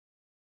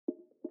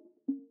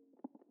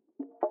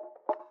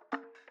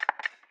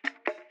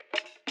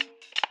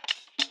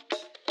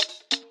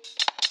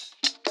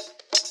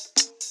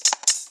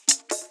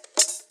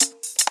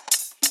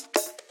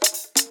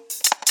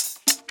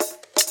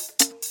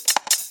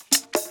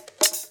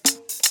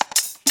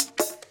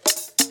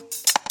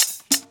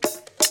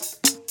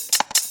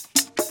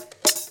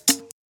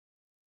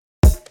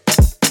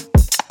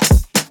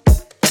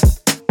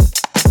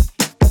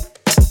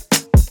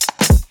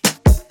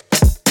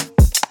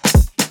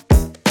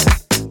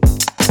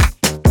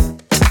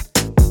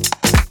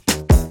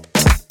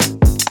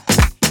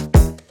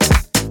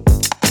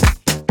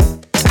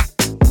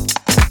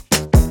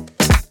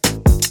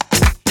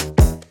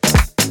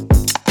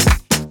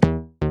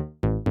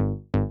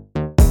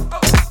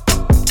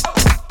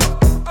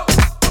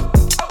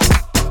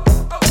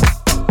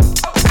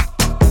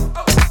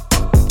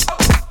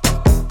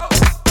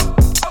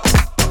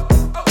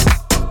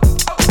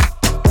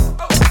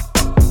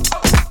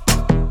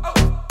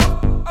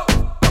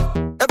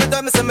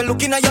time I say me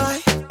looking at your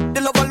eye,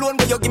 the love alone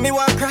but you give me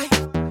one cry.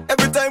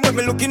 Every time when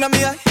me looking at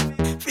me eye,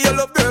 feel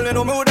love girl you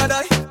know me woulda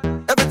die.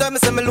 Every time I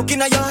say me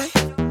looking at your eye,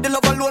 the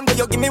love alone but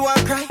you give me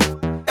one cry.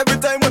 Every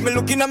time when me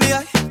looking at me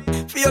eye,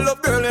 feel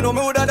love girl you know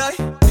me woulda die.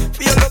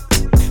 Feel love,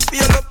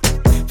 feel love,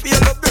 feel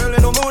love girl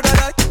you know me woulda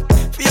die.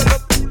 Feel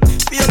love,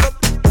 feel love,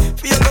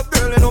 feel love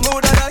girl you know me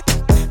woulda die.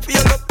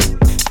 Feel love,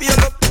 feel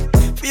love,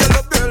 feel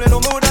love girl you know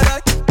me woulda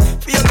die.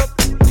 Feel love,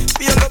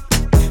 feel love,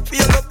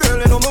 feel love girl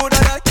you know me woulda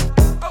die.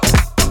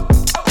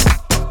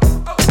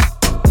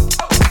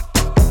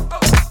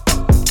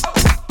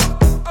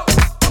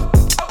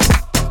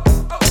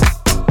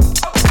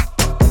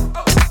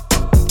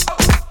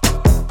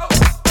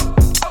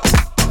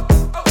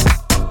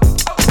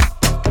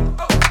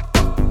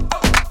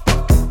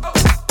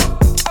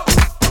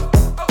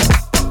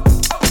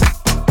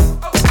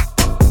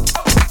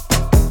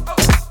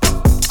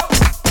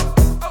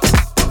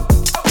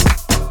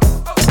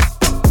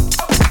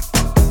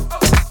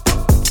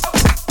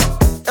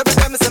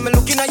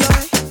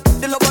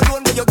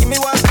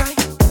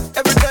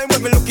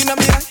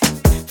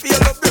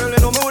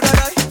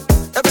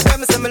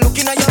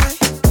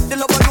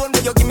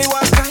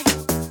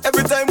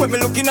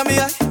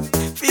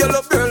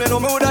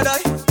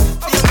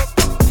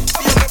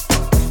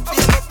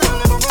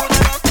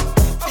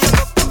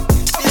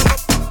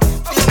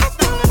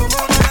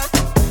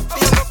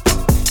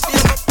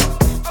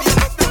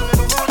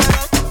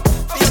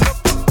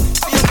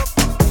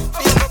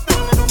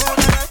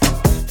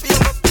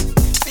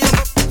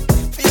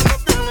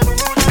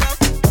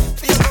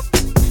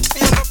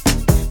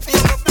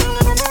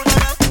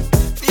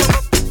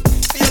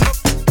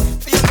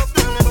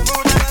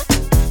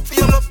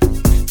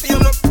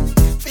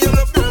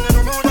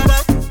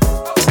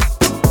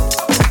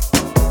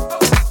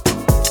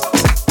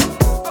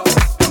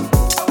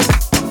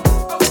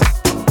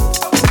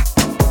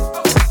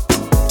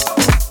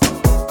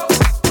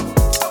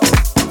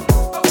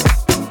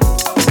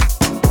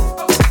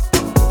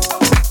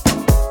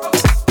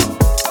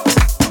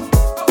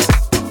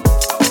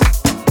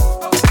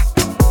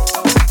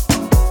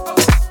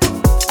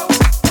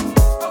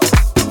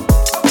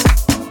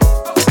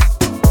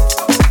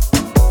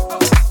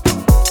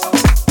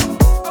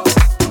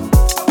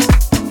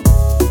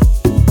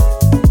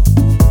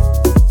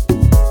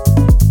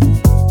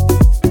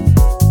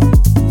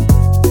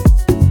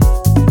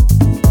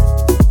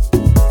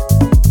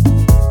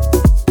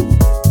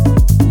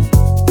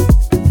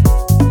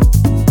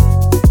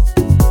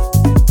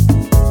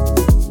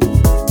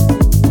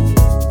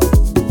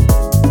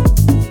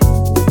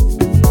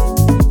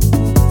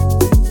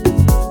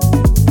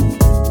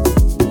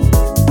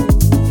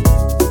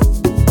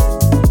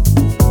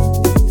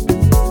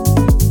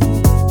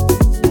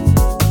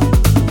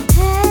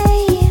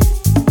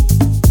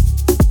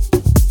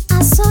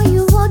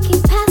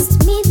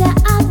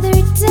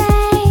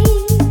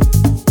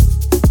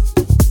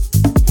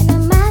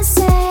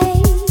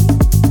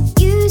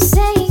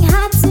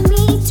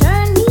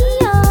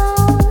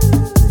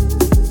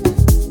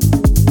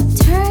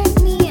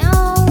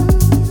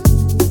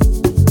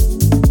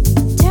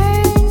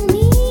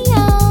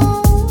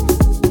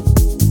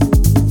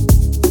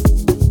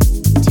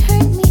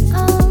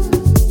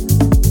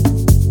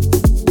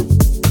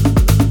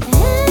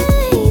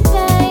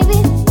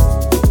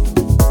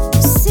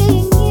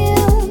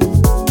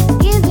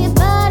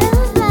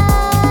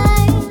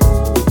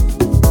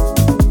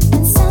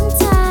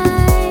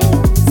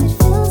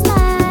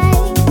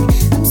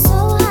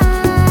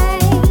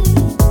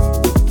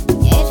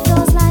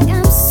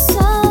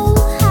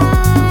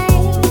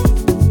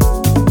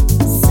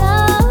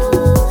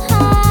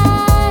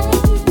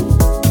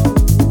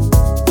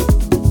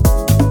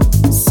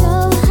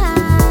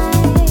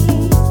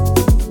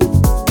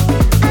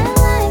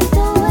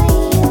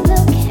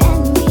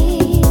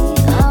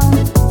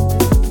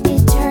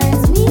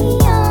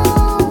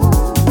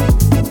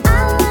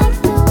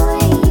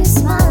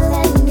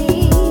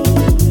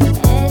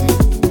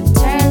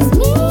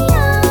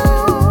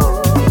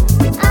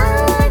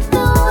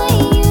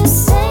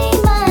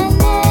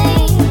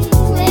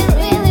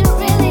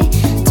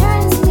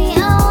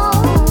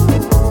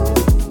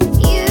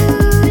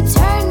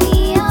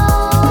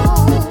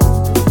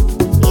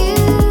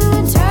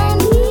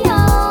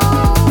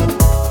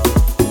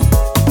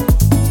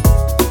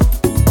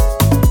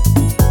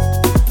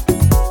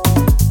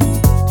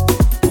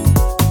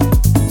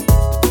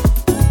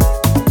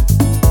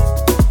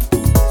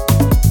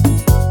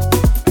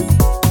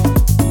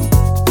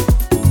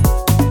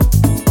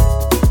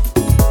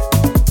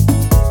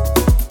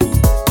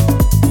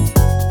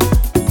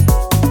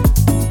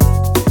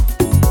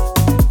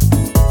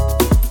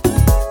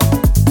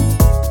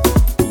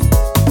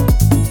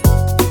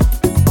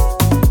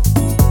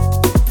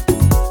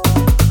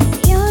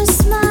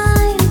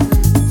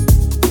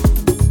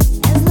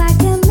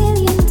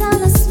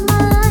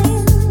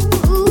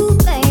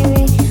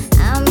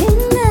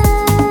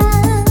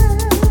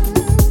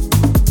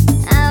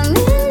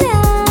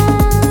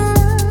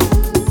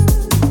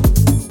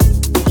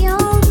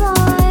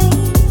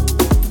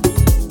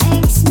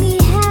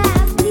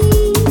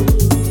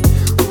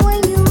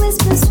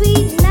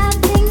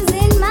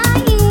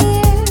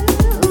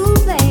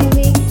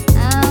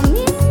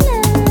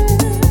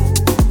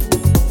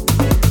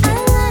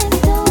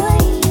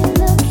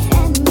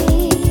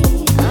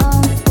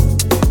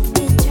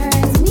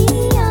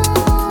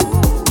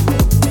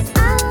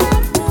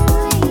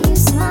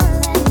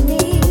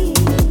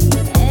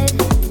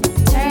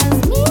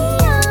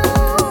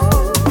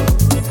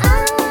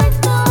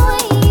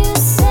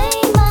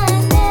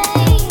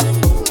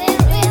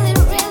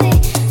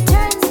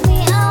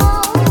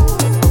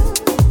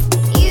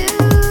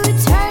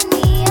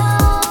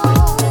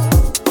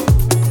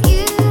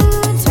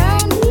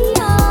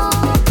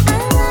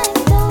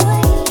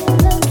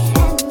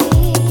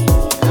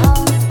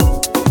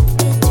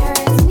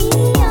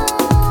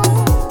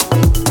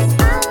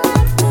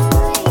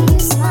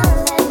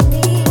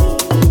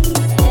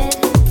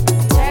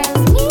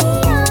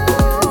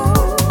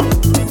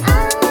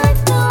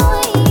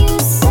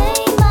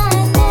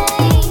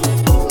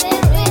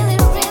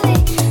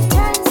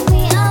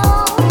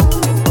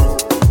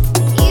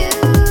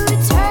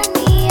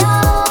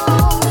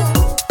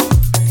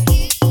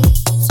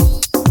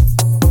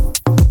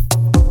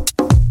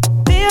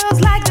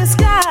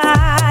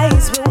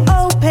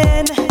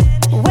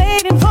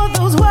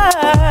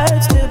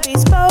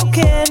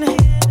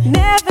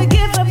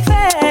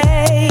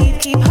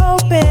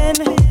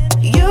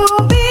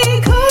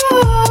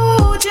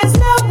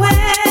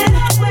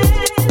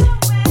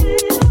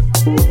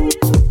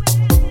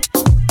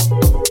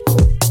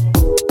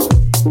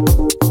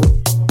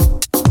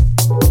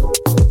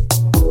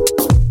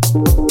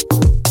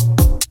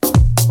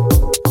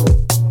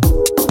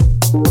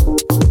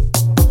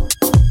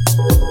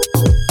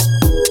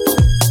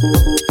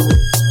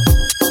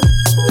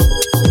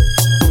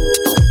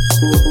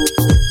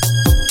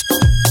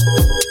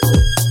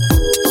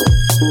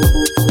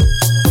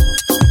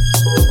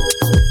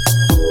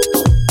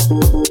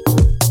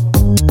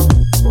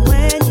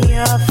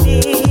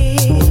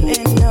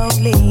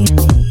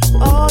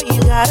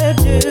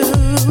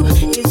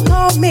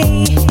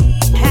 me.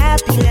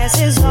 Happiness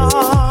is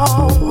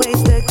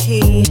always the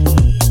key.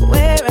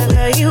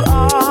 Wherever you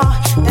are,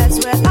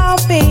 that's where I'll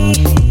be.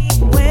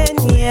 When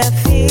you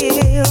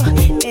feel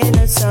in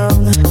a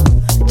zone,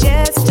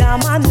 just dial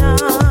my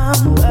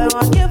number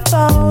on your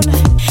phone.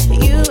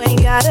 You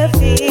ain't gotta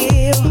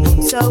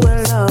feel so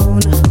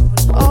alone.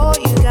 All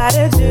you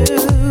gotta do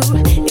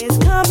is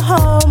come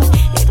home.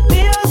 It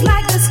feels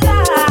like the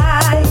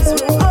skies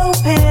will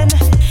open,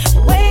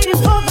 waiting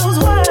for those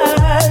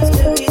words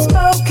to be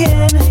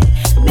spoken.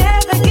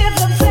 Never give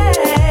up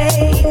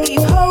faith,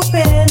 keep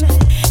hoping.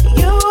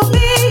 You'll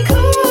be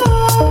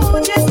cool,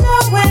 just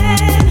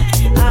knowing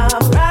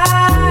I'm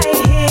right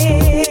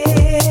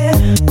here.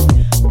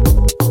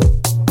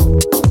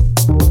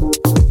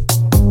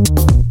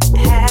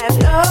 Have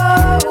no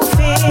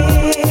fear.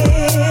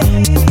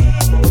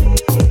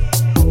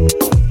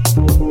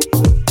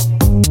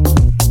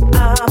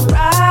 I'm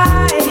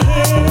right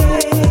here.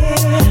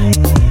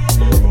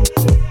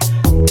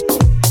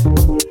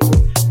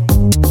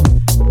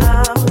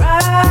 I'm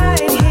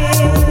right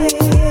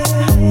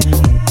here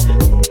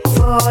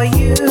for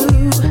you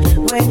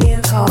when you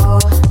call.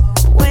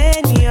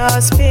 When your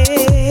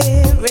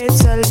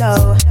spirits are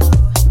low,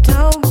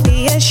 don't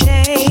be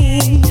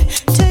ashamed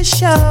to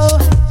show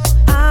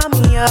I'm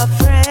your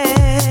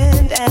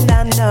friend, and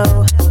I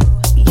know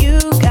you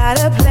got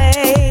a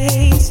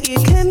place you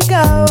can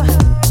go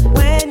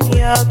when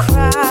you're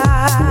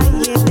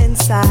crying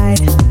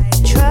inside.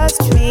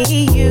 Trust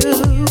me, you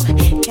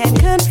can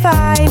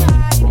confide.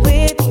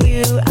 With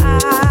you,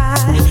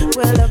 I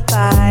will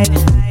abide.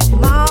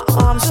 My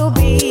arms will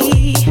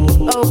be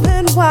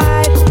open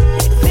wide.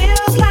 It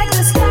feels like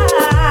the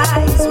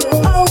skies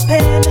will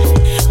open,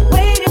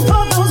 waiting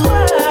for those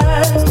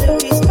words to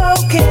be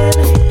spoken.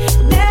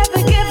 Never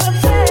give up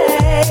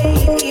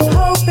faith, keep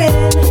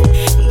hoping.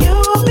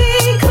 You'll be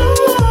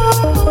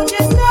cool,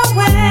 just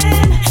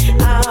knowing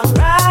I'm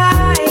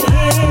right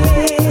here.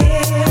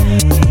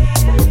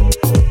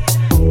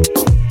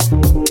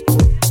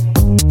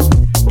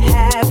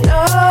 Have no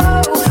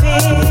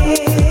fear.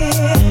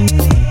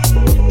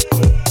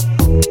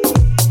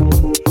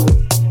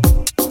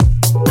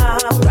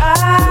 I'm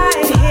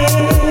right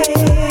here.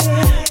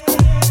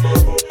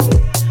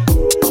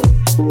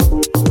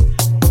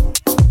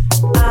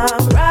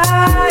 I'm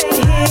right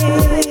here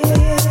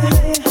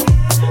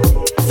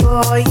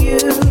for you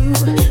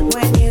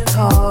when you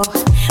call.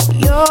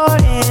 You're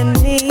in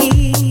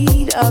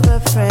need of a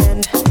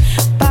friend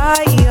by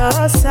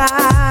your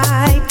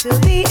side to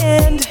the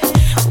end,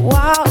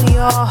 while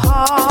your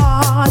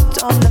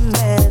heart on the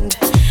mend.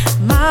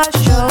 My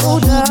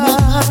shoulder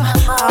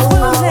I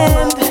will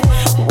lend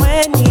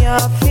when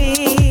you're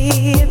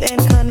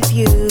feeling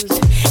confused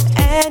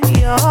and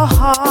your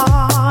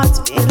heart's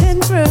feeling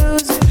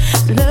bruised.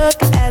 Look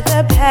at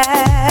the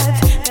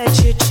path that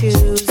you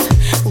choose.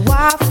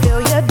 Why feel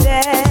you're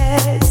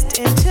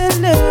destined to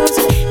lose?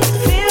 It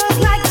feels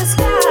like the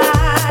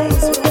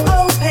skies will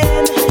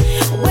open,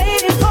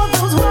 waiting for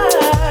those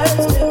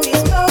words to be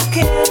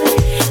spoken.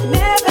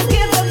 Never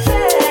give up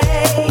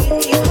faith,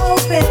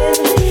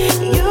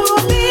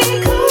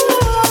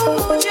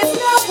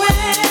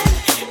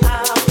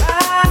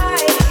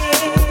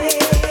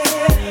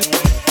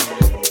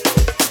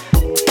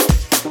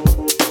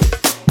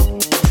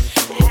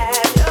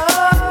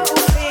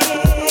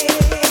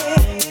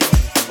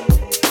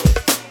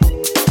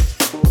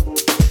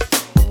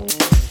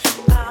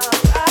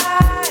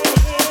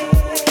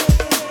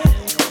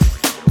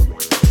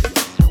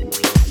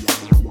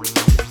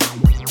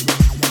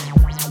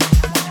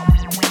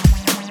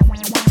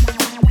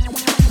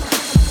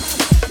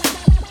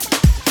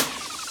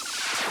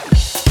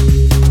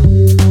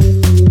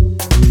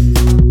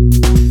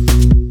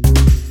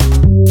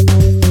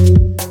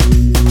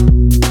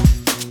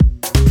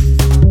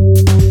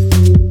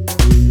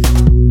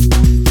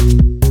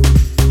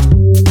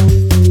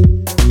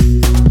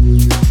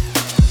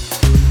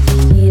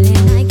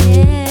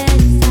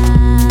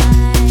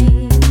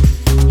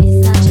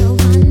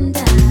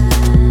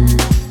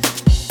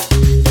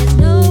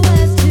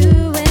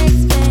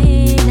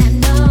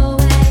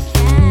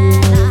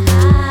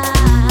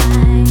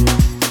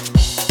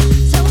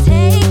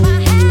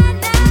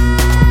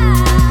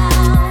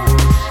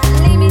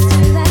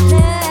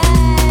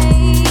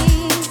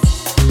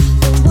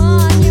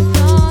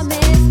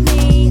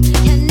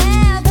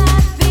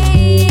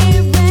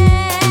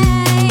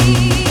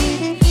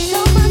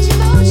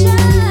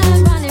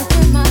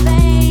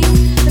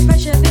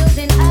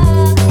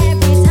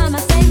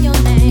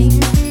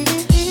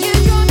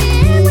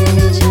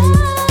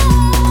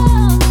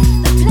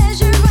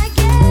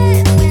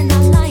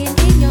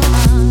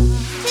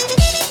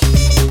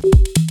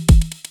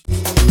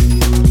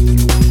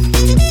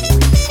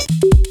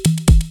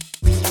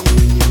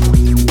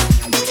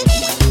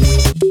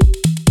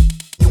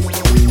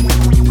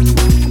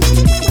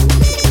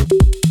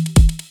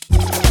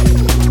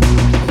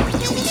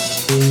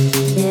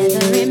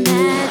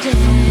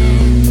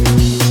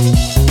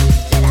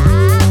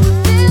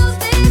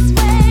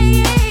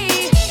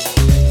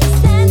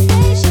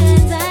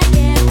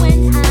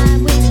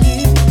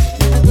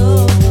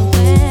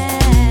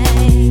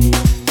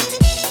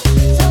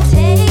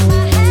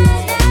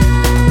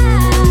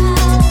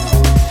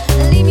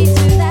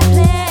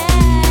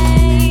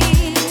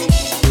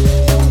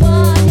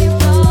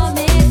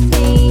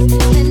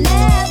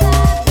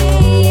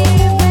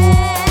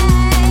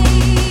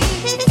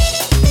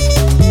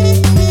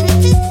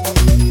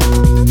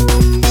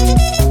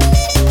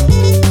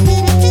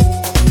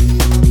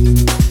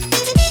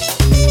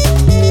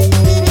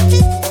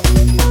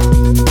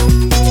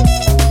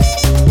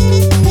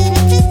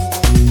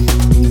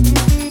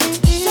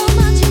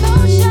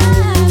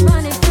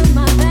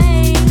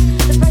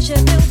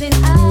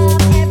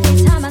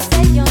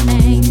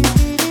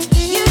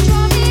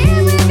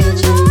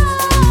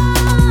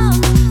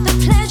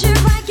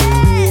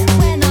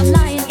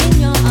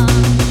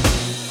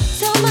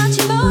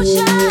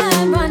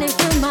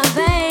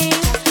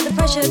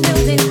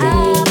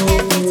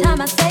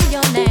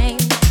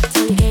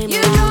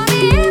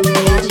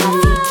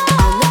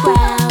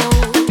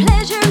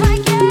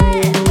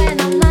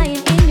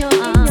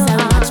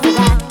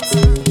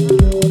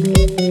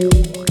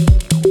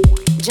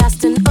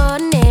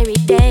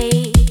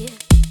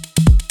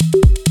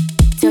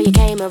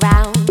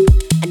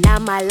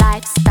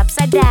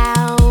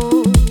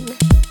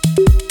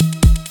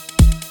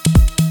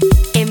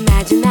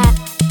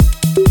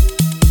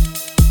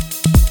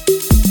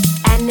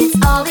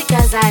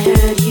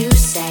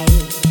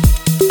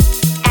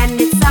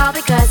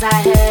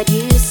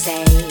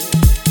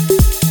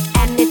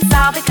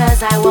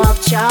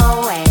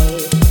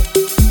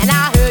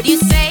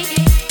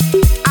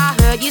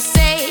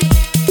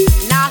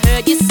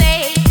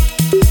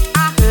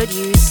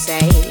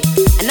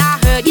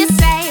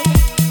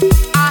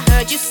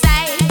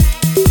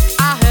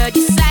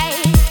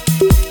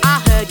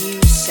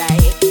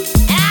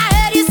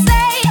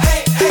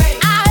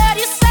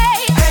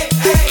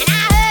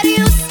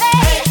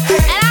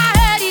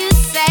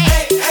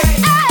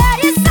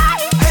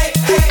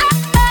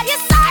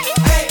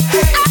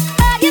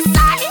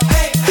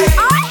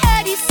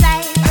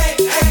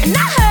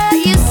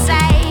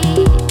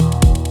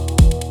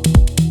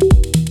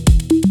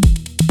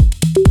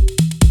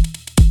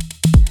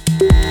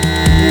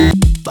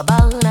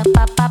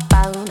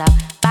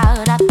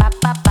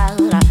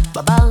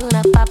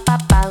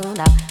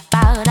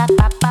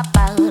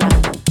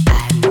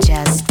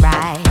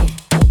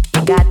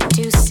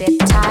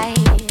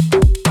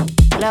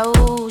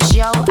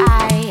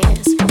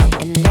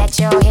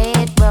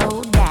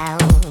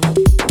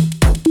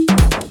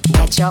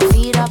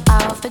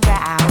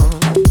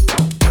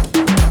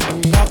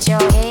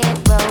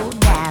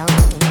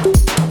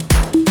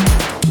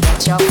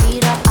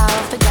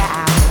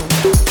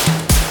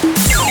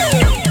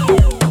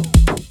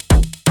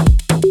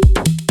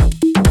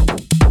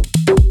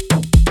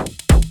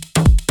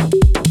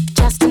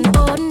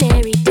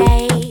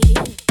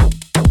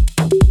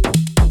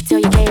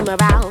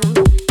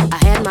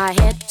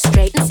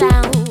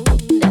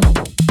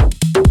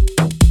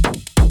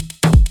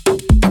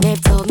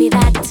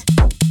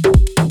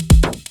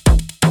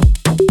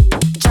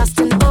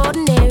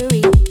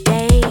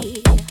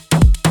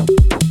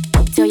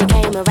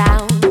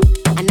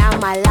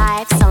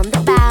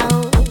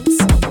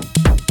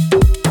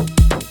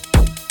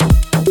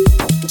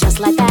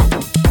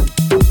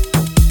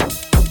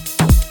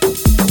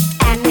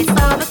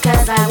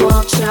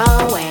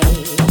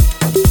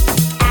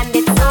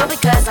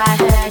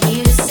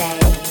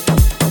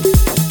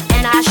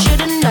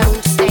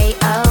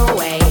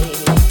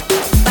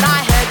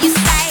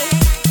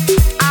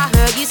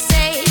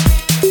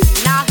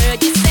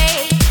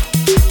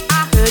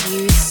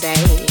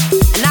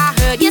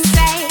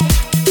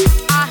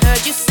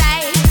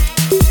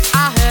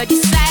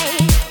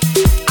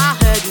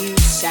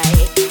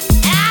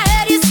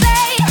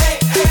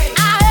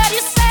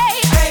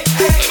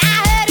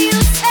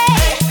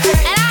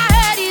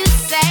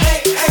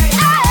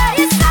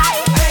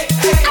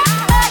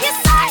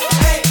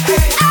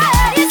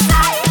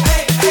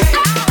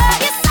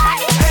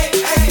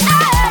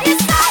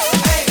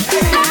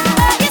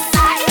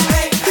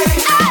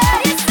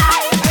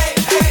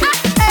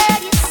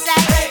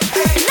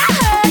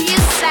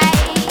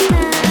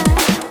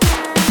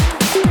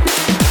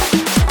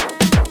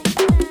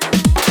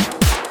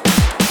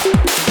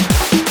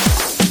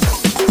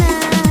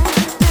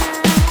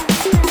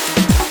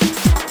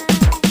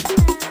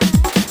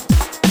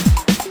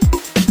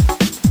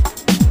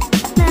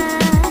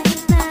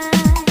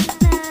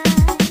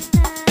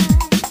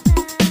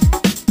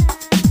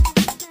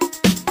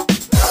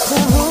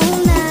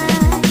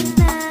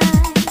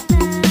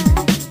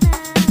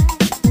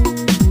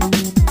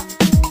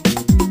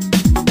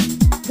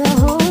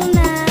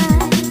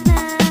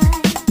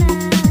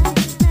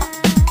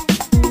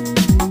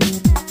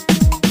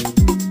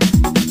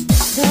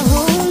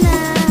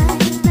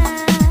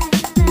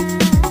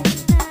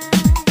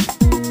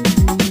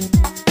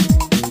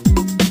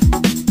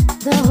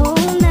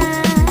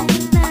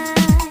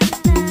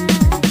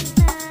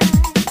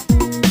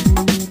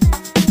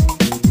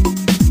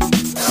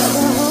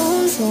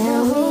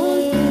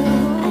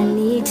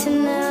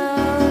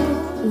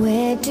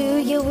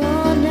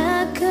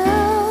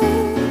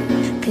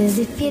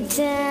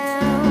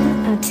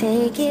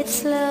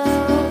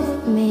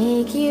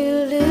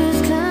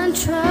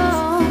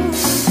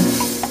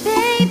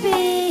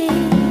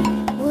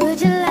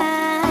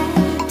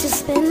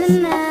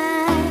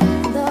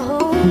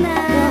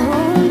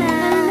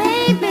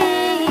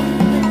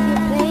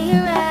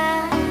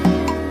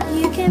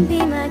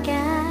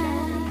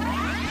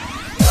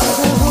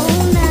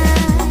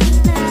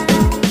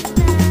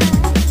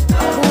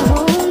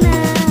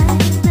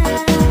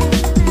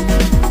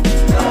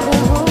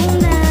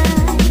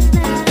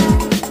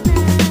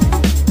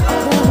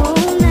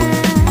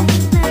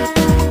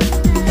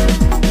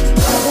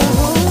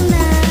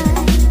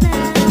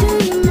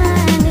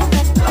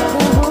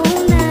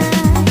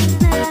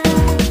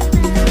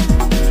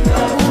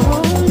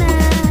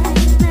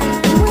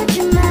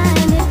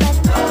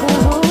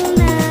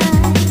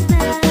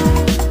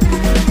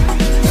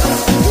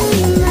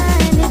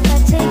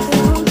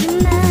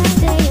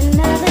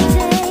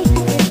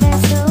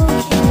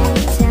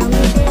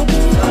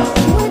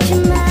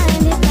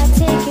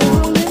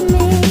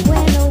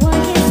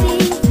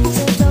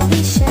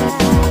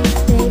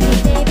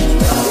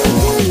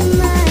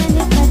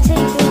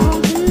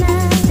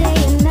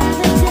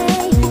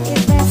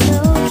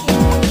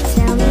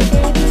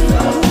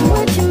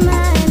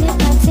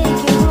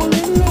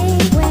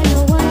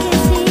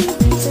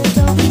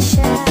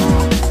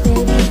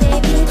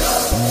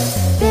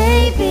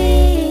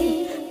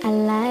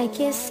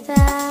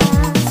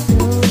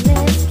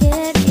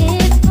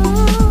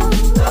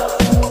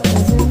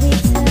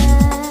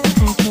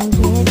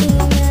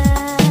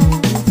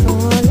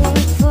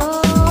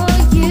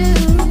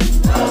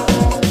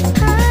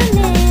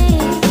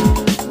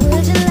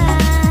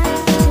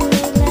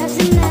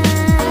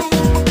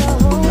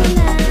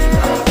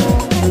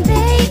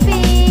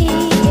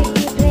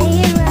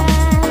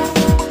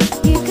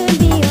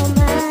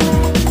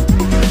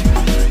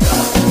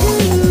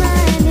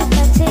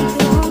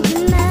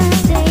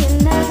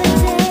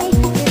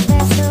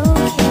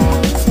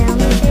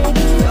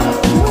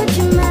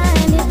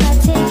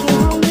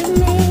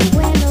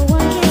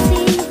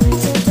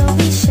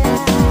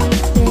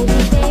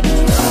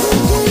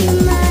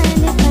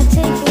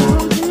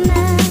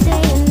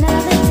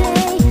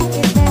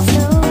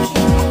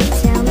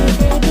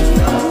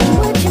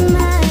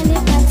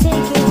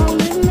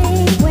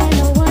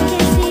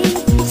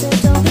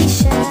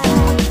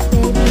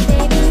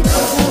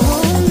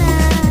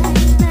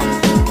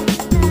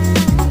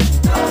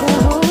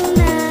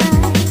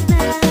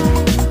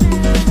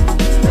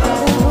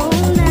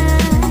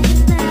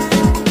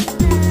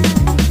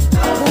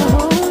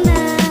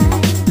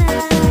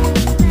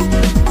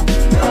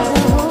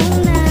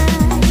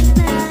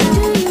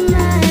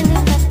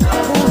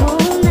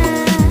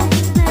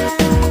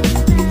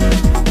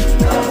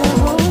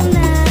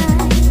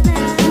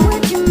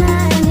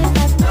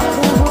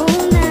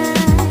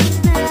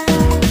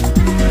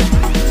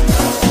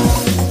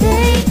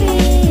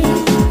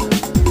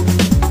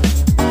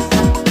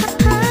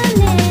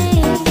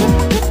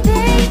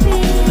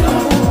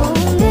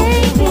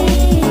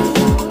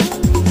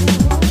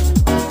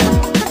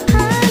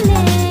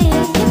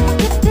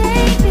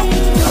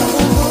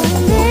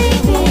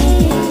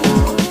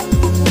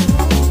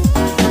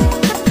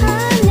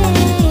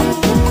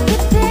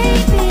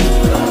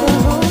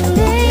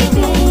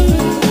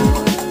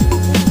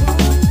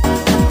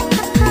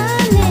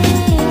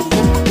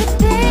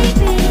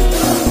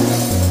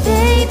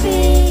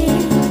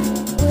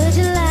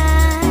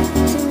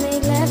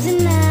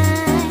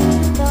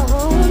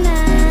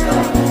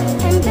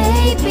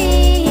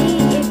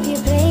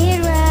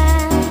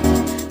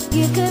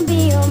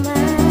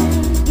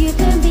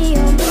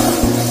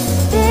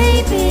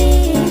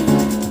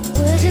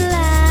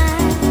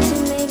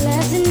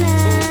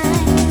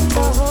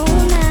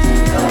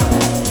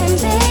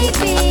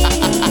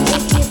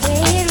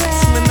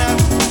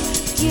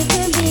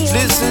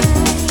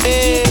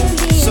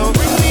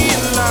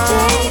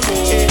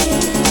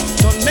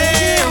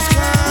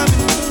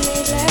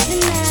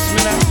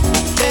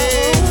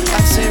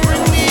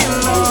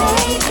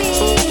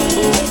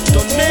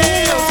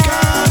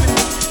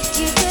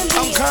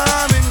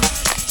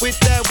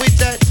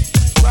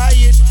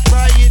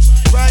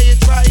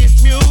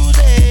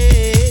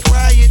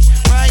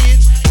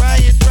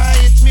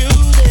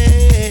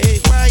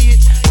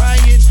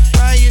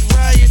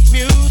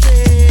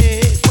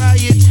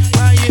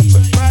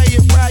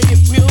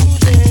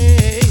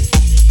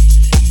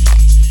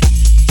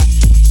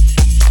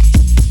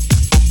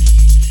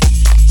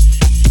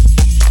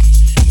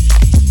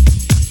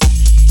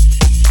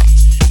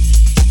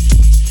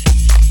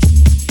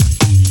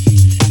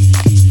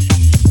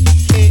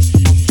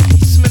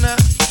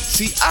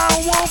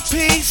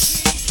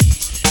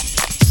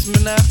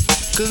 now,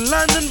 'cause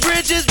London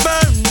Bridge is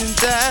burning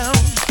down.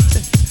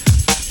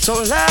 So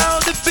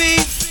loud the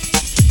beef,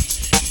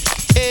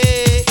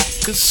 eh?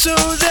 'Cause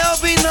soon there'll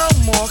be no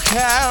more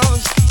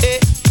cows, eh?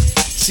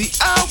 See,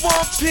 I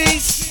want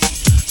peace.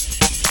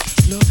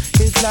 Look,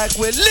 it's like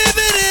we're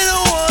living in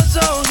a war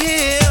zone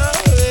here,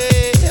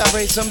 eh? I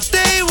pray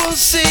someday we'll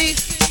see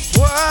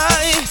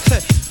why.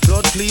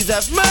 Lord, please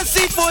have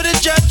mercy for the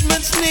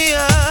judgment's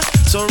near.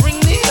 So ring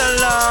the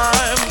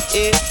alarm,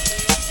 eh?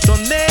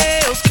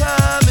 Tornadoes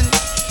coming.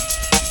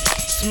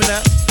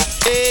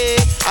 Eh,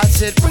 I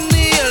said ring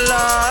the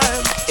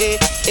alarm, eh,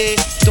 eh.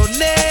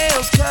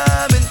 Tornadoes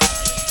coming.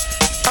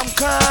 I'm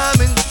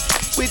coming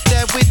with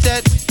that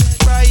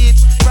riot,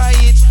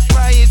 riot,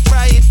 riot,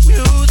 riot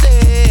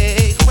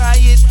music.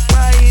 Riot,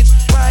 riot,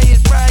 riot,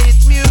 riot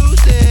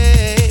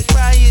music.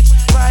 Riot,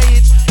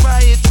 riot,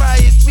 riot,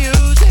 riot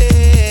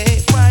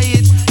music.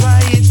 Riot,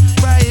 riot,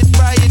 riot,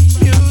 riot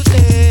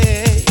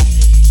music.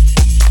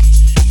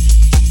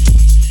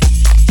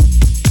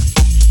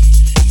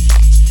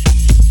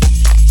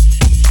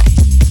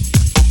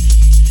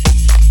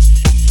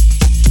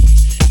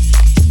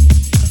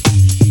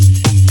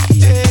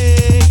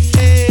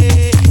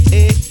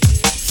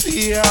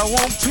 I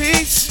want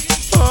peace.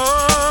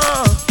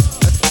 Oh,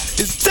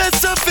 is that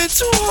something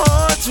too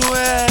hard to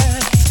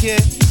ask?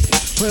 Yeah.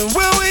 When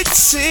will it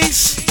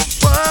cease?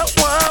 What?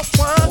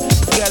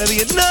 Gotta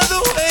be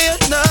another way,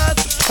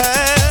 another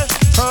path.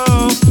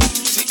 Oh,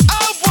 see, I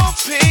want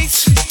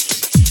peace.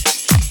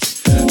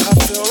 I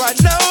feel right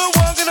now we're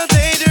walking on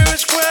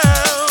dangerous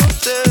ground.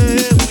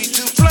 We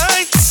too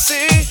blind to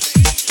see.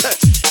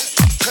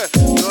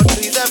 Lord,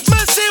 please have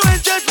mercy when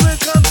judgment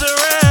comes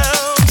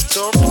around.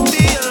 So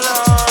the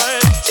alarm.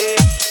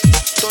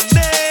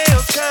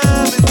 Tornadoes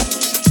coming.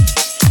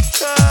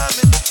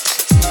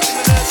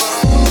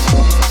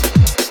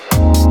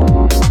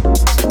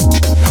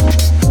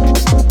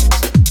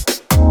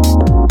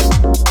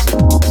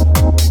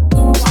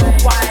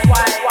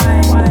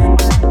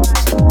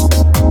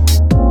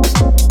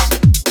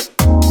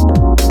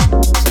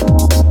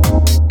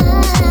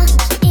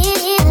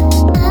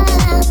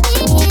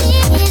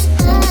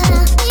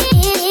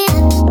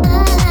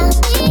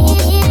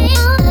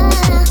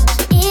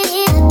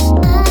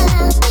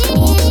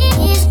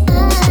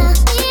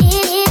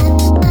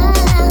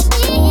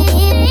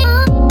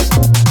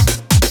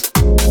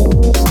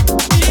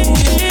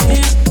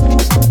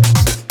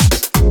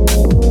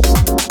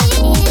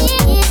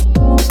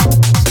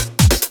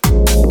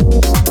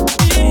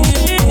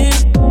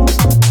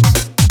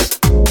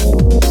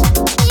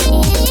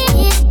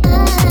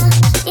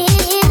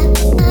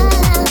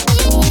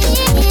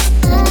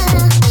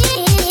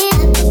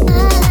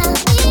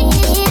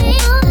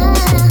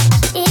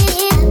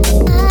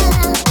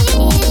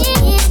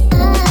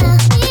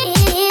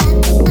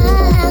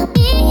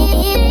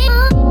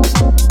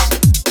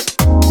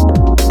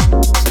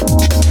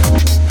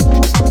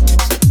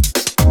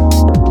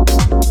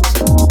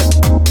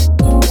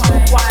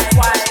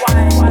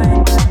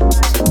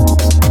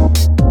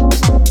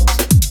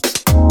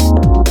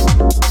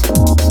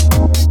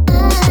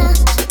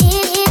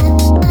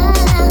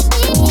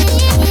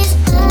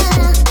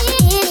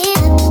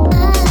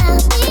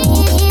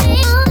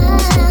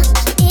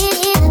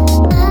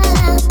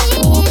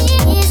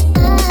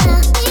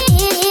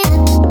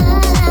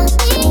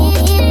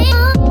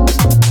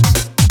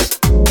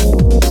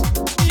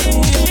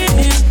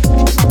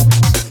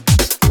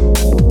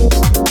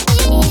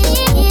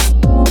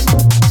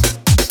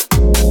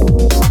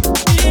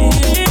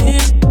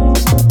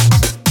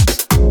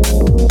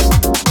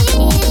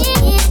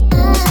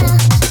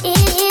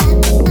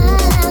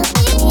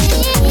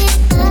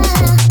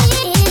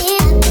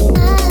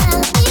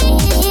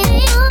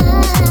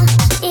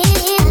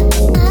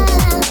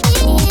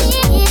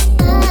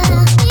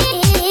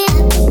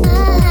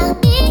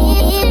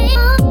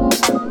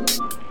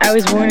 I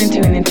was born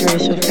into an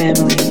interracial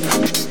family.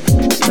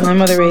 My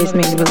mother raised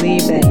me to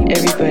believe that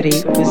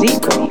everybody was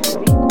equal.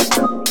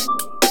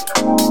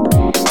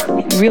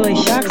 It really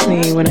shocks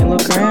me when I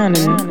look around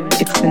and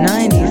it's the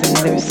 90s and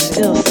there's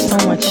still so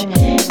much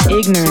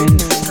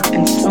ignorance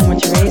and so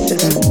much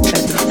racism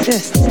that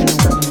exists in the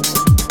world.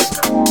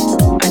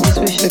 I just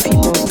wish that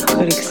people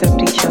could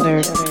accept each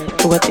other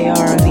for what they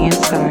are on the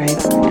inside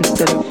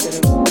instead of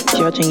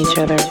judging each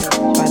other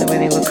by the way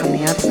they look on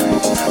the outside.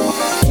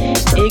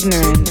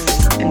 Ignorance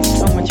and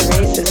so much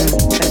racism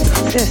that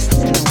exists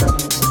in the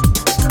world.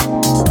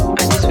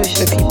 I just wish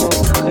that people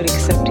could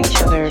accept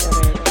each other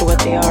for what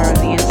they are on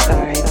the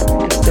inside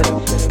instead of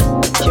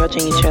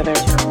judging each other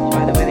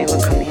by the way they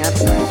look on the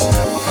outside.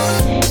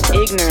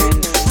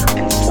 Ignorance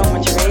and so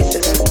much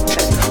racism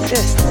that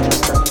exists in the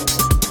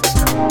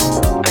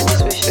world. I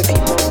just wish that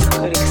people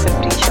could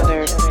accept each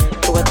other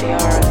for what they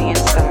are on the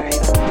inside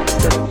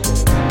instead of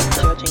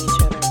judging each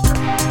other.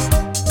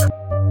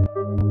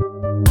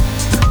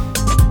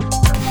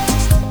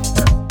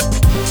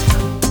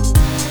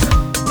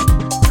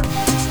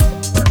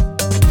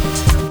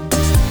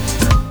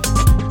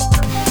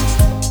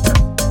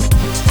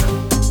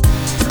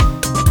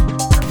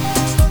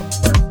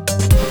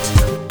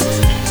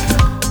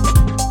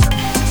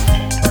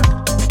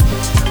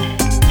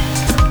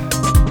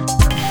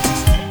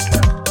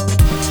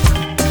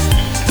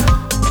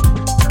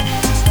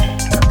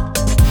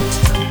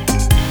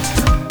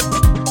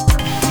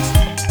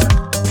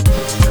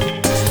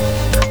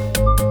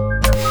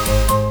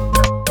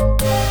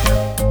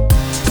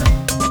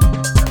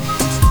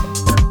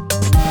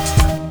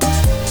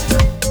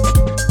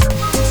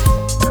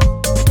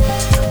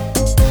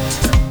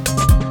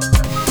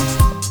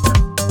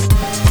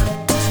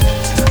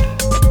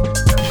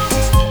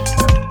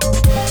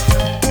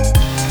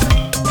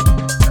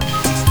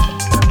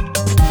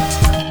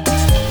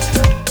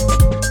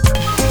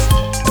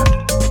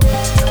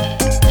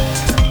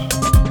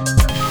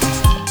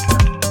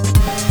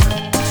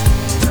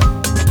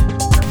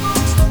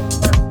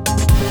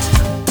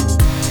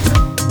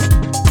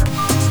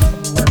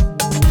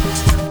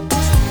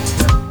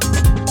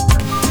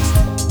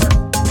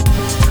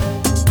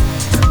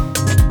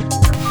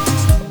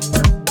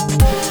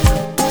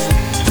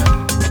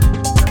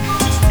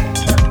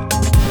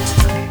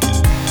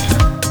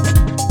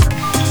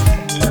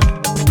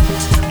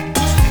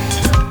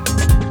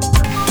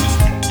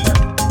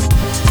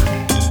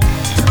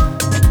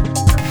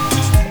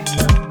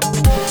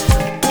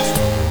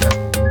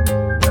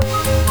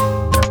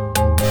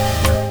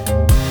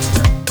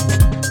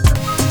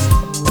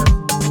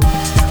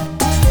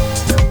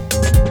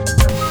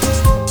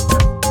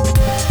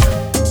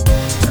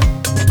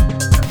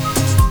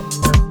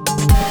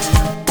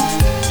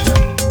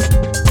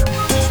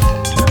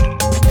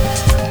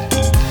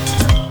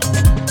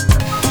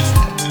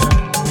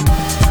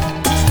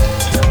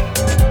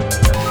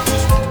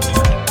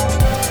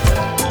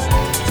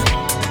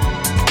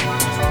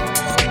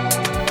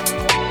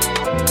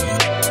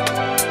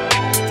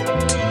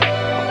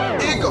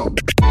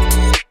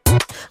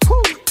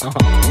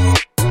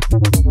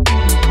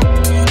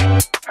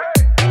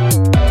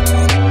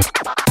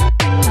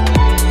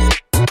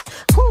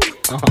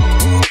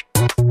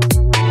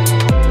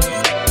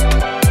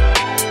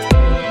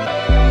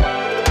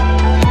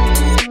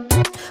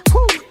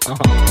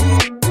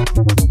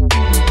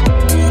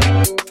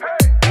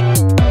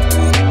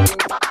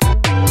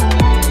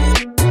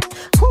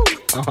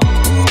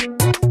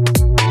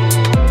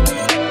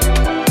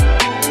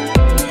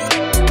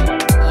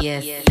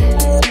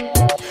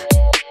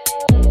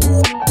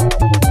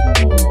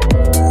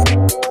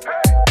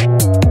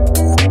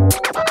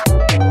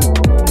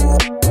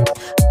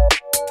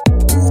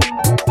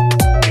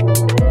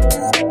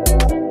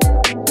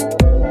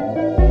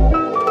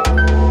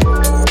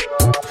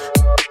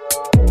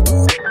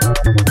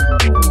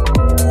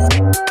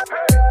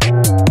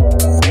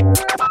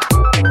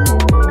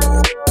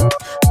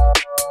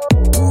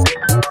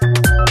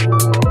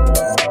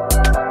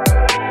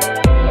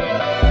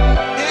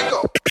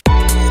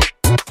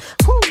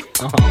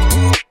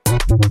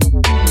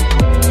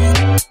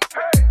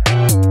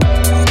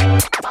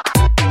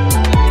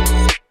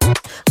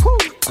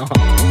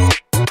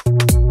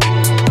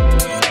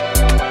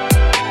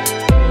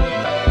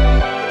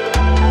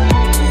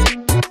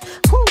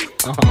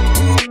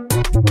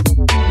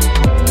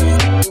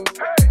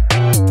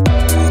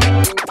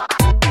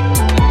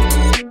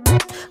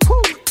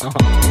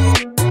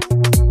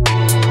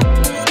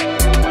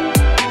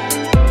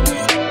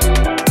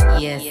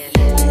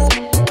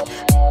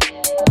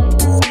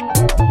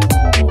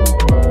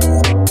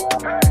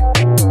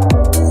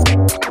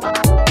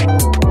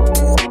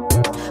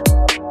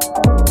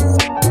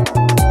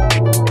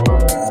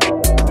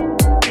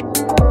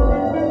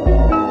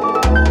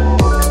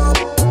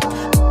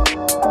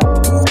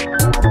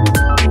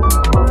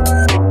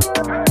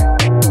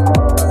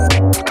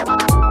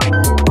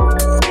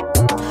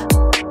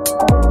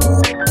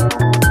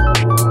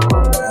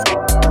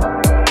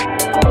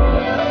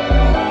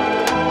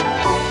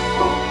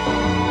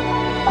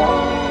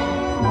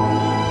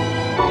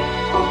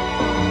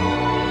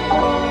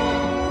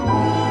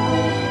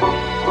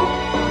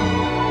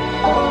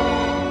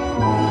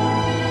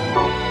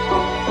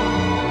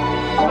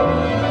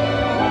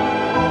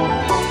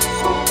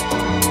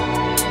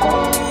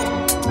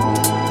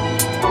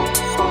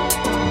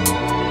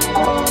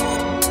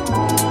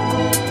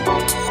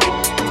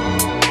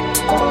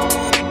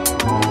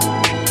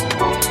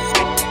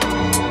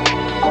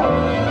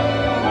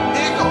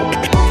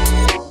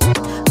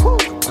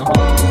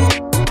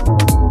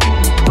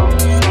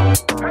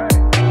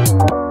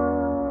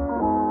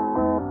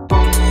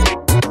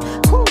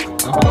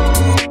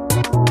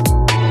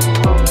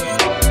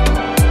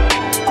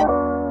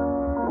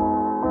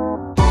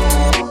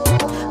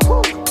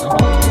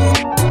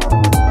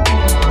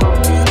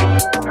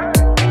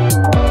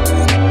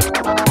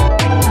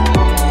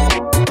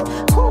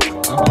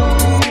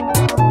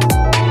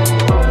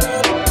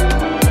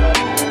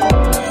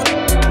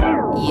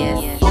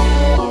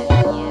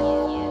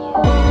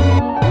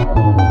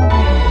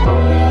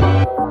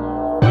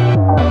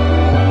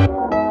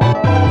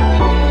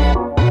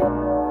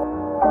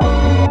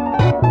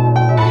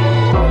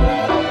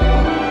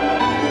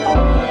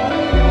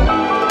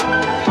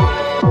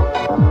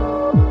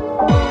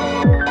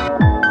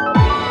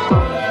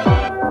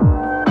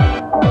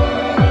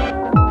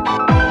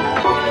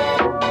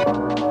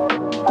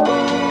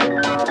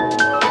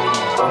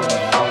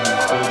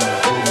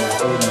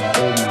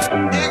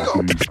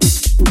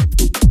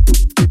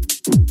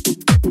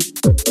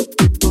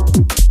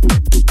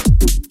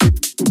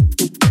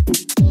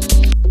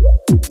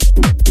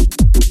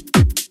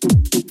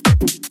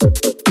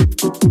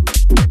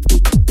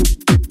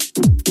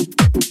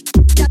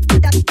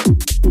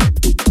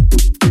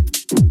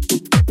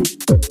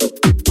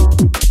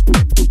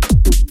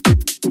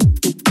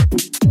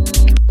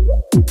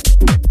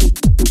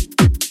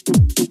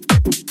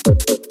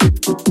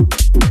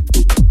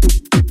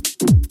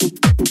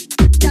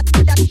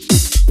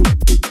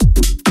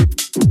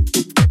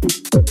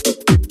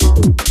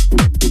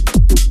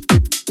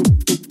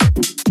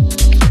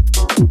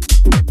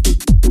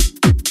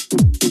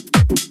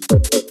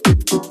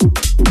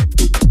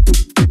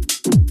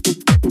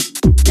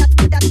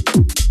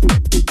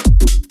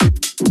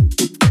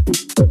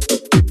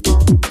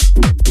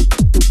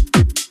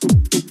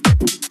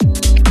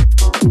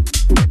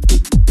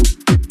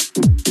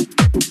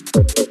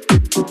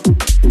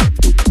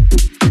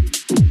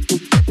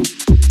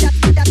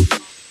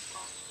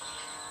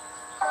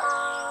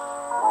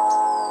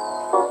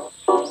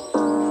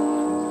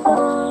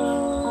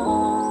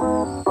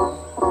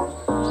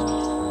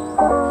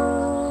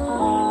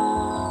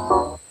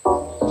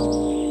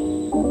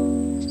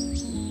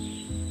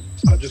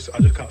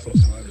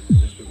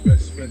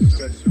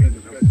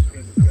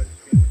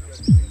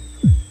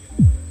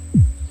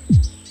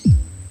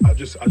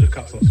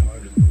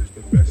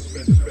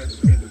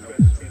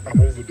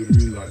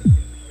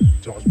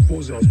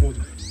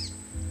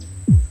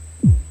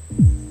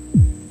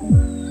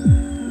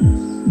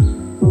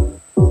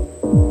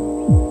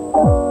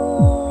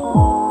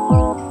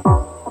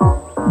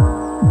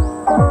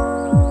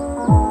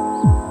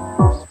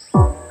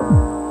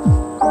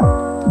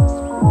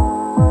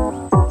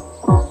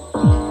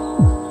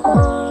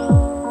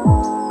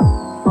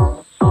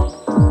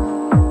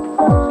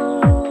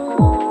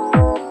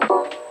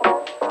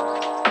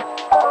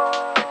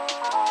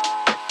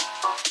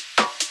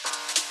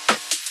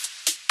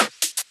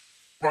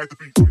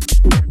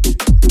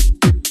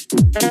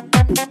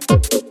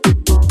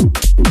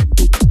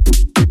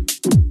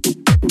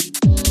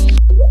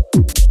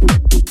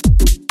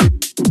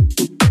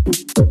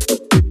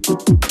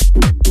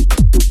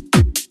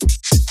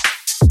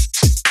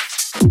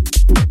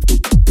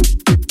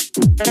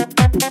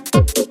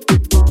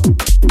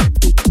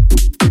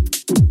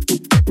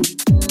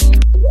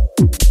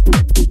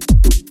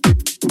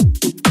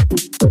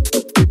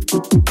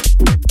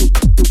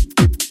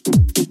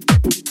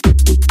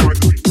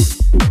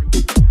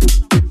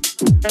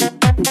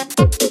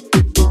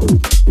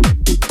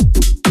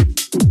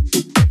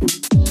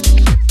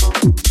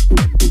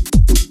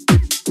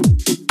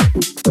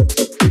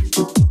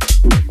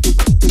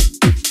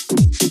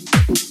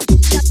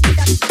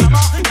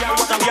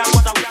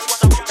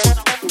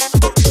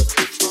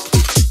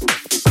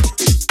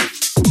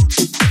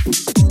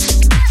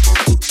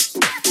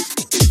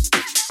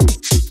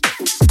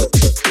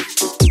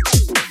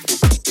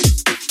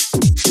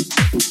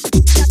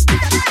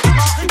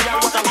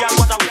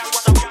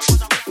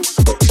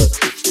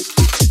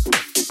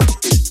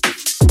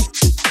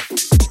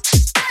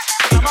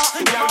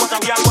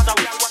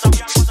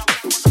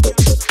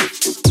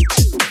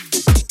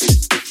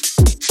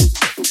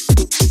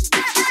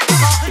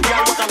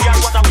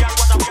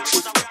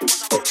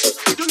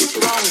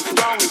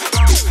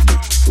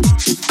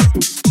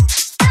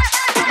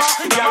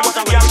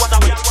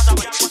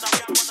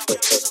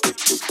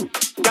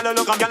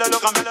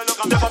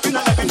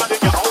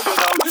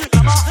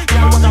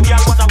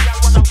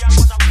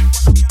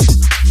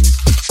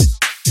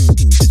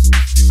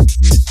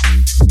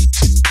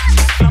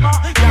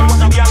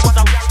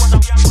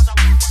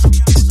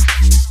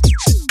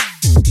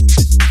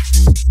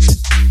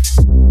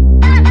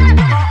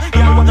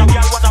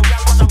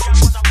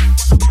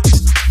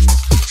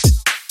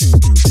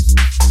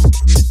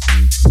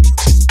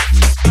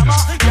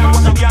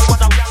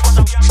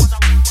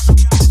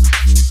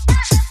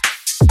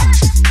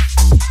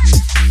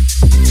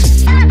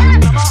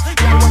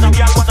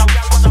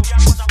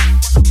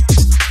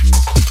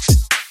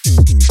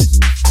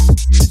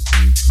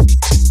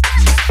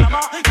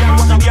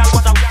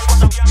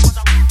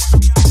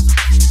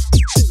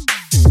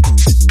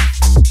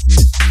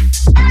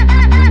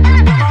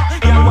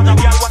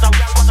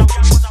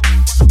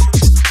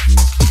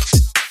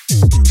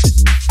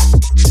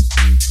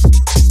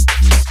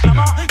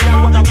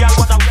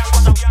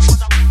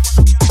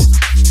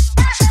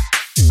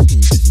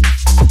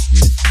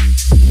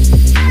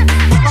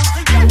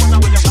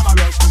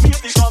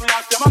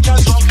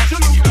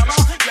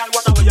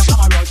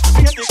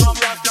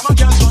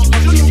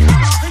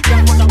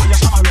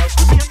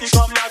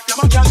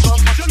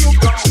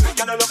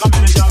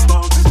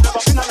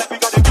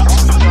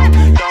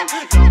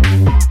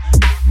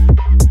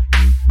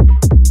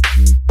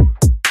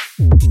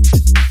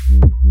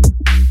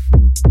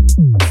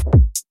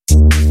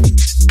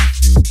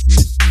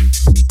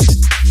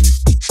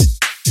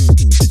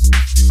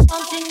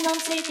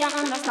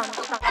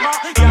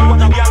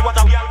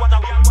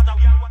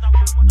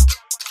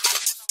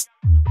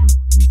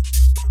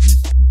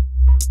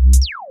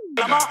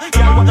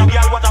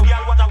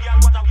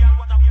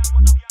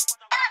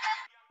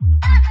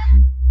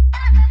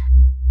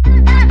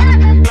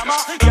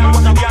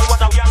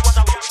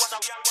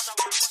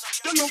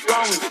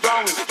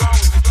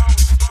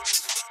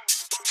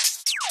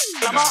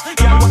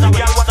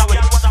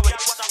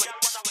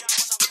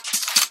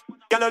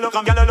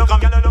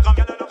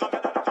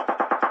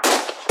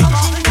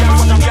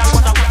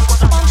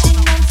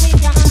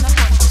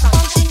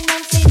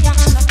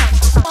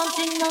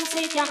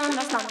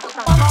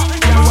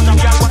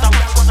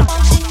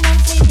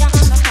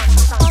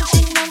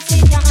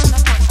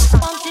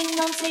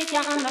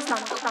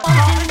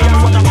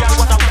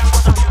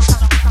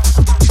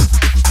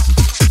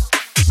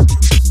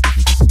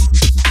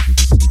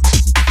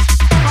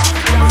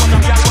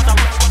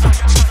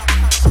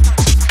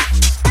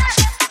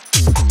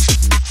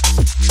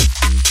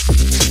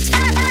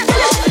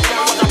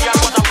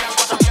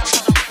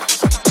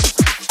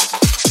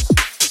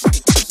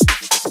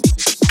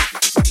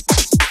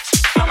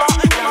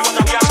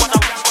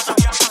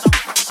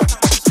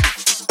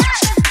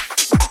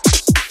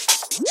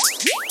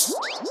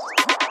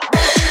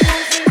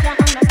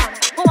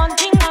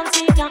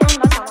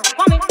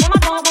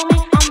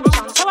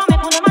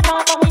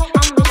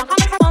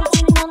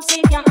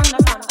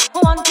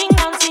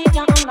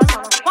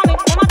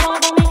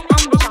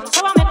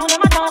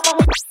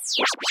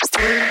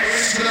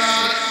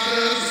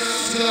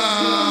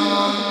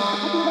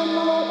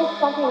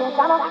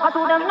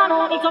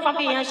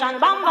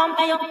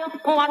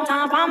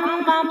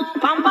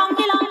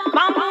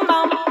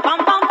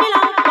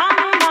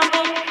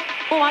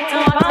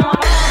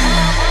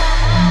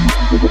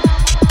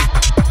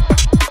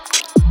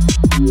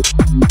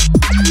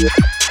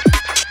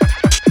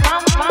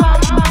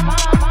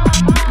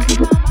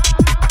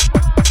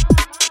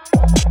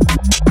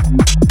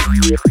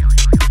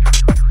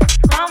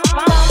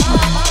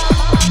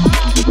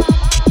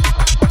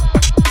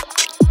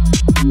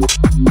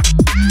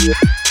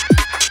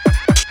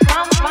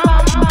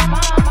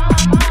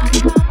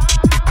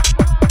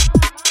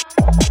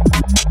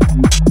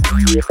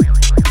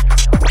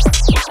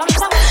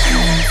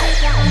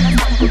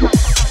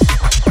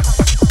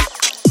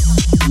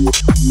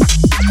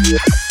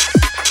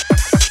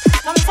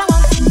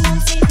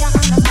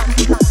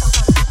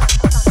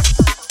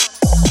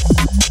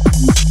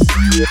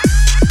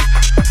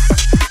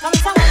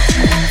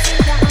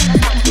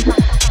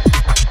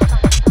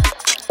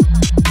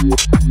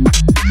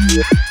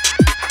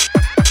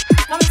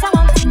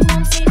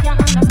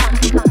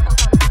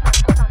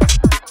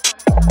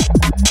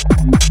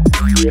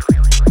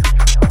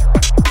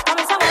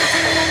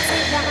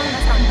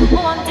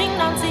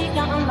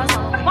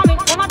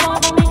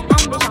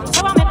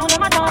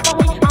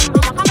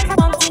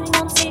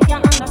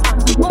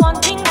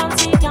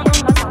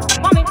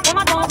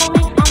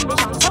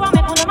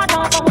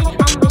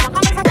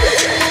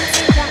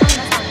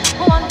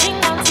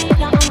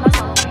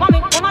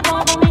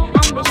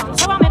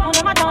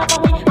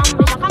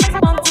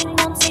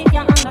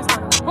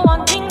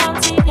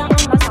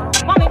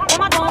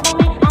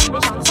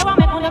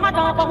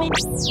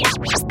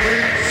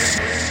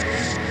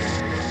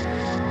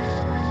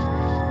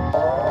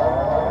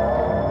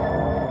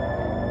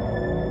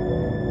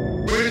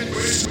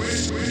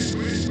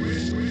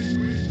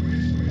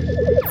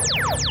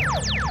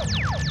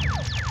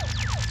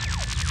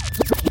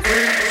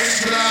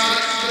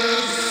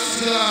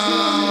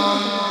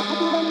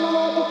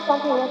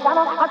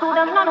 I do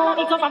them no no,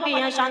 it's a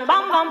foundation.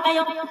 Bam bam, hey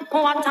yo,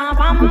 what a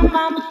bam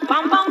bam,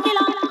 bam bam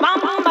killer, bam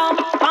bam,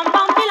 bam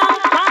bam killer,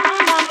 bam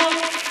bam, hey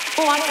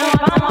yo, what a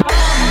bam bam.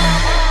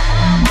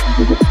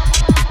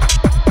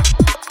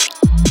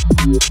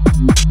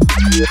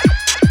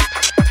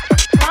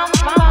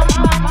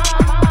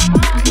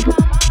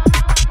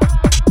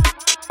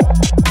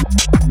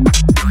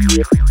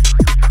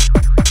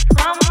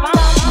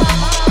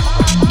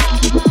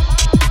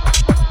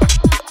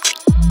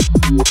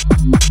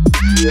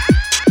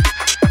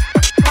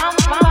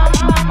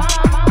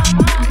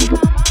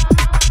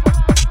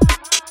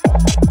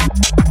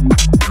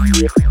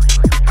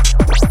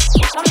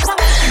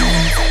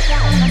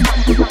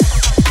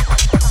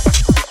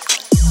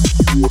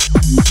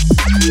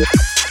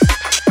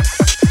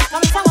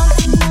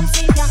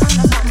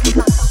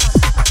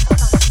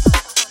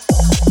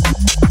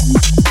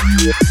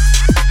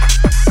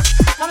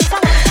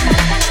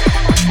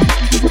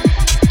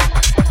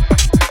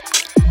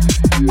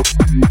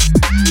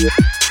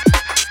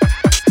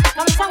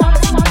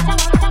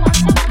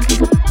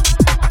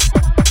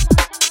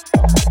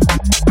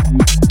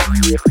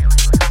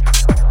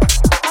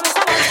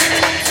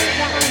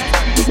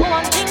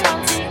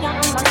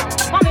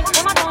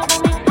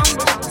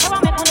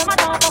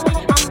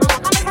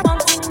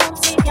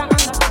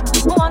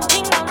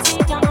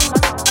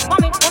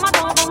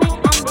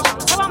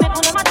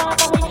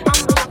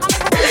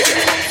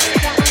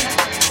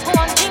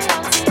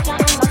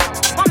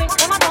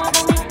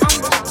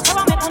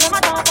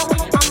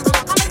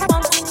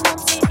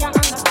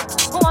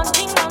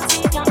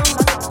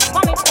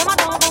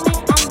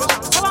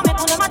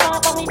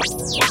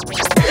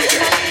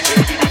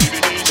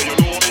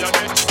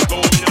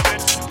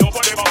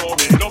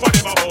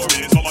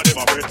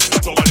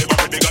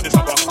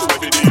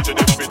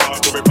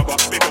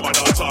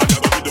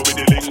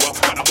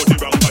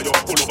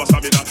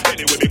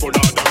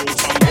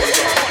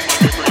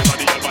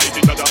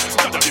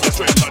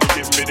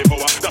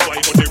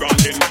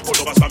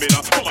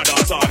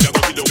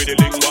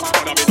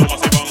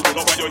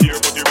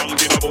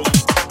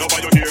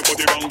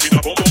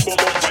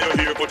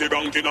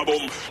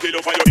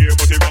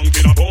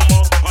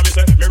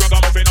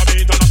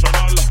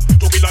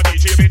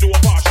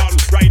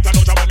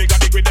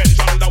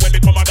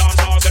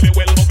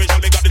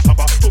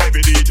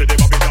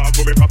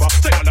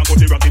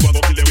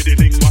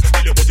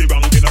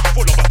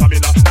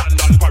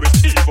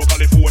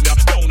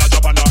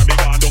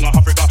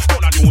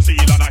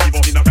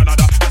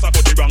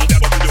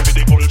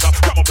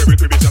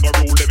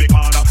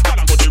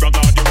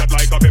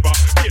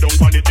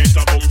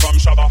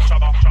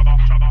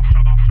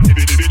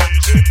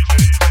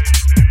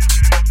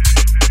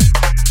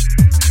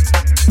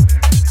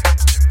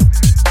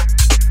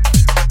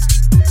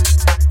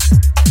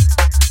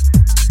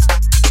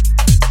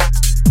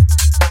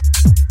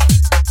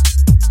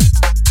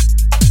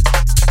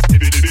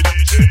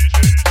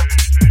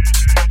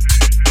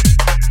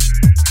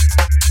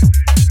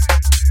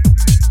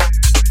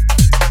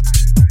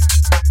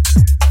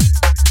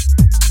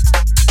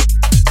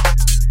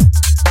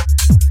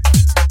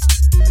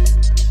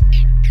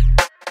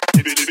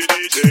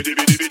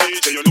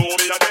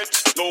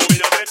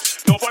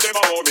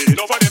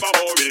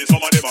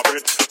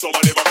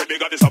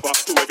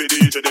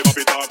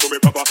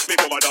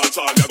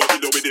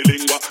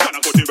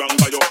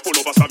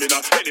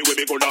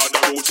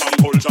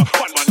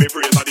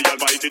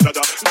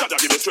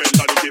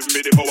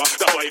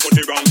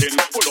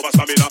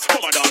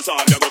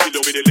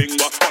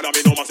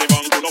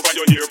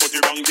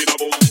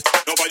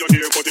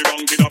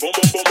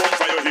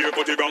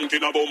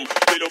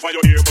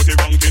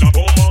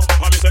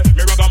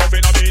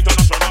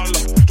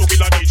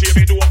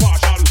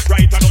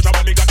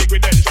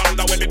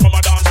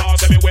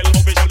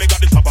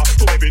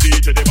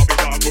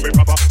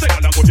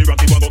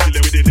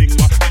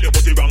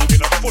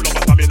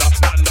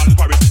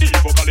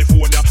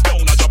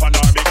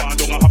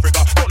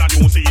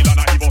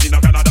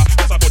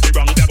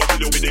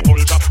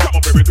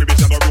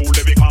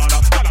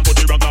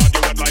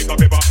 Like a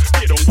pepper,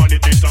 they don't find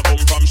it, it's a boom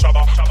from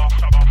Shabba.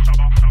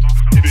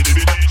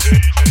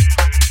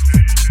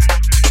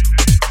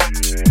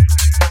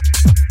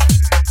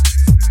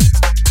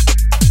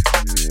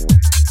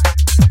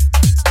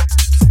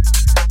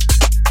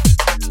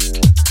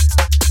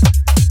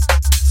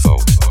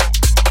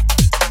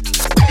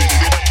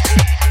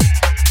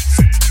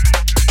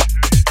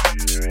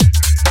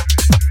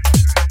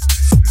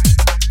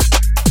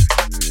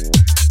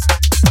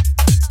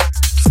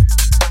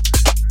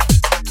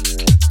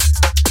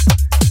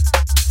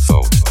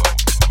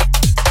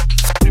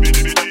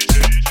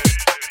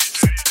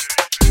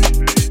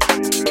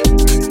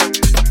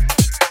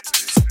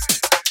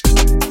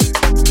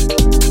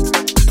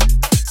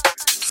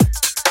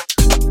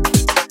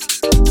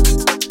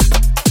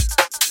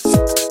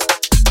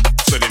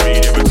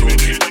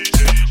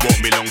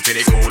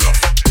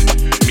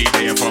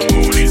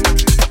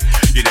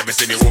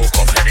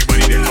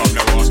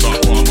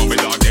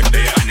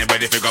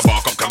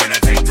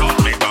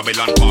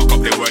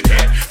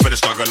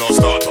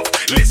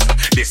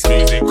 This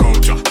music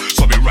culture,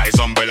 so me rise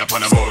umbrella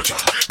upon a vulture.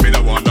 Me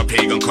no want no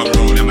pagan come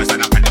round, I'ma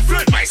stand up at the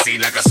front. My scene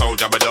like a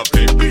soldier, but up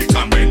big beat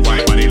and bend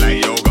wine body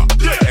like yoga.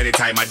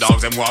 Anytime my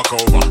dogs them walk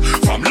over,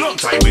 from long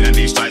time in and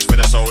these stripes for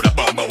the soda,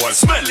 bumper one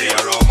smelly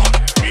aroma.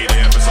 Me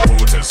there for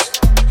supporters,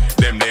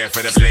 them there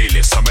for the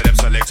playlist. Some of them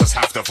selectors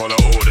have to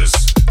follow orders,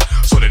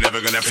 so they're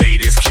never gonna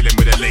play this. Killing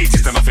with the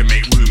latest, and nothing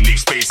make room,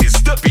 need spaces.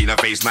 Step in a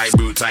face, night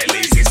boot, tight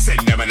laces. Send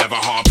them another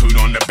harpoon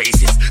on the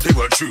basis. They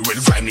weren't true when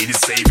rhyme needed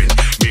saving.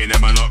 Me and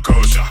them are not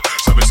kosher,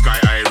 so we sky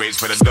high rates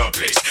for the dub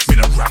place. Me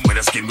no ram with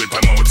a skin with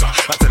promoter.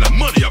 I tell them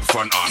money up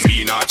front on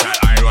me, not chat.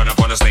 I run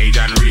up on the stage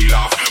and reel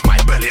off. My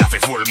belly off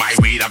it full, my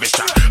weed off it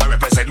strap. I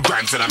represent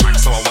grime to the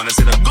max, so I wanna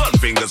see the gun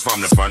fingers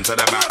from the front to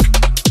the back.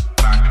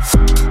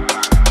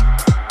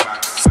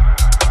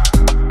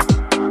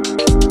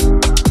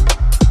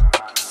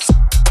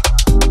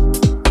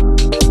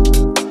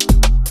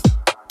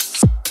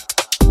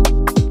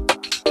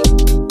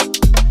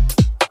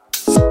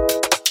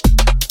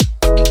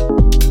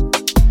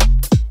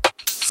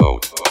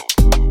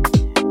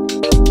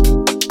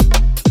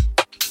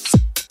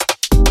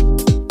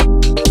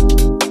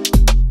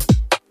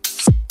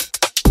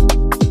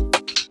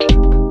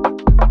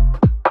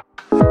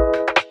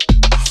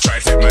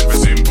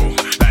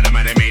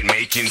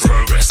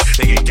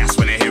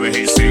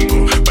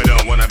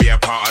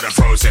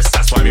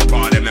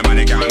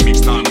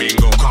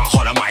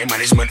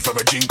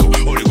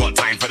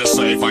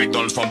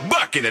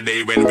 In the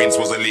day when Vince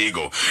was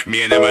illegal,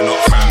 me and them are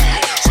not family,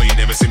 so you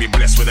never see me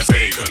blessed with a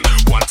pagan.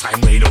 One time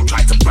they don't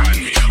try to ban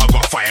me. I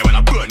got fire when I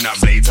burn that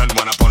blatant.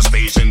 One up on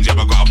stations, yeah,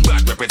 I got a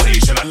bad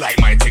reputation. I like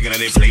my thing in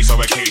any place or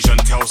occasion.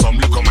 Tell some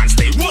local man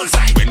stay one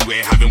side when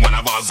we're having one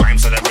of our grime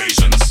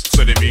celebrations.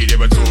 So the media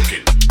were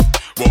talking,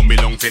 won't be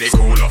long till they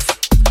call off.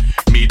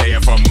 Me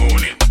there from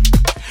morning,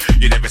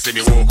 you never see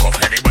me walk off.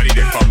 Anybody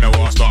there from the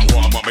war start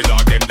warm up, me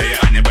dog them there.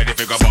 Anybody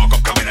figure bark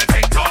up, come in and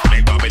take talk.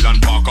 Make Babylon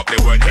park up,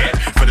 they weren't here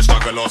for the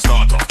struggle or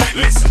start off.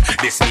 Listen,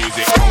 this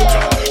music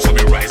culture, so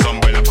me rise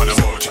umbrella upon a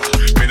vulture.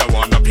 Me no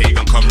want no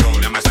pagan come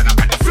round, I'ma stand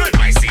up at the front.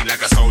 My scene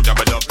like a soldier,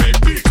 but up big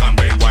beat and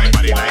bend wine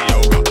body like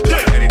yoga.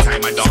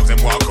 Anytime my dogs them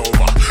walk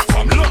over,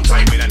 from long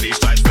time in and these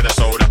stripes for the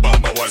soda,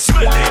 bumper one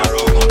smell the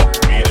aroma.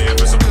 Me there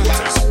for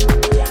supporters,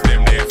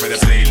 them there for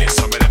the playlist.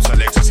 Some of them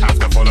selectors have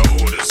to follow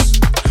orders,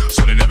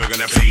 so they're never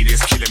gonna play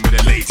this. Killing with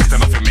the latest,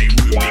 and nothing make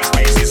room, make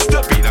spaces.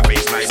 Step in a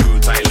face like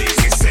boot tight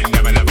laces. Send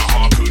them another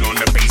harpoon on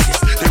the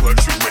basis. They were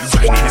true when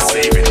right need a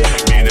saving.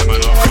 Me and them are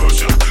not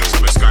kosher, so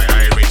we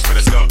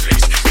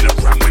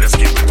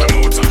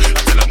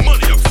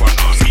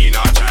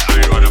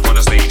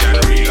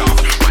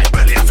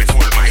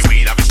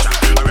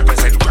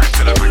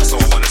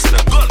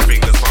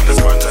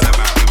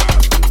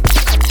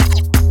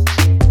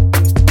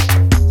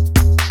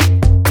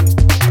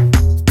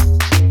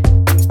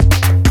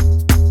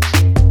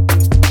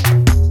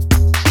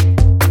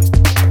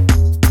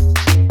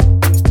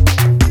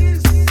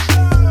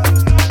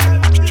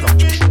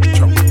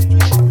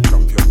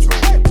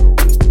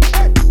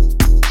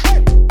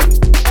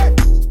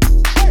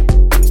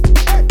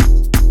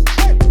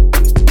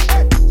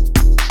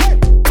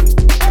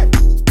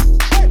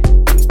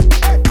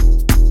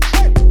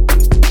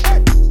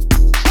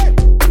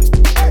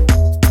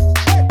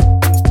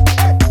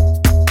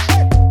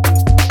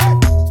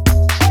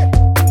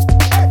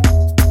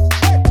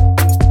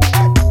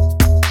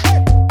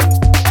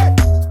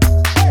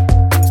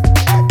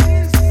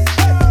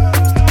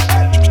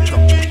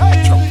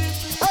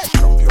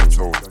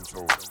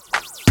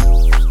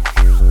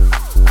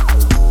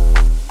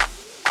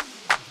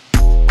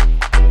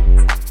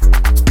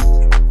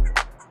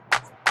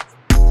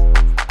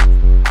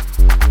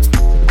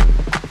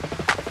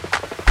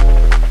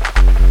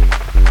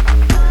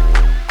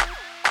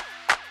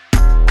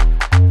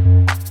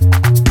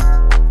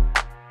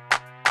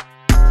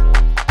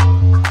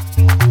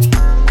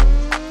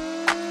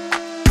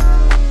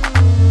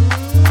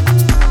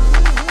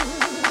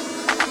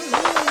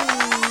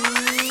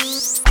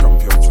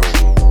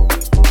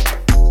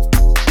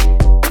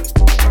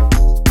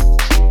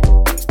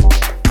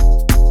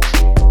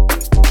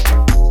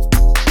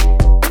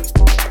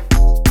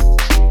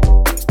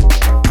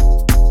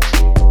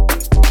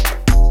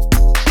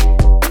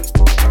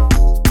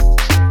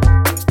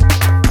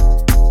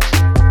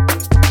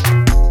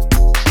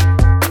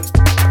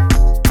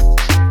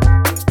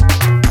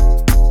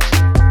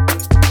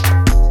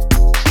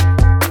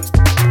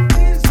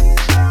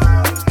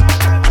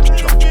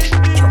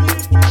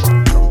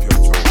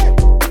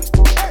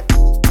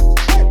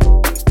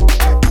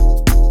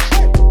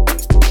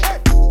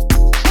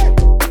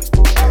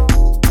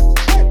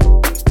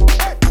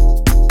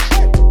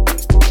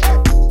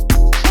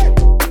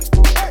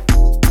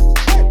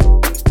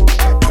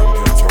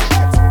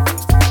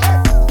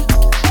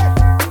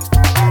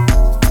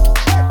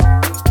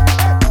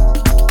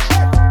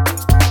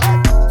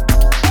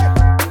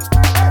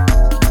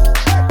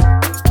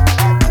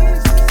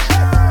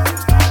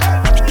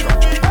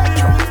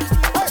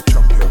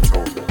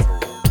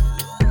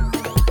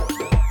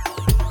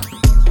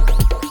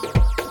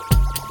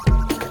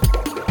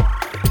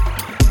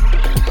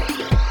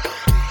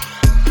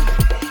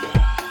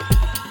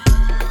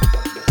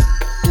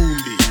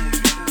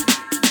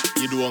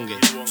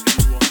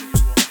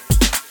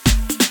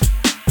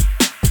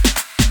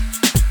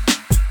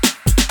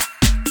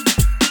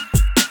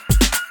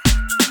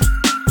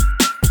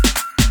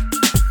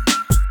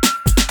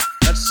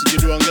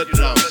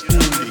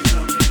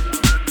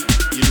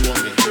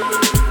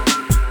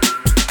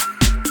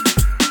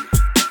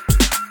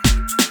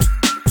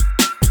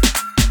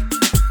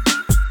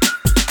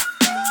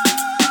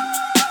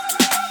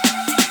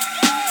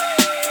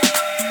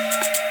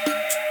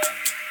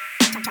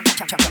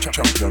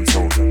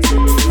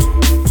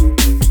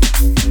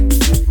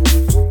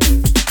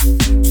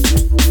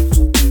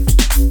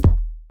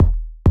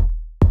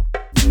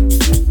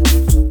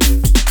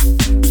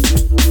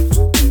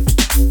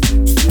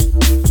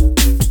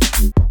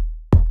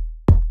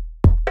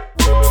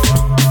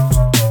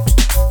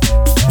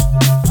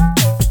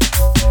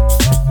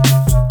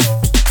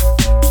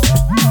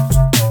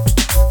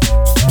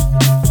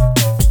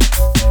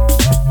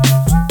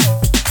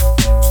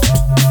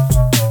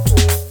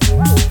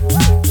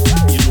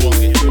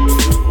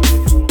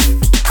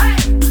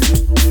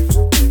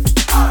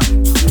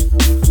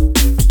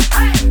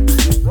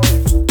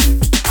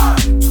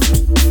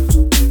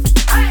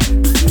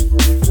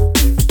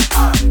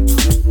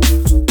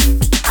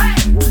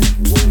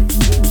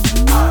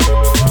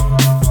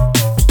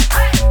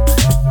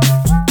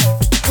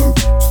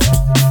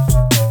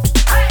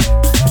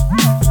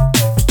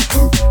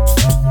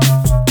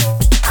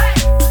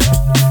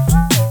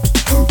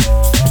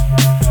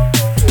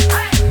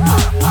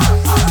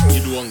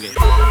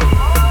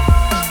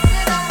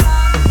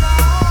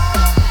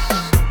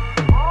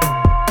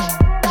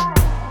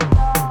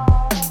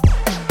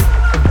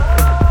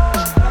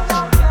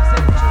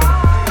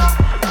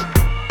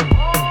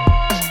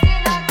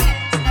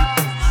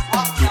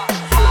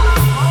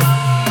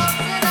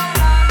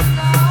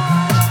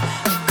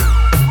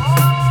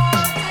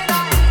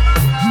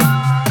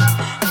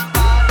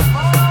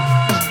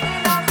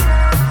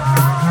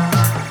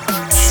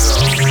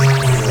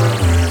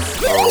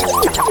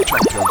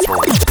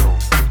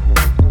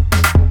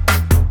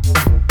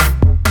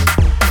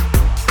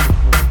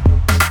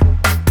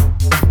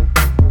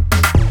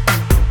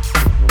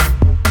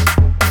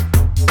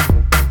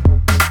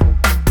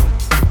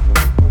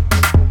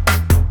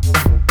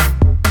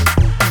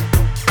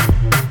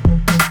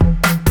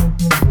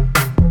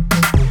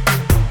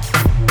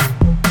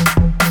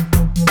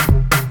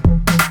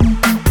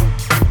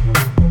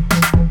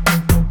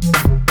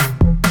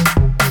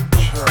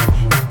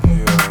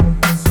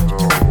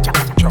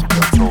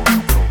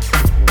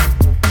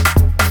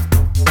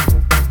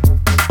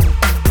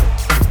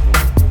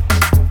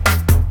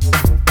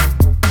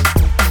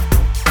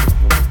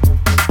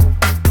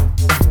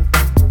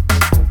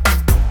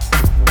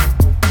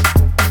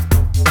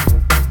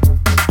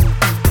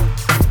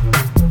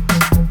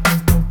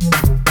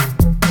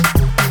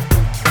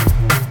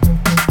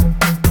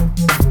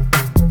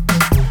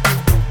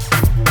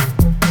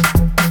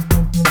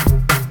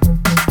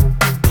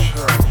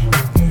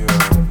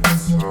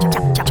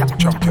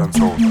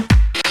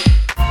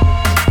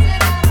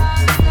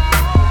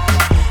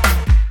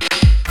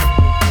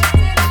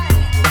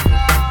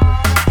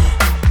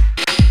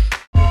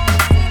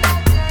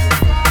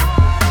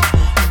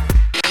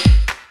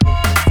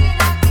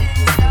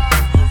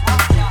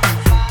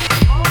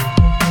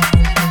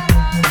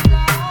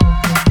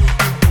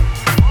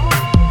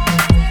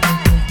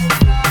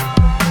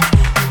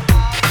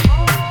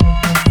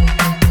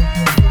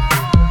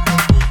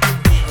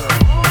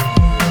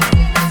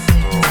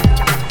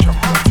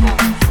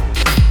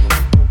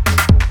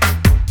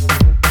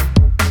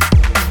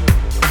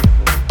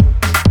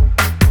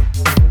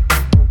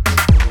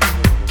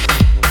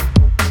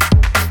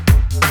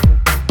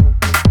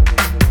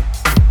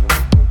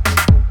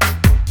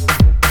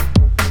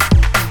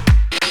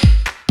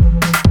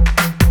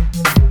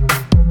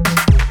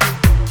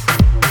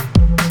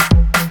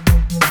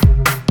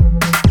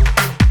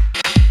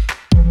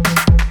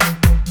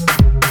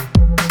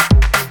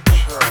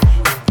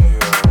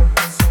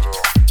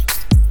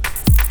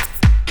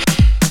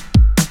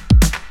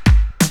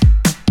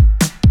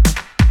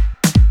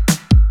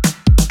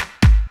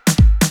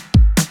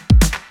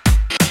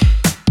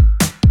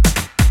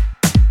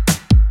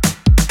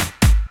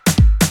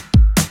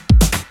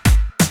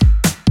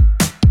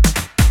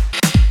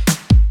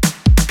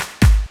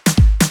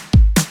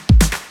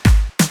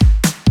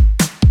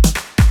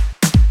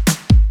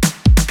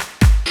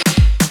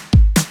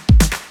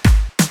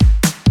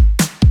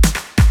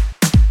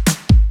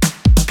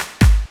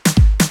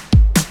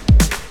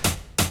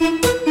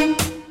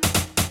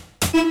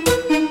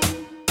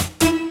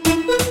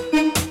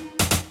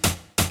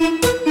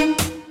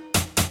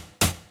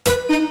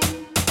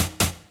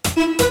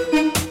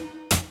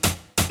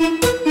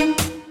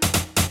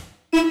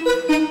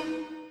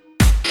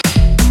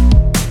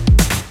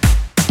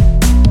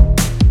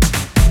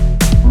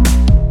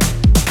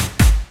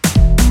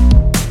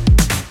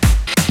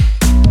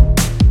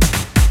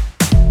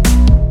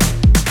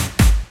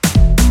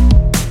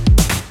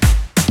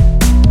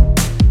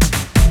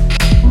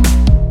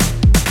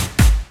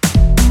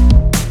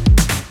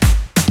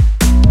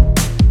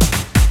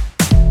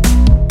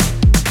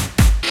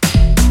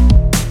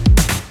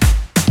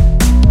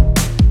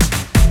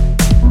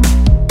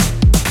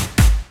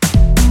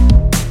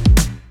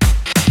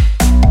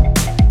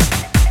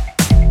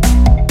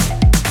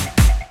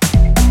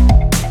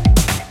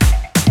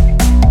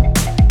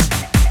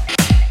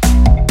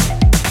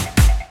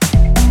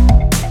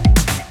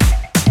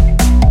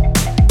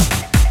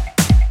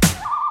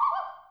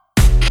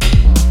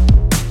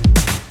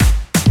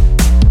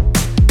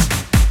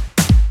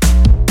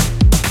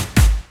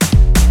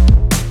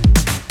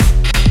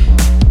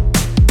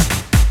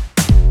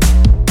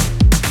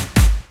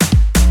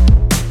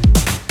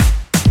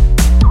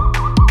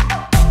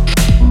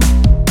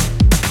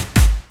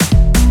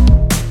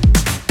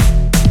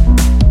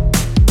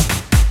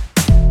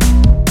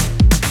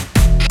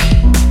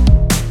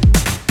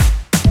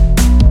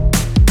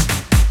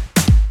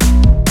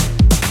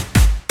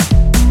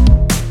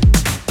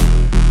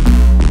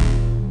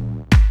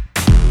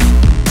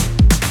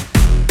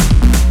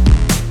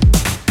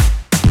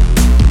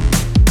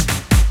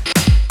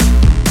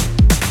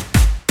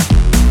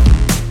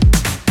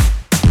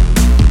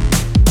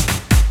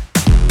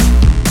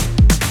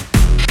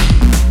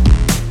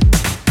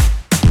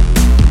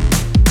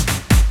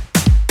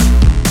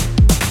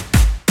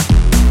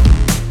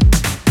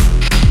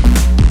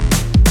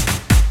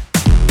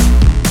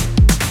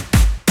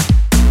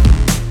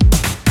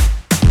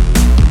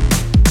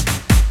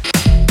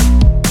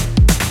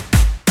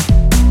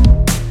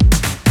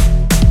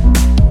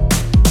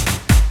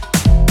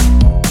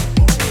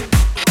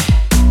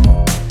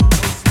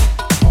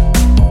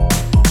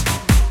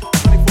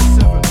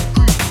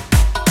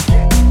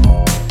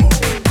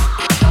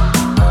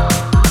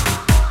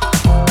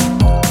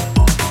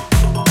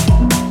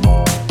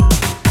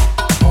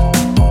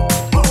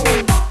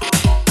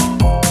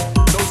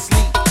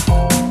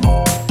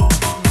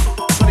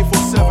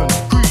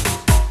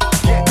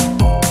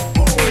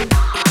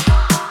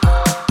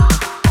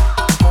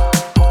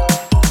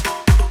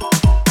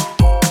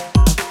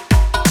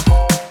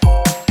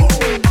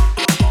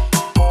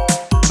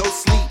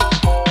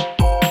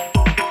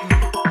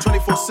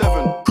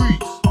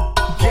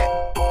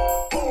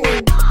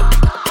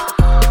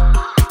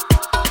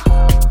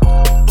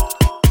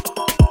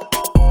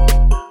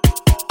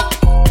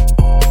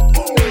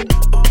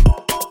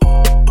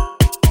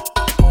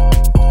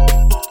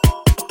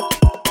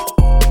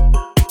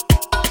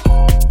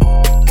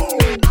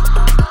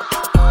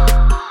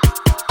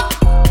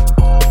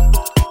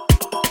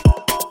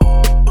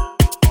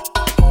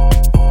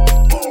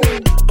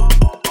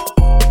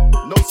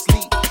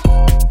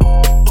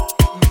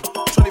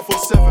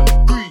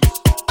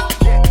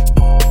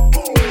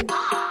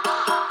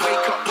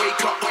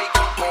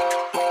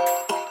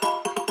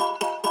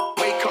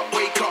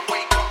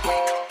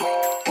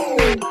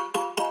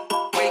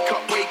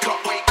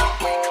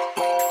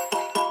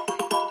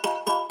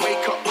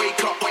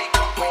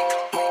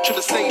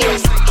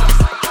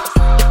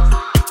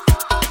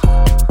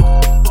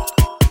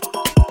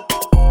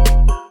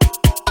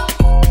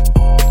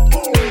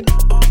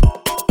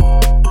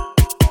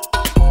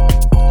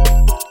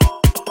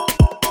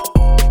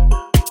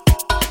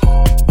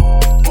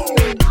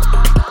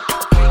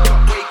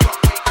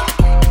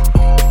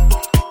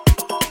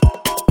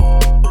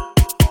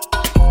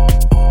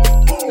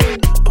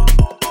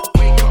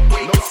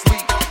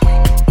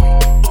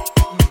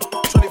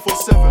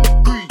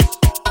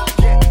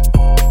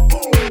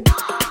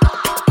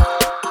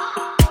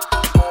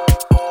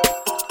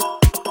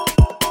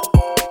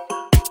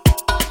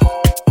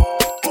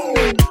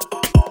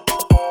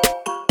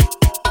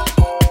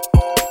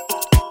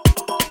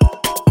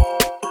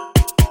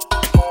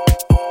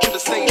the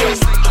stage.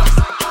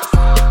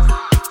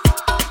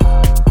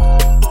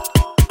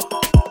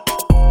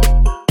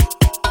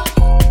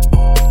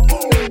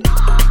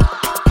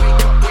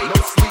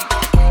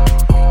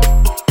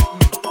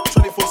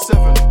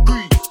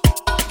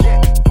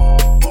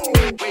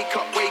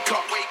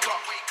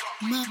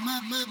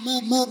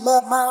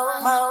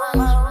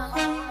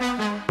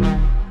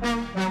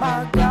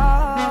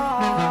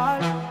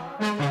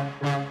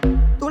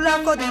 Tú la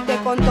jodiste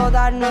con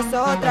todas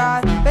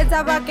nosotras.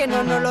 Pensaba que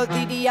no nos lo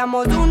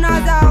diríamos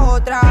unas a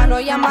otras.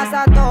 Nos llamas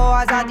a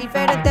todas a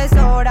diferentes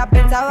horas.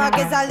 Pensaba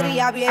que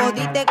saldría bien,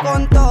 jodiste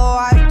con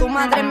todas. Tu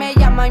madre me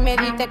llama y me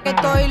dice que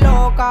estoy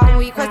loca.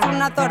 Tu hijo es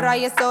una zorra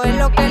y eso es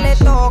lo que le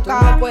toca.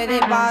 No puede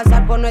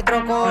pasar por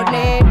nuestro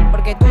corner,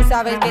 porque tú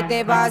sabes que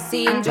te vas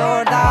sin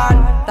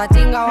Jordan. Te has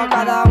chingado a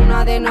cada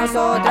una de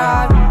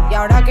nosotras y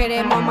ahora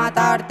queremos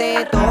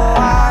matarte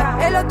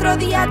todas. El otro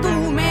día tú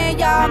me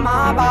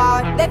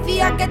llamabas,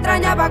 decías que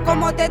extrañaba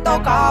cómo te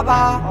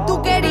tocaba.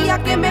 Tú querías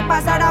que me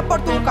pasara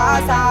por tu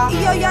casa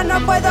y yo ya no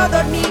puedo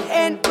dormir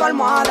en tu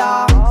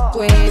almohada.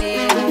 Tú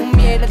eres un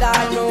mierda,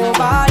 no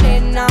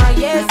vales nada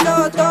y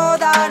eso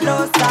todas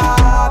lo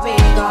saben.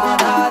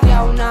 Cada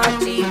día una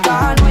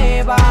chica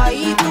nueva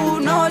y tú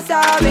no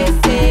sabes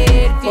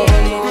ser fiel.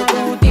 Como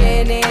tú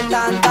tienes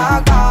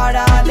tanta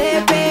cara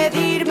de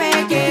pedirme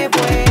que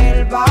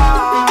vuelva.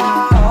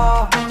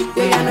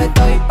 Yo ya no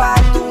estoy pa'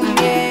 tu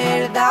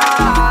mierda.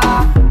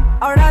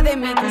 Ahora de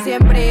mí tú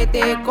siempre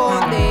te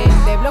escondes.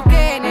 Te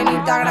bloqueé en el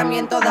Instagram y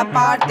en todas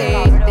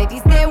partes. Te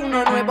diste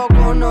uno nuevo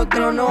con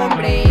otro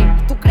nombre.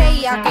 Tú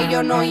creías que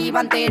yo no iba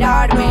a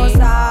enterarme. No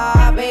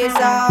sabes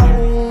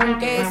aún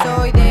que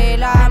soy de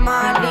la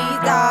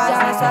maldita.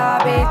 Ya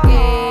sabes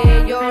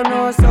que yo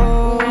no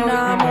soy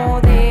una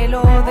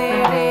modelo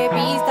de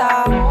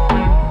revista.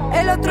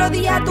 El otro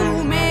día tú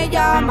me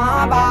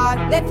llamabas,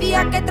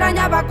 decías que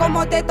extrañaba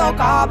cómo te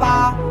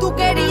tocaba. Tú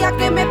querías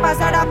que me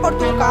pasara por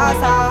tu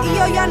casa y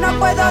yo ya no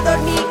puedo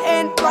dormir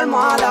en tu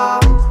almohada.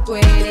 Tú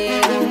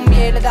eres un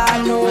mierda,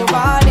 no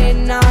vales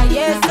nada y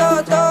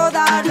eso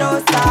todas lo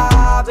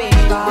saben.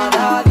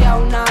 Cada día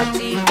una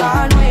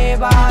chica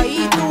nueva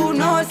y tú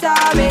no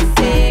sabes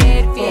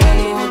ser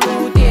fiel. Como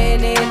tú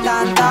tienes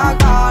tanta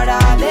cara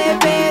de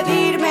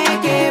pedirme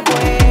que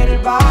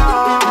vuelva.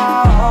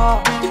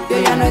 Yo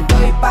ya no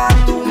estoy pa'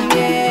 tu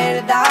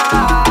mierda.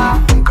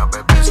 Nunca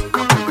bebes,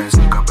 nunca bebes,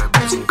 nunca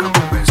bebes, nunca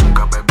bebes,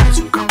 nunca bebes,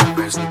 nunca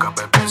bebes, nunca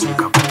bebes,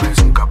 nunca bebes,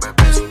 nunca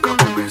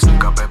bebes,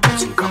 nunca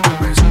bebes, nunca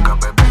bebes, nunca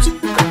bebes,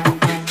 nunca bebes.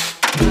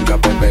 Nunca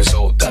bebes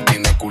soda,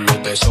 tiene culo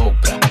de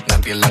sobra,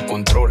 nadie la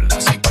controla.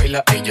 Si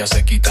baila ella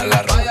se quita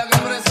la ropa.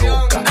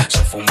 Loca, se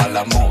fuma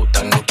la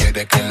mota, no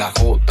quiere que la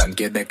jodan,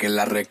 quiere que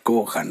la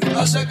recojan.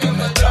 Hace que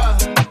me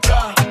trabe,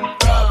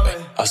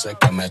 hace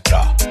que me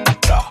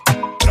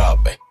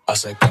trabe,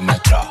 hace que me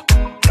trabe,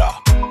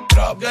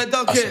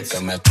 hace que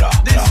me trabe,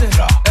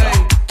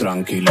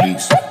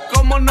 tranquiliza.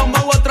 Como no me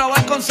voy a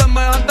trabar con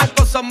semejantes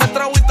cosas, me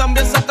trago y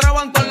también se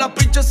traban todas las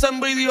pinches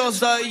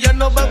envidiosas. Y ya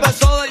no bebe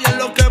soda y en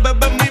lo que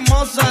bebe es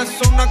mimosa.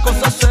 Es una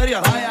cosa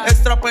seria,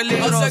 extra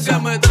peligrosa. Hace que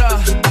me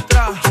trabe,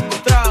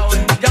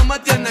 ya me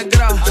tienes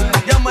grave,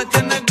 ya me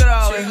tienes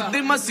grave.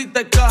 Dime si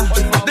te cae,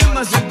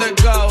 dime si te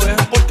cabe.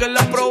 Porque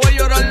la probé y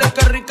llorarle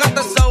que rica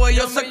te sabe.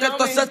 Yo sé que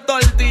tú haces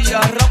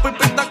tortillas, rap y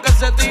pinta que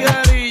se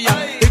tijerilla.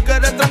 Y que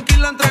eres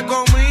tranquila entre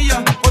comillas.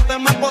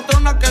 Pónteme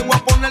potrona que voy a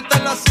ponerte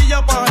en la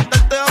silla pa'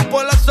 jaltarte a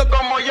polazo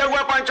como llego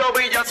a Pancho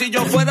Villa. Si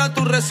yo fuera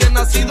tu recién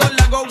nacido,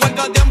 le hago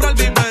huelga de hambre al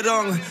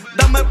biberón.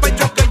 Dame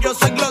pecho que yo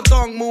soy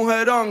glotón,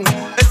 mujerón.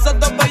 Esas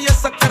dos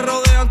bellezas que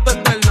rodean tu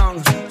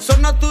esternón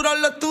son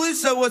naturales, tú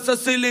dices, o ese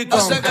silicón.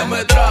 Hace que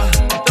me trabe,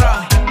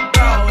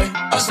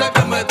 hace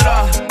que me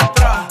trabe,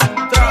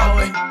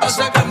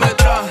 hace que me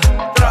trabe,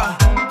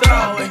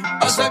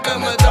 hace que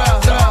me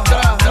trabe,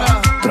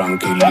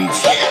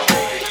 Tranquiliza.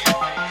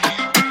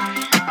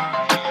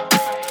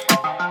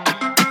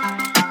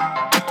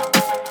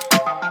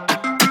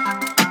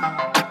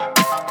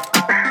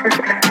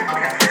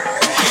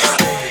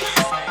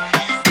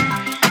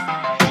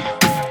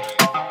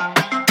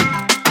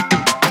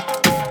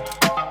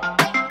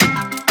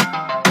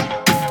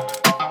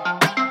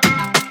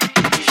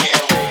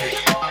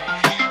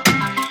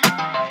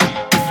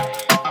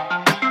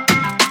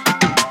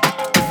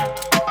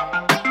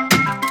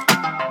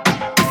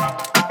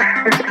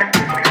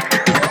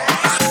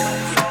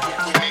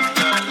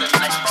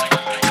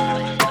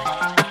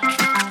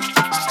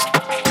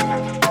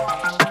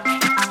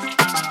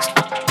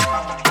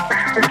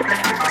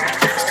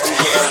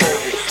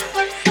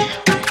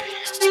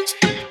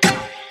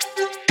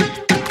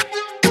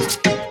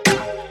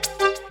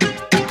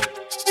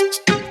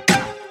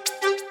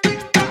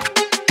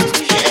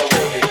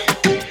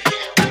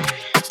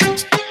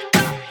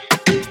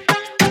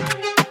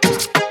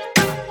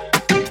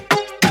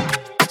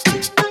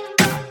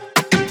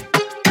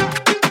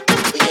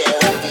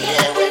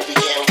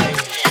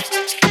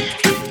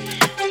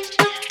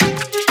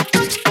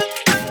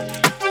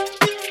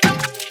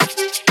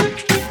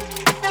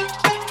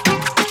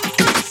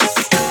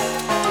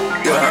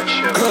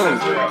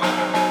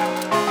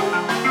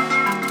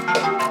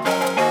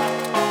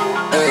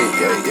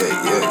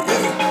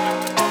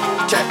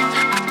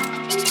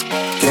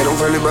 Quiero un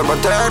Felipe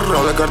Pater,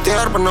 Rolex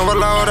Cartier para no ver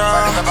la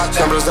hora.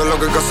 Siempre sé lo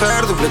que hay que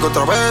hacer, duplico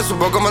otra vez,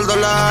 subo como el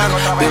dólar.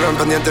 Viven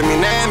pendiente mi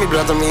ne, mi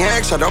plata, mi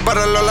ex, ya no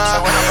para el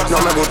Lola. No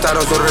me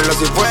gustaron sus reglas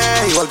y fue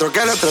igual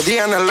troqué el otro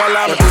día en el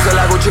Lola. Me puse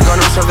la Gucci con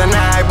un short de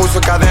Nike, puse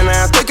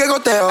cadena, estoy que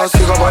goteo.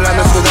 Sigo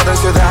volando ciudad en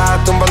ciudad,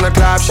 tumbando el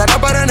club, ya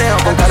no paraneo.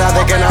 Con cara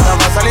de que nada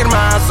va a salir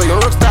más, soy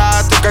un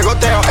rockstar, estoy que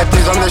goteo.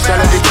 Estoy donde ya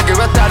les dije que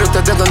iba a estar,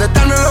 ustedes donde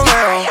están no lo veo.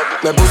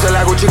 Me puse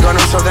la Gucci con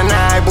un short de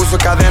Nike, puse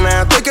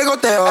cadena, estoy que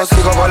goteo.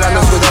 Sigo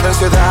volando ciudad en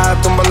ciudad,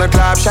 tumbando el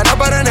club, ya no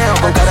paraneo.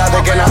 Con cara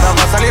de que nada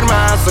va a salir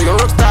más, soy un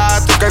rockstar,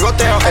 estoy que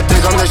goteo. Estoy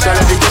donde ya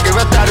les dije que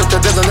iba a estar,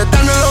 ustedes donde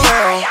están no lo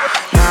veo.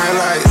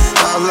 Nightlight,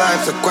 top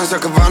life, secuencias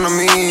que van a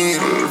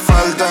mil.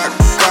 Falta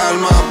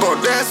calma, por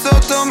eso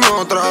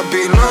tomo otra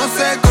pill. No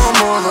sé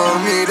cómo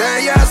dormir,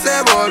 ella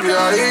se volvió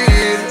a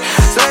ir.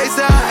 6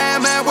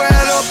 AM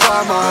vuelo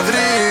pa'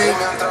 Madrid. Y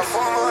mientras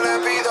fumo le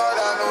pido a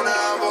la luna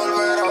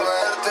volver a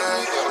verte.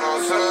 Yo no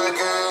sé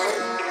qué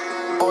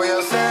voy a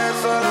hacer,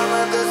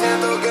 solamente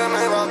siento que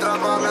me va a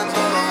atrapar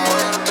lento la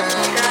muerte.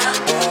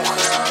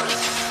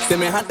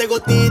 Semejante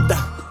gotita,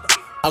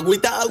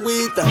 agüita,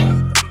 agüita.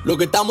 Lo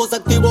que estamos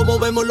activos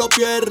movemos los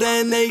pies,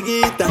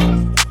 reneguita.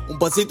 Un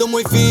pasito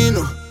muy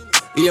fino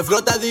y el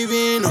flota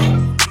divino.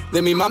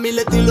 De mi mami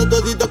le tiro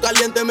todito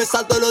caliente, me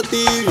salto los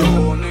tibios.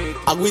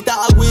 Agüita,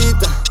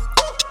 agüita,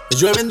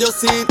 llueven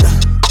diositas.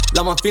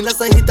 Las más finas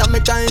cejitas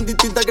me caen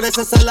distintas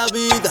gracias a la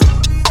vida.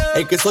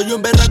 Es que soy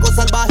un berraco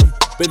salvaje,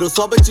 pero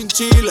suave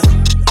chinchila.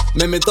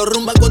 Me meto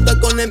rumba con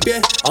tacón en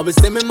pie, a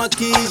veces me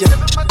maquilla.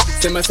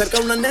 Se me acerca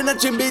una nena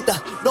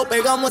chimbita, lo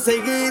pegamos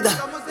seguida.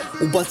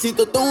 Un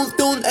pasito, tun,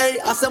 tun, ey,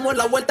 hacemos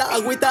la vuelta,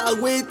 agüita,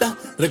 agüita.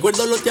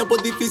 Recuerdo los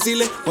tiempos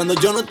difíciles cuando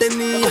yo no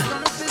tenía.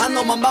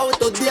 Ando mambao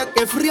estos días,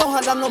 que frío,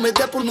 ojalá no me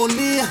dé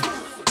pulmonía.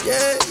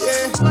 Yeah,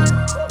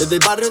 yeah. Desde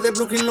el barrio de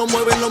Brooklyn lo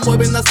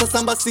mueven hasta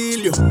San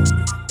Basilio.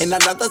 En la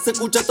rata se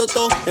escucha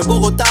toto, en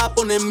Bogotá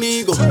ponen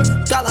migo.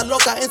 Cada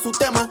loca en su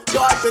tema,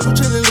 yo al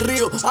peluche en el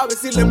río. A ver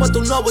si le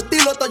muestro un nuevo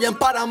estilo, estoy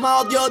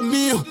emparamado, Dios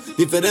mío.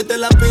 Diferente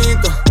la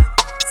pinta,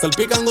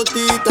 salpican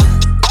gotitas.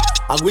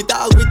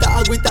 Agüita, agüita,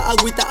 agüita,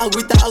 agüita,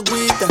 agüita,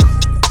 agüita.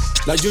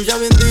 La lluvia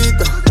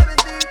bendita,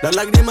 las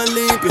lágrimas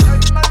limpias.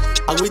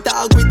 Agüita,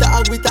 agüita,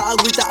 agüita,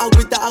 agüita,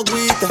 agüita,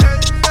 agüita.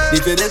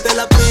 Diferente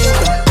la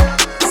pinta,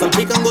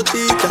 salpican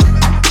gotitas.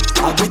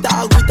 Agüita,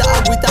 agüita,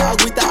 agüita,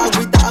 agüita,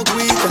 agüita,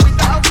 agüita.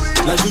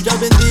 La lluvia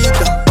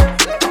bendita,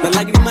 las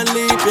lágrimas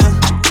limpias.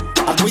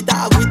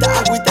 Agüita, agüita,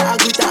 agüita,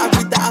 agüita,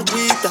 agüita,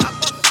 agüita.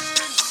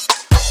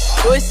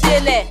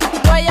 Osiele,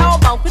 noya o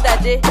banco da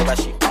de.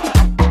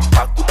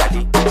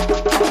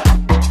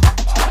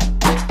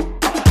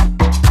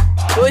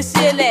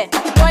 Osiele,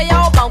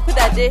 noya o banco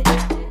da de.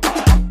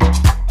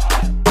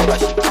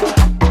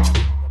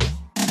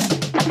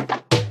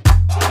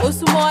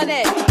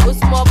 Osumone,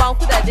 osumo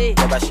banco da de.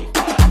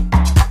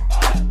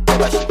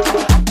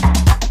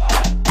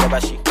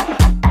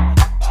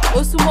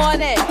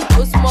 Osumone,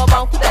 osumo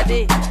banco da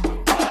de.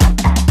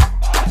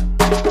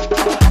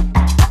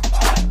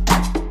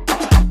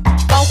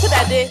 Banco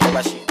da de.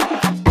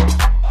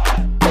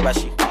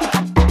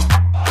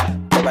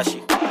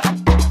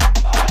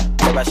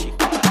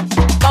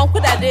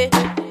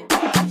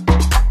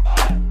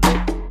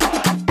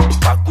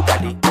 Banco da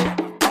de.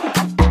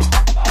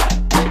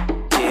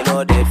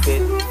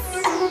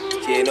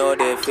 You know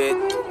the fit.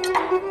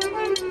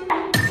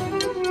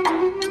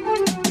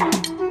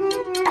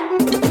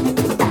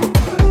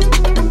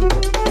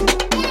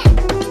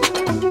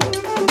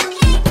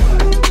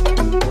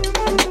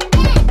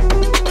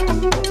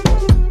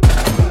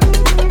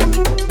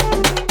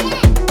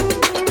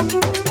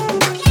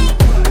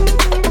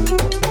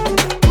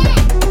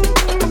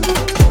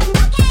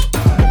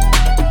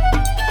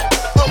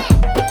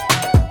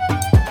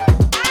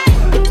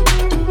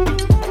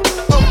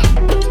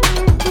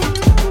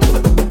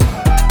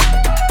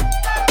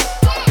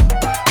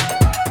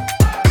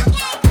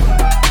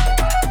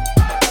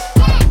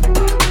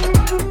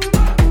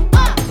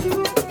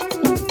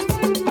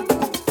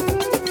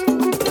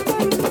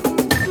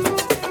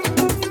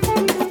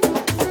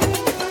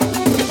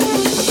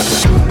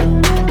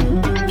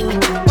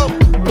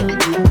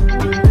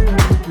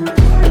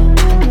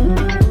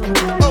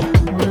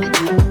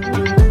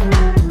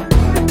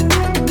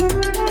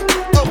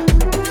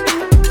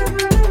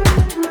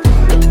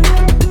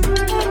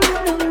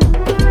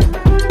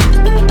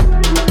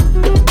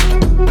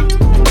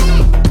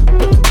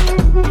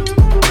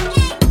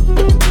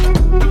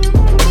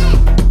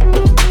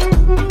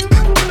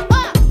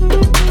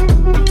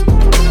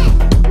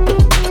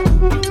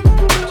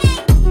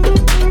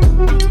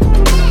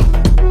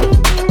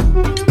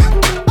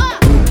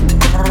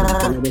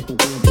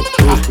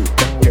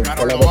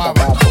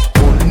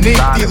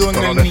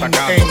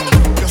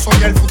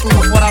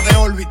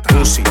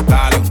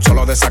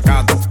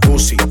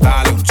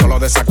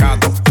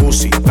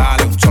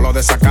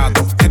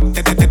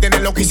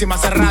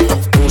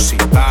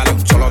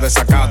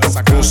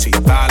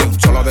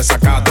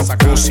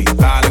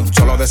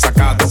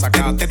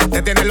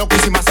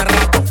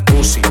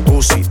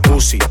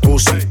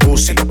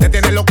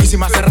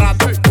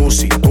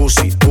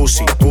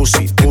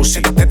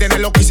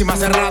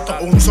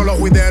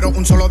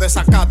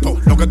 desacato.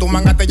 Lo que tú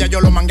mangaste ya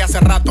yo lo mangué hace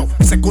rato.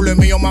 Ese culo es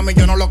mío, mami,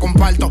 yo no lo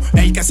comparto.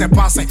 El que se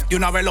pase, de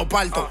una vez lo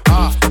parto.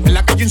 En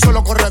la calle un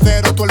solo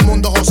corredero, todo el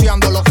mundo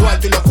joseando los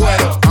cuartos y los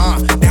cueros.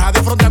 Deja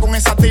de frontear con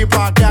esa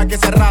tipa que aquí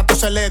ese rato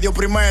se le dio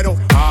primero.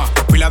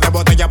 Pila de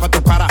botella pa'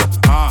 tu cara.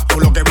 Tú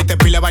lo que viste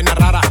pila de vaina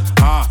rara.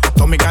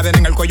 Toda mi cadena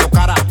en el cuello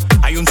cara.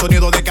 Hay un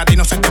sonido de que a ti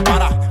no se te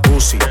para.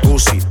 Pussy,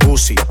 pussy,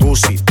 pussy,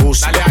 pussy,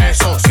 pussy. Dale a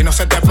eso si no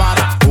se te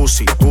para.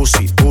 Pussy,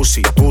 pussy,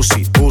 pussy,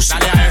 pussy, pussy.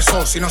 Dale a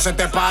eso si no se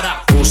te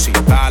para. Pussy,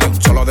 dale un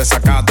cholo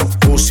desacato.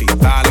 Pussy,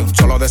 dale un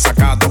cholo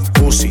desacato.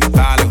 Pussy,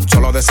 dale un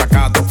cholo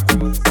desacato.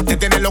 Te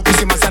tienes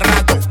loquísima hace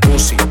rato.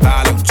 Pussy,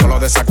 dale un cholo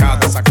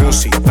desacato.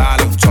 Pussy,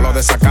 dale un cholo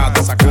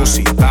desacato.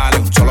 Pussy, dale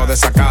un cholo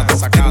desacato.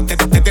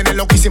 Te tienes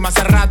loquísima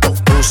hace rato.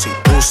 Pussy,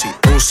 pussy,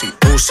 pussy,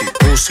 pussy,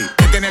 pussy.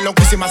 Te tienes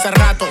loquísima hace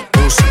rato.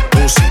 Pussy,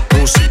 pussy,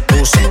 pussy,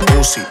 pussy,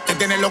 pussy. Te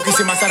tienes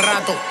loquísima hace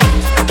rato.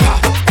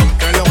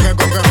 ¿Qué es lo que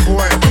con que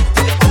fue?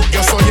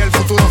 Yo soy el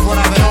futuro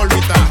fuera de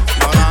órbita.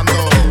 Llorando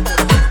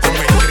con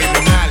el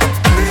criminal.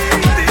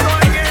 Nítido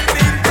en el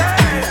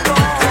Nintendo.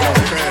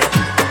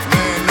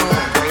 Neno,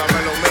 con la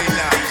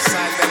melomina.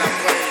 Sal de la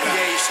puerta.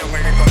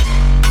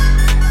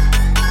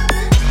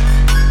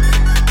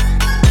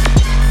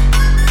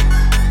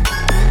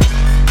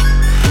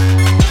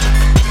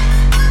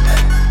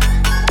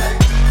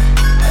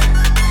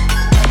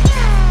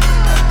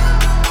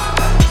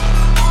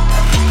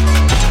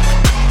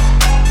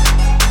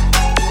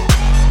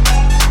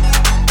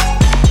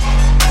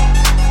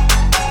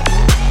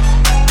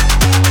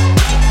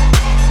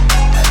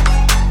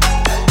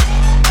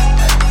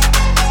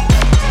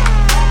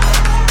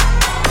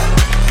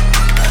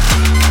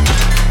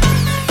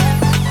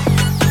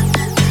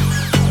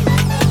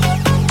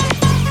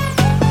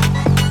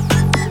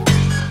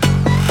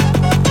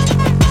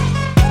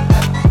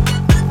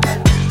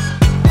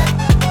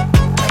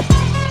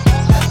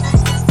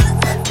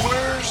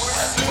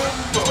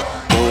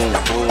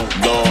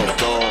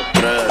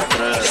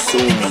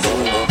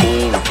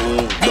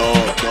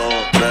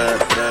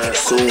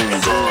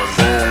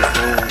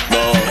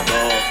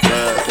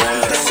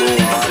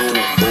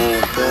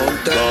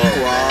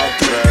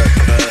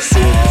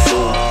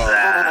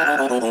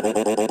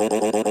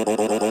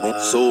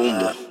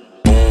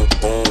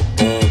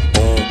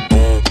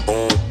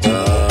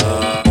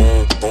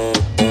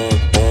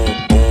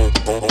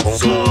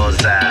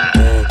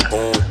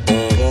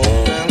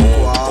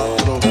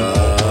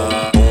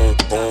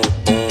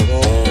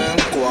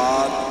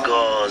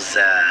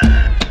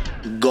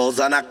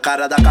 Goza na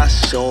cara da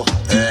cachorra,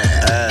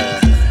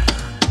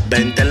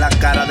 vente en la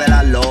cara de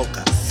la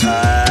loca,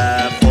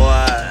 pues.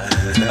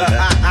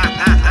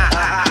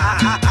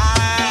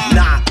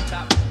 Nah,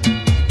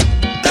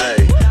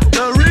 hey,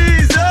 the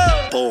reason,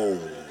 boom,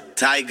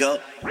 Tiger,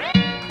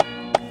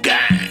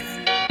 gang,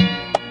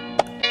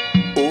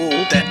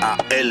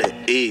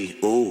 T-A-L-I,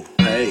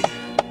 hey,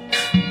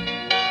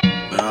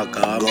 ven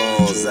acá,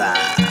 goza,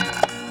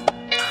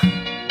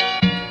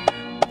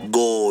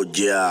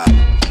 Goya.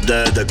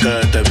 Desde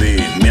que te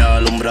vi, me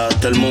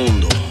alumbraste el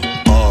mundo.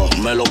 Oh,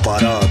 me lo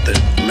paraste,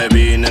 me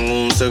vine en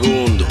un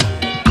segundo.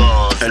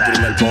 Cosa. El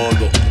primer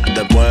polvo,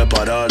 después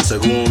para el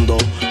segundo.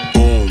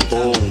 1,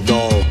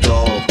 2,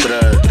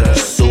 3,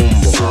 3,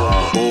 zumbo.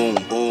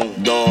 1,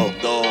 2,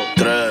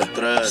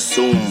 3,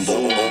 zumbo.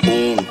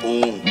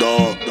 1, 2,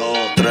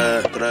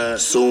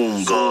 3,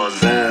 zumbo. 1, 2, 3, zumbo.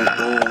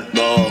 1,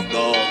 2,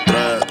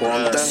 3,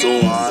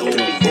 zumbo.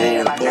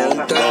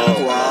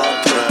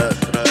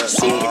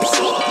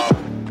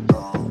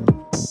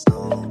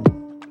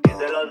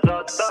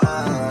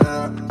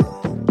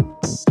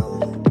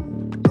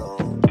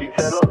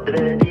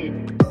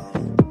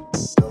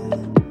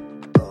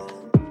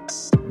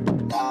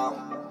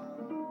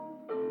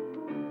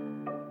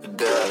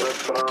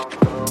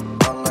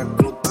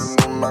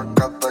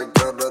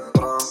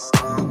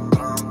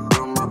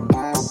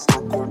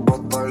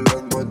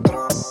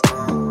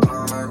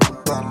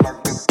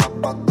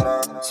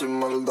 Sin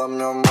maldad,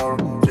 mi amor,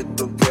 si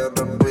tú quieres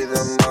pide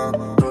más.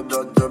 Yo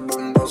ya llevo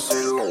un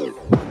vacilón.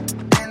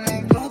 En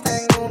el club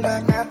tengo una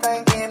gata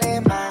y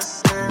quiere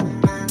más.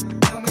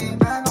 Yo me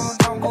pago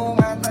con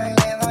cubata y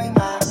le doy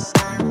más.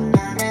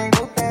 Me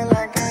gusta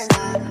la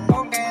calle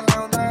porque la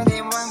otra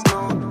dimando.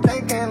 Sé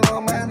que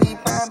lo me di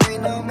papi y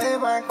no me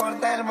va a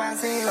cortar el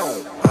vacilón.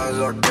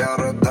 Ella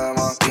quiere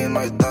tema, aquí no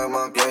hay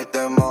tema, aquí hay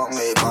tema.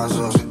 Mi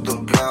paso, si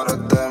tú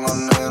quieres tema,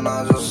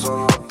 nena, yo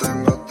solo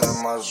tengo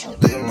temas.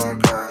 Dime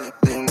qué.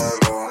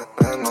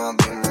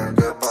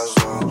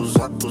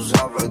 Tú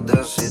sabes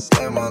del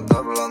sistema, está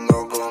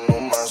hablando con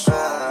un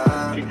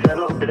masón.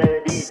 Quítalo,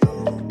 Dreddy.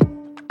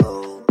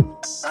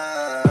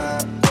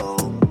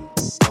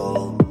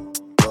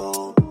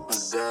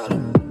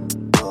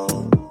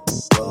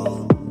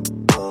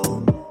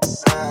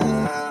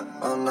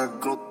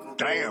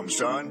 Damn,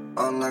 son.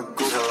 En el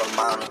club,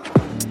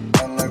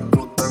 en el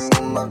club tengo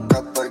una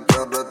gata y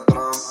quiere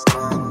tran.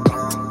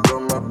 Yo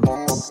me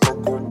pongo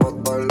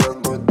preocupado y le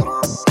doy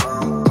tran.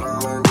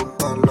 Me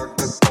gusta la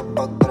que está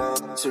pa' atrás.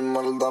 Sin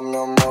maldad, mi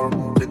amor,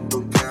 si tú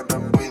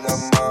quieres pide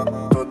más.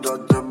 Yo ya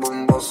llevo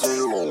un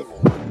vacilón.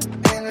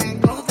 En el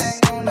club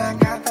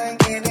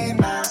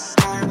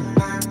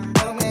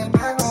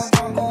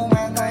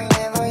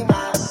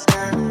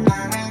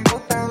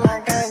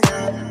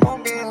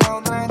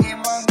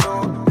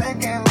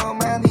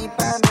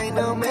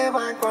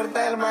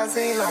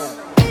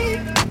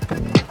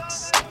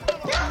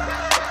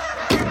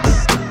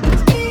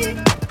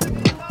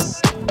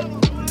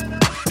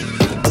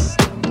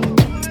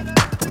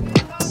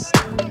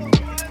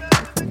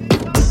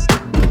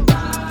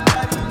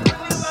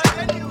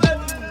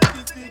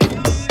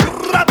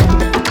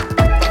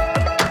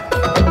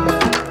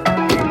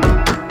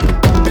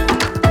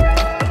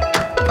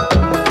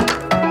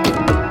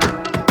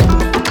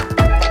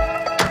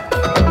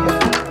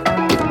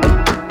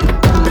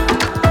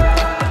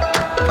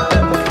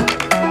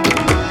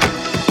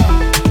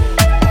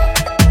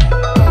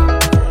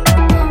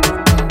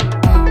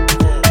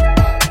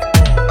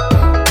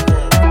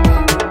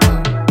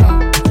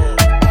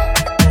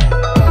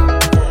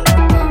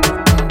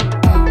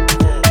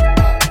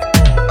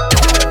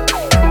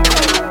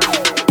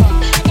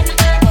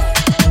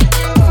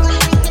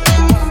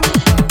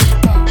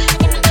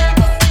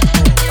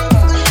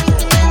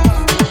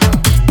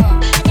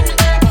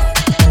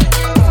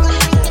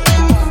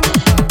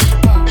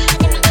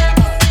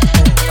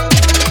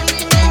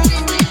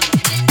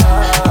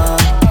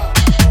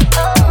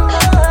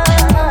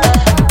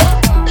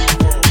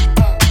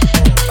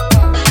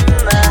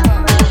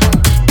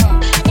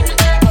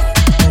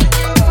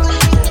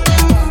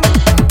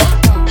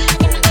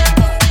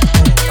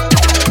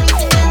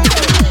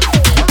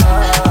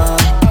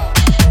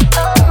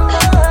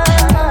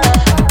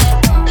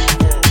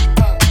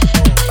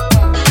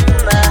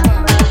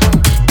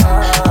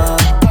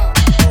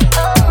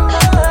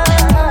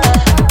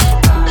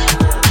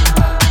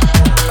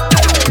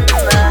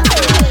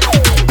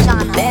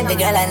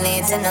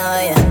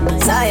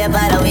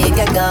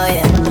ago,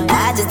 yeah.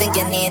 I just think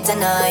you need to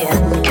know,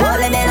 yeah.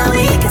 Rolling in a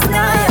week, it's know,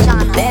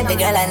 yeah. Baby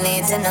girl, I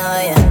need to know,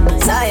 yeah.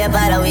 Saw you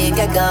about a week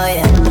ago,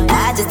 yeah.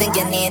 I just think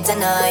you need to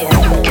know,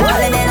 yeah.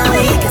 Rolling in a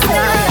week, it's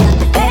know,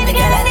 yeah. Baby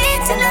girl, I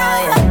need to know,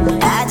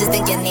 yeah. I just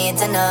think you need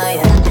to know,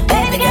 yeah.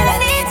 Baby girl, I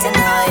need to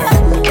know,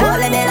 yeah.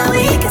 Rolling in a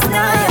week, it's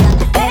know,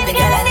 yeah. Baby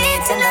girl, I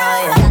need to know,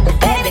 yeah.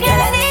 Baby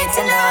girl, I need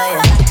to know,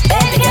 yeah.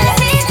 Baby girl, I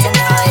need to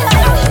know,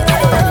 yeah.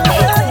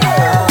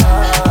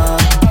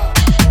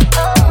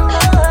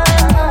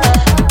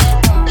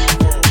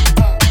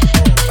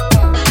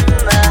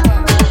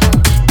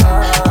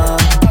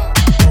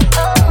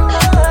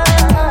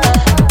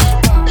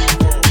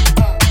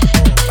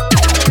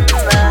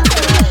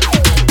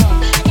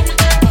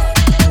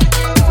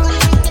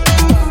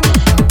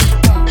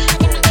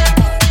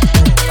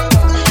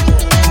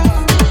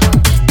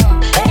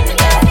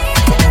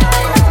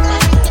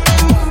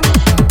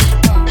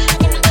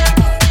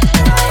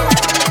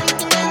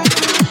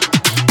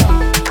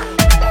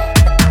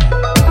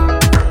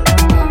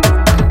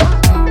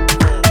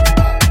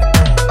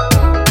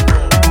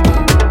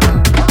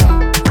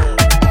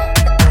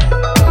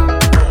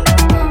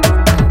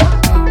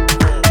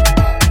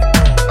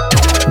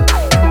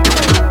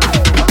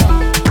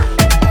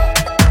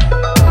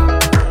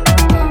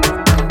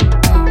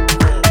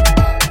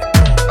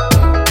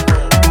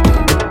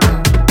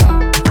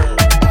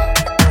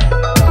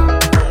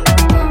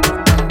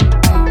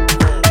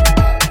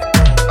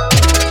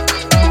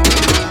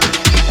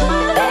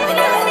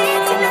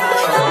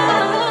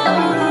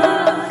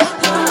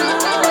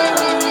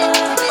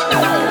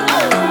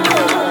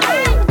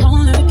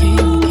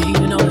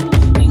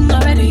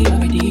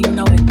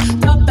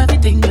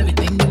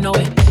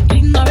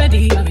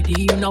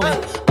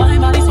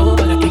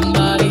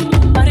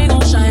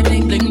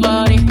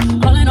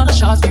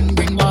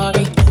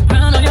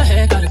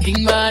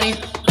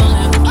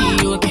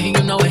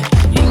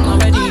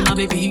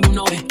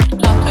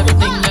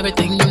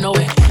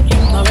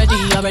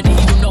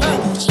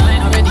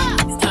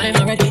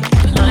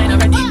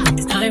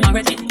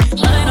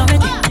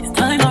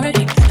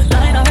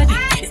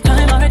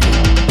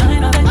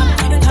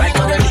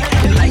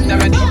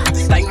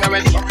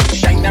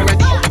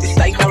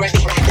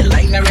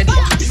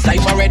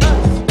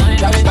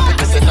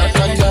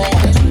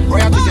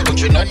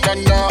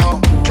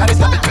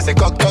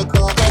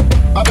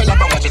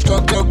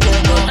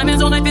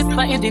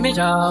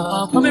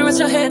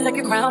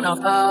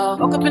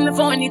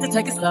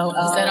 Take it slow.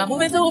 He said I'm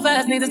moving too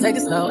fast, need to take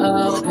it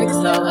slow. Take it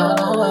slow.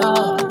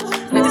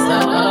 Take it slow.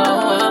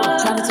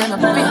 Trying to take my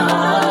baby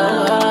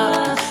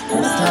home.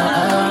 Take it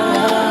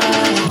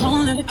slow.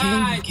 Only the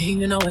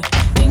king, you know it.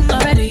 King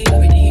already,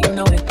 you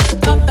know it.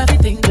 Top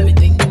everything, you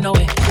know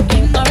it.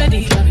 King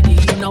already,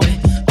 you know it.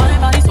 My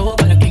body's so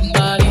but a king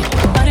body.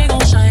 Body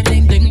gon' shine,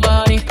 bling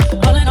body.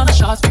 Calling all the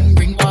shots,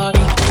 bring body.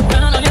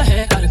 Crown on your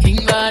head, got a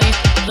king body.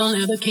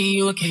 Only the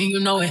king, you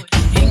know it.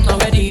 King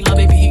already, my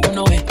baby, you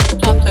know it.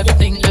 Top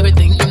everything, you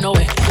know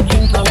it.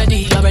 King already,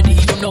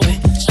 you know it.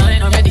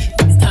 Shine already,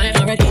 it's time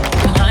already.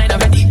 Shine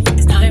already,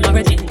 it's time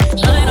already.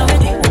 Shine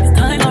already, it's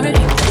time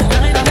already.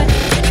 Shine already,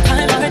 it's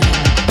time already.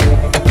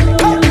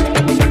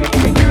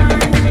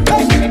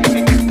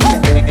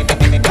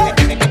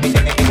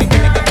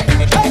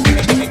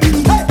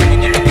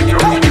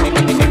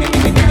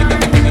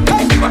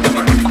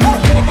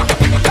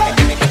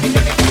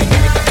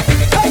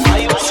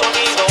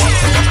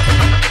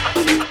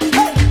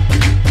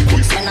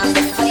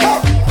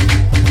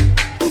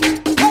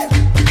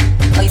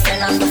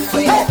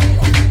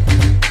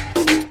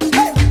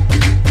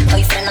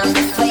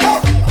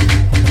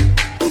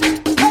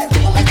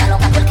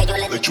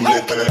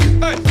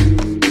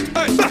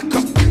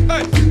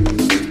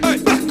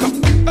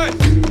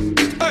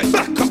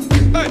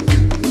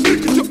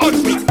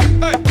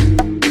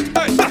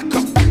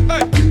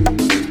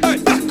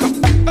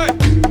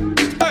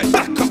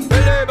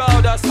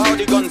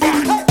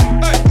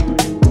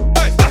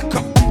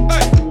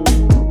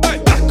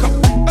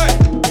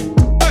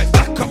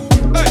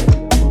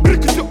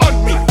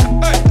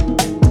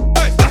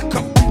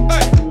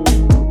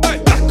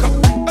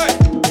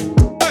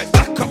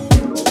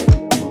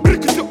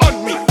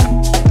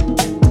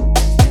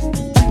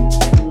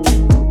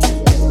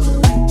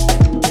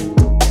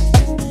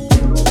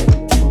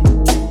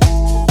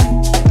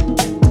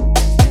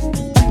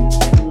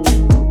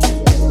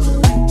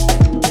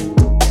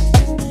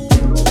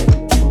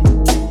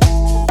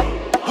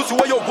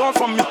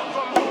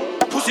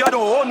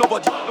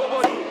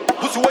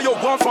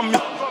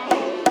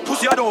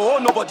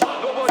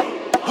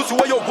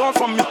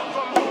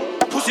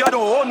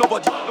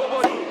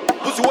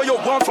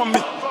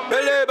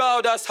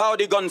 How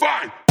the gun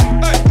fire.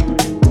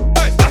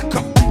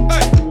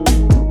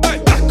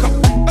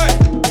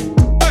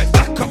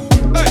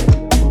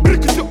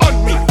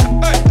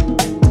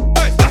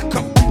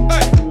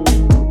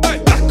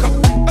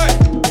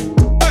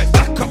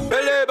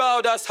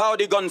 That's how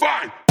the gun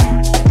fire.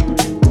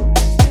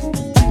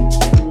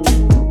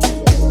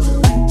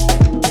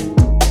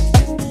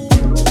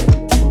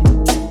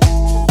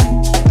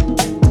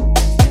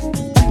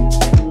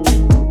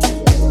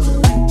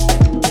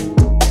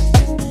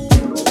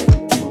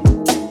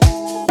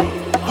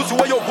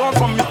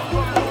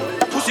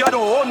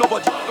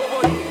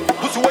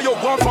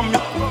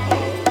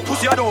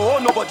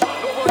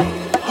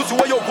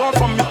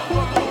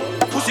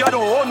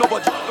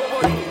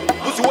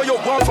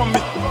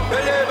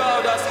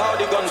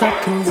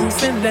 the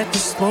roof and let the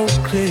smoke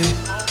clear.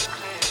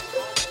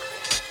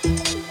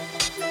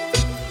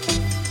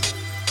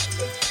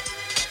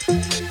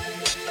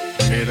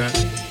 Hear that?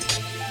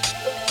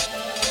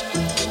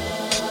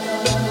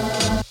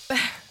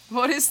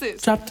 What is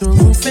this? Drop the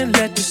roof and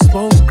let the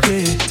smoke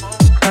clear.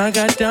 I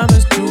got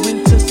diamonds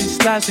doing tootsie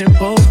slides in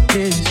both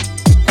ears.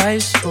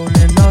 Ice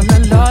rolling on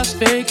the Las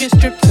Vegas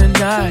strip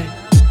tonight.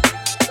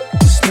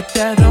 Slip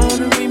that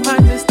on and we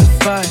might miss the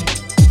fight.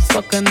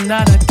 Fuck or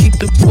not, I keep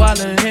the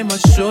koala in my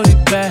shorty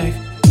bag.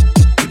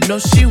 You know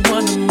she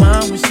one of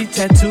mine when she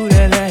tattooed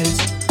that ass.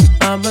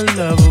 I'm a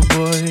lover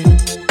boy,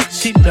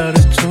 she love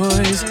the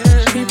toys.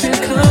 Keep it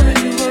coming,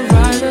 you a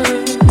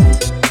rider.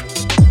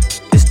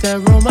 It's that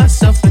roll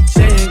myself a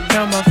check,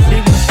 count my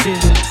figure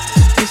shit.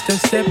 It's that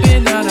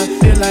stepping out, I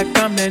feel like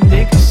I'm that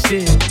nigga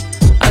shit.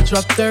 I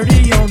drop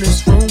 30 on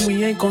this room,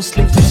 we ain't gon'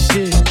 sleep for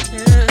shit.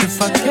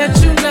 If I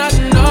catch you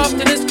nodding off,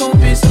 then it's gon'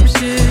 be some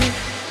shit.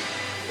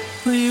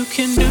 Well, you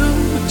can do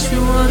what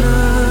you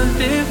wanna,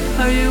 live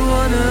how you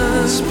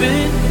wanna,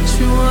 spin what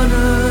you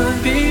wanna,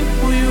 be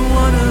who you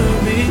wanna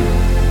be.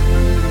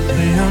 A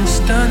young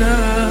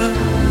stunner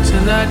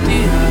till I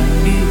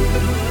die.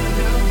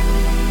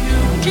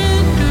 You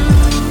can do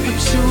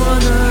what you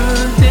wanna,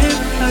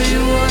 live how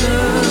you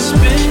wanna,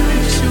 spin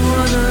what you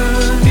wanna,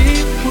 be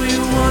who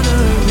you wanna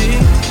be.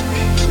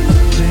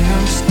 A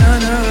young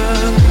stunner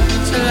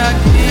till I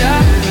die.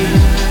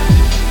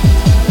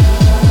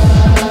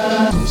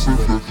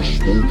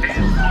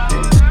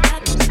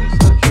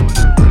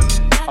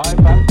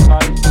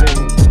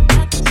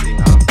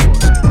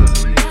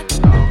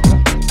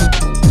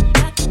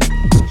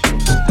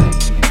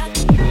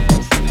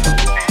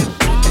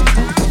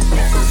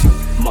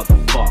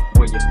 Motherfuck,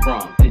 where you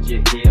from? Did you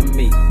hear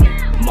me?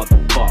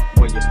 Motherfuck,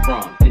 where you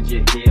from? Did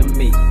you hear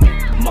me?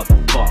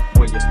 Motherfuck,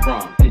 where you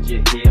from? Did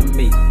you hear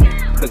me?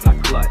 Cause I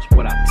clutch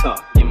what I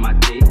tuck in my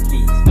dick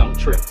keys. Don't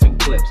trip, 2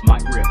 clips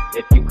might rip.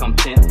 If you come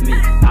tempt me,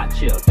 I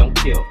chill, don't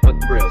kill for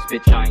thrills.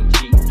 Bitch, I ain't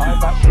cheap.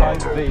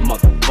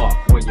 Motherfuck,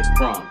 where you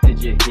from?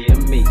 Did you hear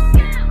me?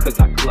 Cause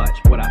I clutch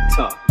what I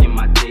tuck in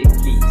my dick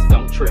keys.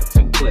 Don't trip,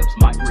 2 clips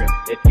might rip.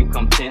 If you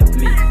come tempt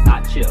me,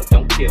 I chill,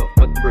 don't kill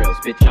for thrills.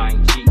 Bitch, I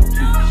ain't cheap.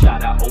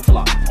 Shout out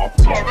O-Block.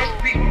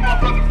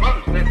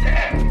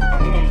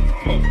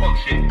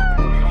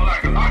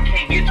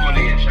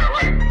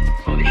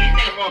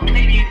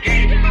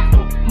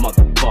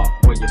 Motherfuck,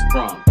 where you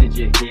from? Did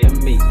you hear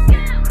me?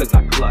 Cause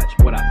I clutch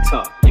what I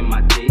tuck in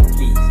my dick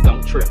keys.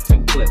 Don't trip,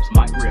 2 clips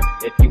might rip.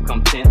 If you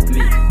come tempt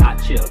me, I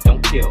chill,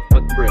 don't kill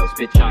for thrills.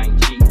 Bitch, I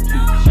ain't cheap.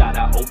 Shout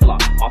out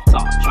O-Block, off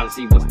top, tryna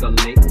see what's the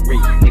lick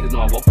read. Niggas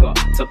know I woke up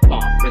to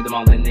pump, rhythm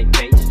all in they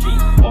face. G,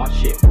 raw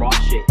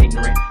shit,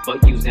 ignorant,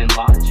 but using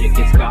logic.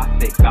 It's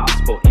gothic,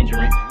 gospel,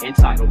 injuring,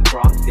 entitled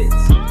profits.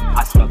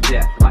 I smell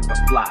death like a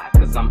fly,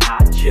 cause I'm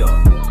hot chill.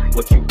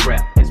 What you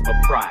rep is for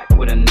pride,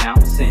 quit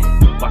announcing.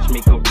 Watch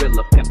me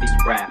gorilla pimp these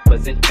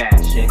rappers in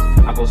fashion.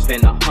 I go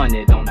spend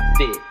 100 on a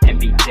fit and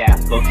be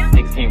dapper.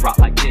 Niggas can't rock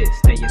like this,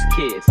 they is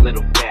kids,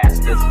 little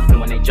bastards. And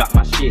when they jock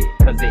my shit,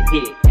 cause it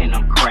hit and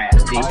I'm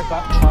crafty.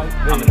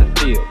 I'm in the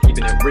field,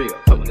 keeping it real,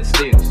 filling the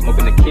steel,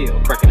 smoking the kill,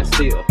 cracking the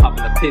seal,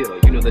 popping the pill,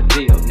 you know the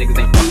deal. Niggas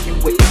ain't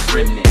fucking with the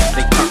remnants,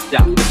 they turned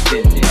out the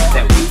business.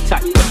 That weak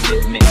type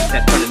commitment,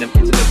 that turning them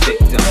into the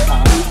victim.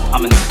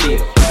 I'm in the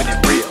field, keeping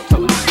it real,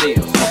 filling the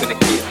steel, smoking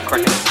the kill,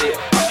 cracking the seal.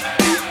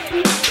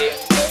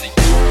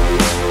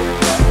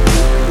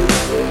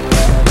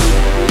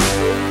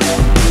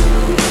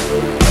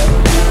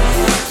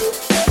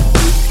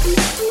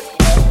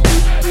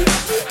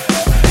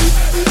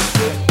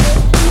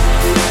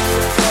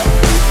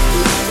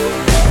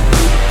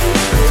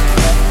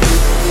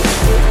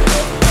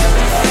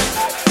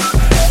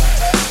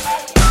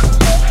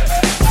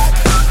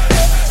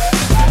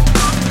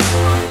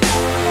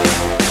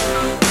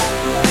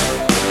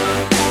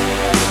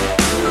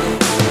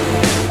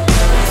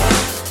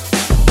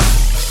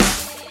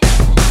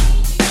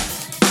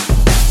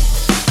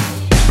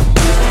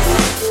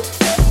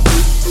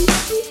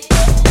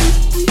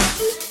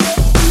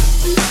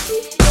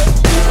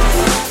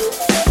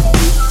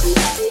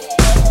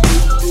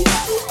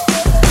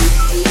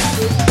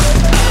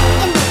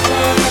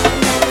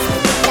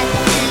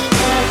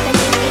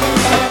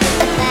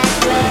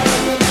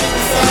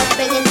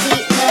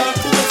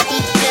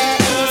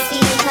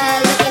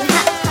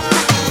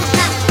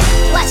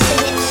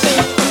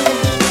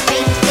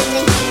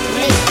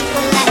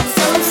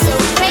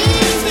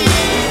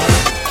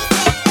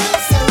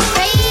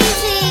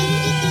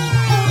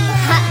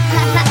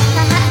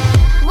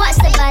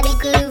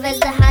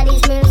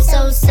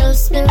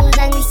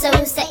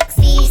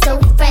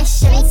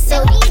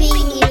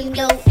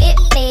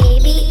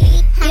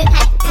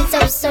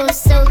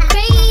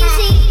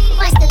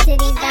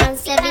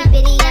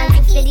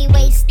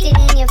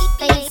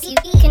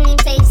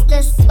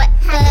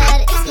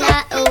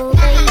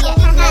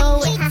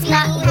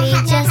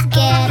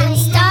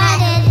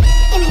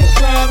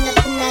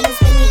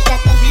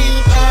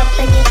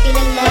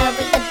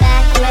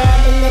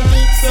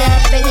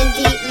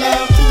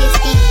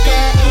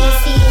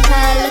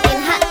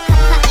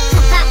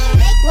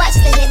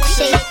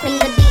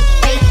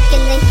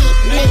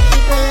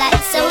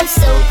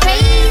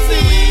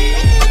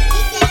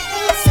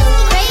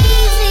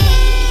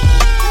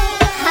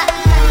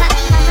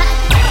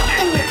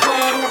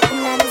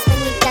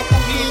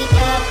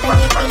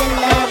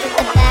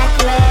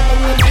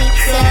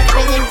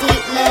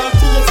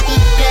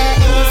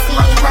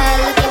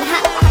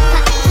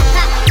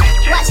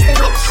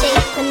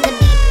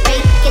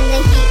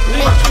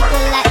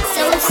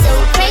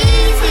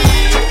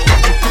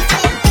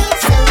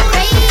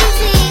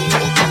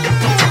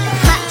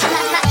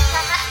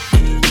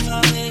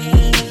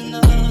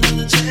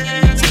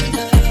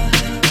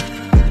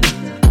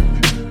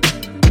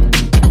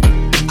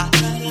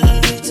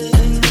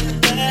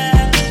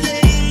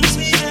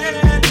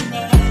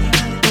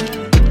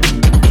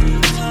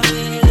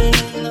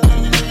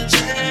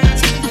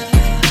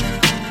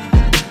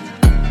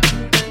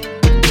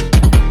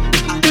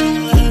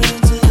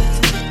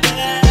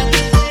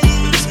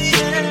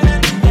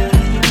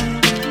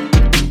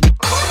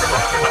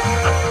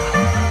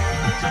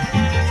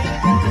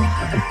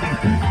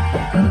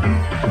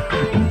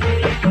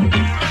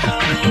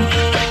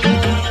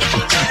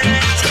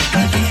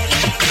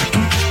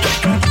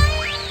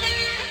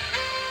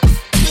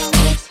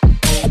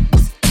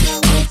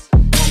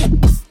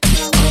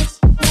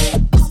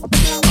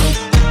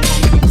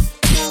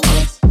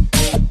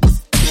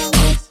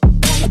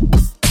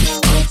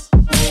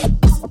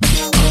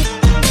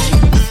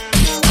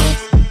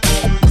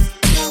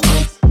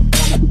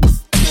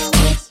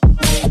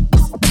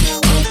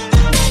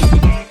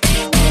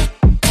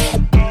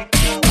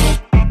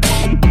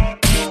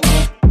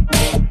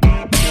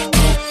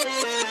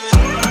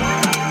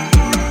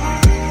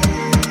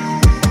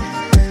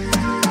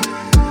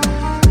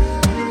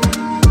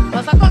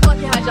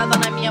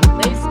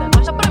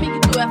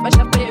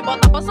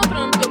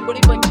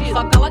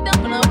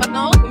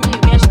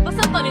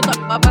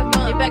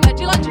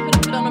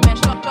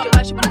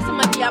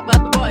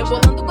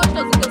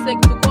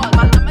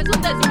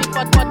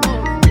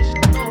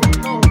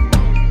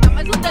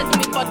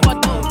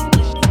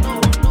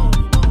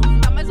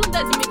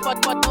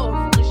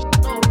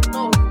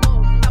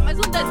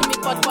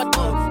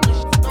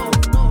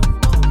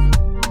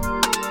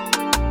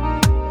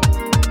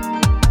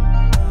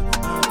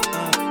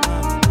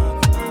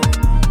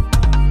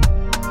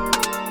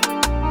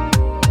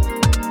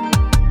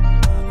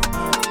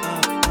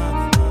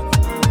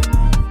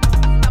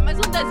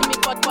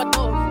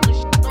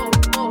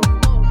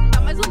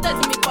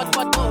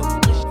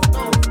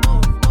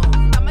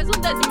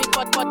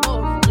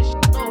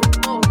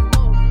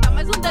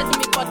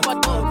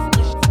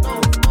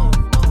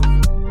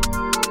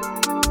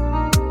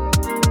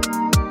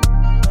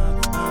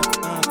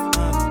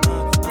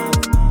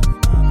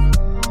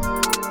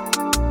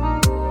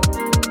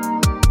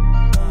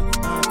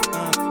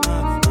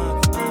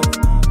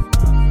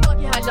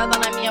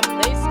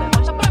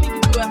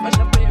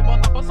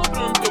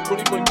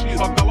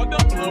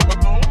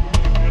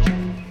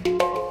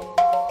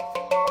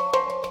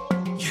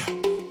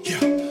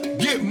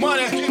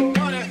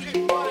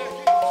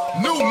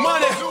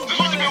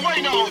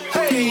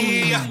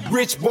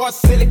 Rich boy,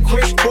 silly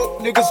quick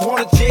book. Niggas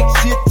wanna check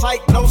shit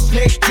tight, no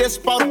slick.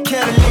 Just bought a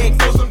Cadillac.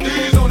 Throw some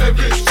D's on that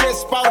bitch.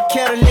 Just bought a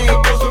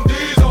Cadillac. Throw some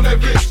D's on that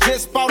bitch.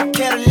 Just bought a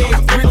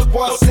Cadillac. Rich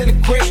boy, silly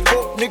quick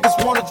book.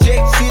 Niggas wanna check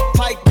shit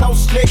tight, no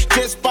slick.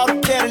 Just bought a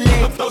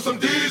Cadillac. Throw some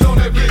D's on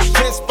that bitch.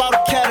 Just bought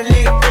a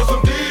Cadillac. Throw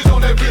some D's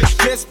on that bitch.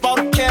 Just bought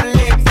a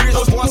Cadillac.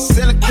 Rich boy,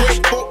 silly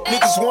quick book.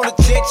 Niggas wanna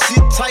check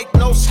shit tight,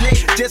 no slick.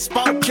 Just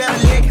bought a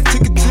Cadillac.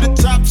 Took it to the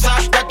top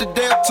side, got the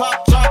damn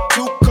top.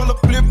 Two color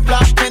flip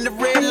flop and the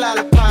red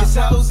lollipop. This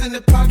house in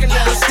the parking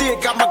lot. I still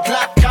got my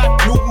Glock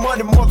cocked. New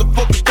money,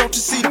 motherfucker. Don't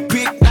you see the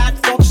big knot?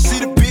 Don't you see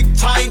the big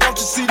tie? Don't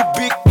you see the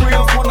big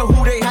grills? Wonder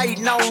who they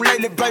hating on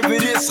lately, baby.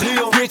 This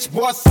hill. Rich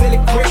boy, silly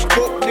quick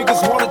book.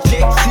 Niggas wanna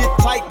check shit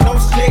tight, no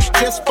slick.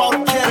 Just bought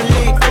a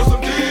Cadillac. Throw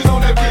some D's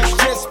on that bitch.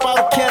 Just bought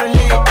a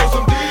Cadillac. Throw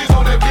some D's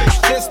on that bitch.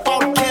 Just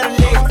bought a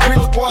Cadillac.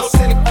 Rich boy,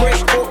 silly quick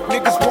book.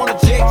 Niggas wanna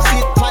check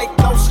shit tight,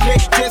 no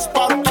slick. Just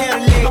bought a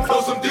Cadillac.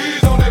 Throw some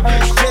D's on that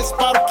bitch. Just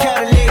bought a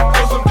Cadillac.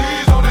 Throw some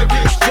D's on that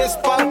bitch.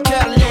 Just bought a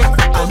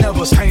Cadillac. I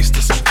never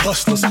hangsters,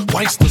 hustlers,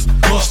 waisters,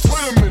 busters.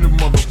 Wait a minute,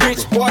 motherfucker.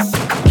 Rich boys,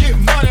 get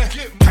money.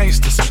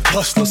 Gangsters,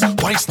 hustlers,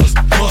 waisters,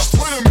 busters.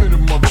 Wait a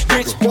minute, motherfucker.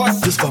 Rich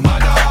boys, this for my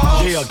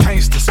dog. Yeah,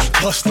 gangsters,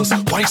 hustlers,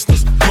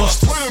 waisters,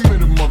 busters. Wait a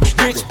minute,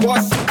 motherfucker. Rich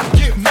boys,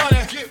 get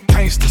money.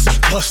 Gangsters,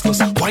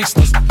 hustlers,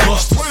 waisters,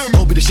 busters.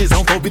 Kobe the shit's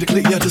on Kobe the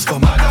click, yeah, this for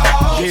my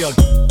dog. Yeah.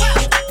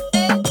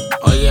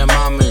 Oye,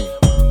 mami,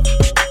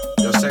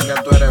 yo sé que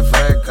tú eres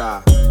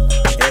fresca,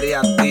 eres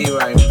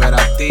activa,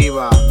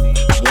 imperativa.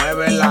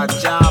 Mueve la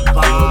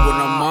chapa. Tengo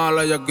una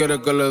mala, ella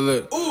quiere que le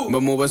dé. Me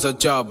mueve esa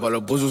chapa,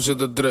 le puso un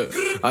 7-3.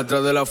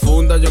 Atrás de la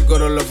funda yo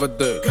quiero el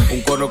FT.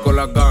 Un coro con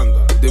la ganga,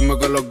 dime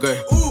que lo que.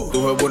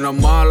 Tu jefe una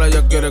mala,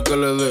 ella quiere que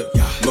le dé.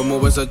 Me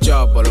mueve esa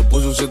chapa, le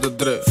puso un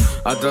 7-3.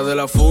 Atrás de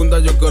la funda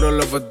yo quiero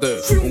el FT.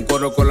 Un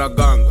coro con la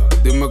ganga,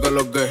 dime que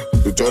lo que.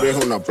 Tu chori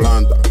es una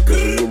planta, yo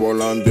soy su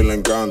volante y le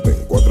encanta.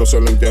 En 4 se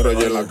lo entierra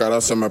y en la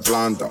cara se me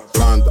planta.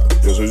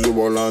 Yo soy su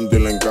volante y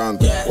le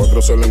encanta.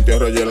 4 se lo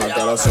entierra y en la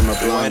cara se me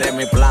planta. Tú eres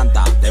mi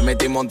planta, de mi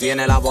timón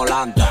tiene la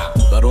volanta.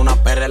 Tú eres una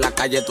perra en la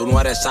calle, tú no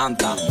eres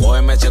santa.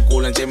 Cógeme ese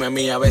culo encima de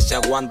mí, a ver si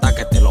aguanta.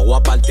 Que te lo voy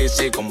a partir,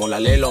 sí, como la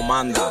ley lo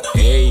manda.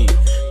 Ey,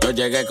 yo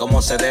llegué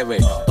como se debe.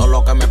 Todo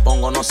lo que me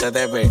pongo no se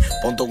debe.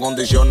 Pon tus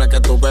condiciones que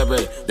tú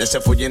bebes. De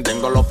ese fullín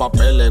tengo los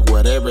papeles,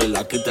 wherever.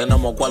 Aquí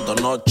tenemos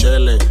cuartos, no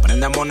cheles.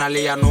 Prendemos una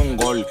lía en un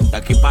gol. De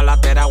aquí para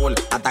la Terrawell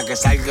hasta que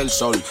salga el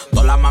sol.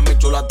 Todas las mami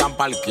chulas están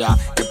parqueadas,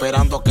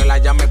 esperando que la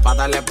llame para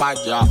darle pa'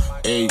 allá.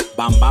 Ey,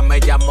 Bam Bam me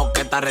llamó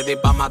que está ready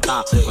pa'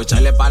 matar. Voy a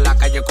echarle pa' la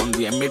calle con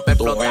 10,000 pa'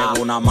 explotar.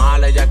 Una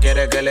mala, ella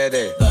quiere que le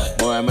dé.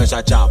 Muéveme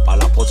esa chapa,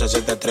 la puse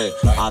 7-3.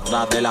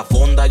 Atrás de la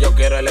funda yo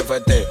quiero el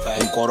FT.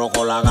 Un coro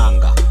con la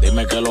ganga,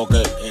 dime que lo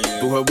que.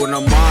 Tu jefe una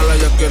mala,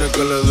 ella quiere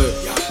que le dé.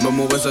 Me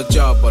mueve esa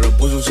chapa, le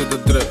puso un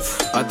 7-3.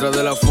 Atrás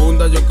de la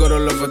funda yo quiero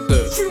el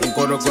FT. Un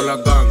coro con la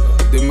ganga,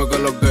 dime que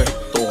lo que.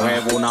 Tu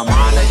jefe una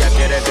mala, ella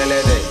quiere que le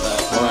dé.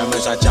 Muéveme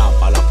esa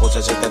chapa, la puse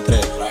 7-3.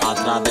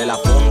 Atrás de la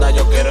funda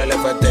yo quiero el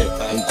FT.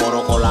 Un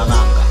coro con la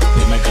ganga,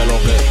 dime que lo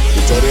que.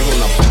 Tu chori es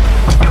una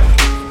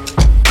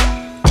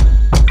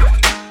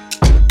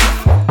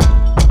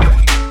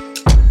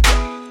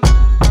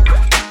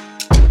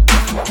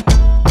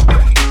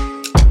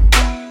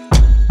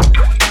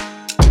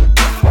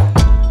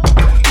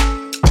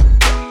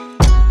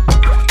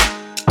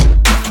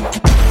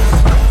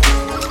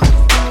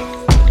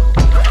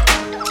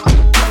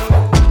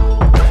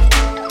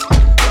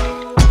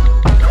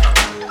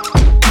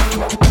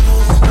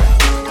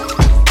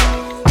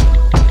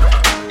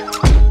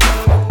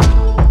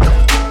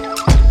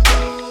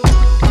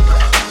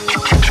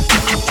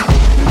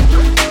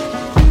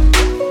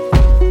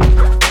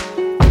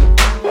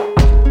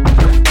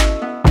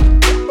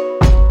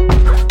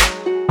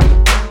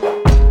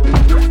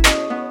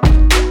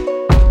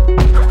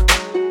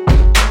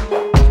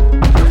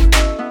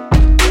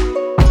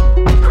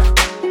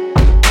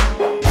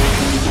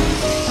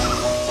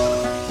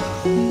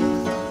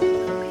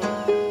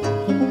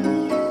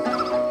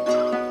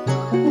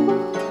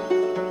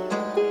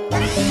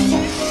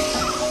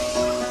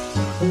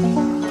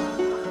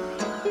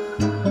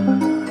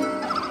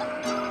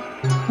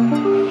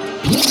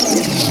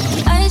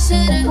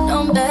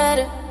known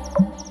better.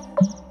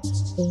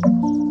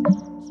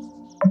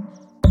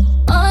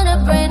 On the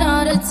brain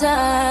all the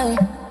time.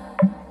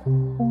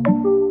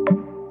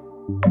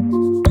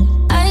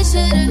 I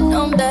should've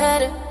known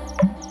better.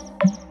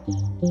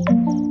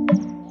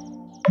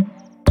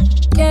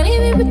 Can't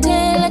even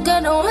pretend like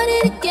I don't want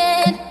it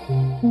again.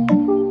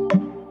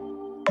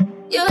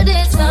 You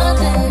did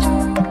something.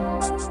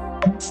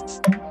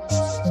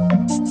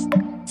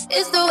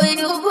 It's the way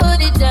you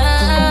put it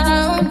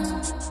down.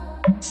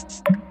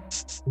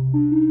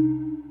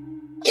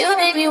 You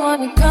made me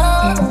wanna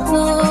come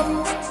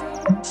home.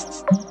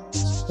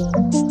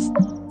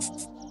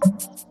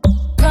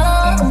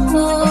 Come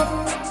home.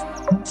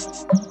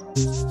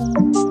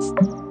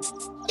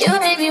 You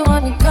made me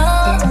wanna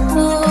come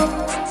home.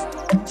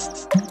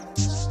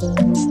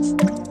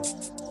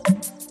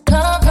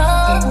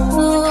 Come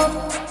home.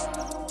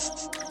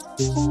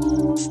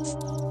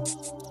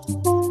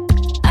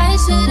 I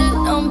should've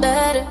known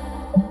better.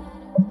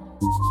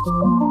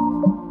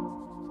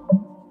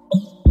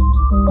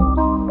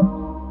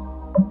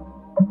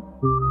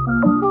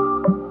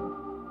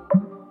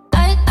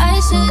 I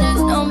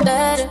should've known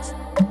better.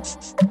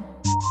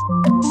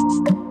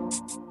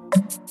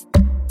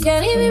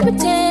 Can't even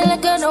pretend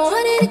like I don't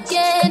want it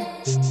again.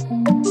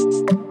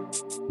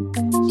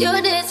 You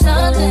did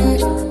something.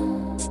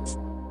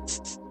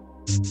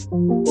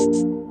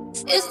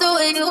 It's the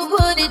way you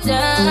put it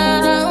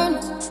down.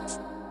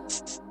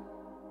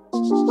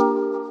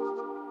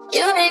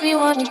 You made me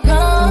wanna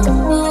come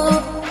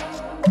home.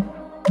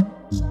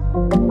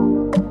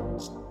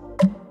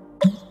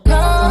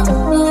 Come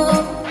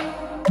home.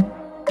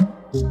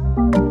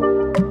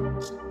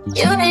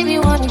 You made me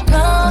wanna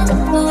come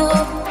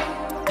home.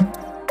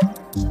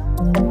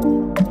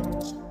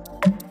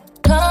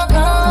 Come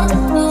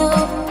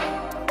home.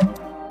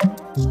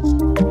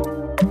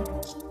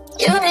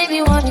 You made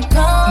me wanna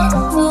come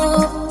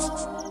home.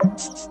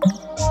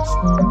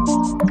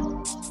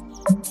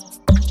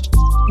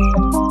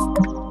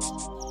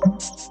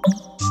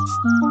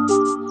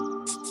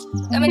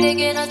 Got me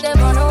thinking of them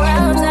on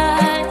around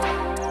time.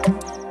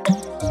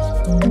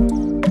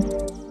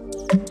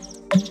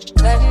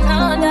 Letting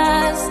on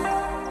us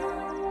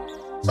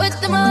with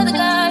them other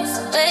guys.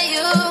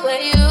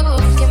 Where you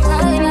look in my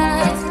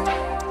eyes.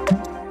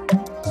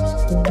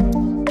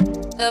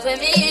 Loving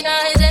me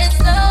nice and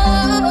slow.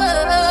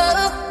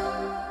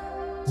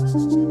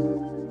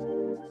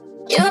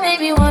 You made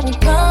me wanna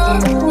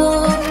come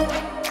home.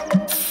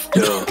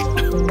 Yeah,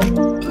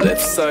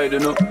 left side, you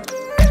know.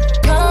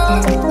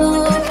 Come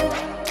home.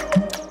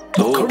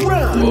 Look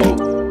around.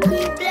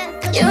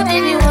 You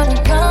made me wanna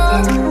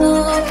come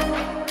home.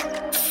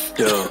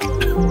 Yeah,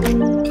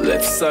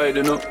 left side,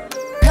 you know.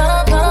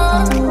 Come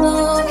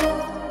home.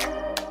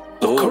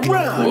 Look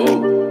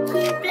around.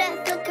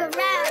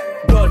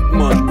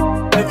 Batman,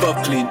 ever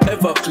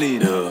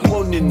clean.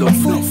 Money no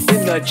fluff.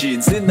 In a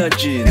jeans.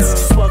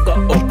 Swagger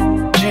up.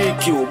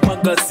 GQ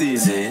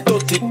magazine.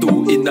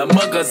 32 in a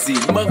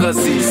magazine.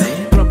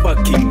 Proper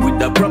king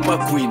with a proper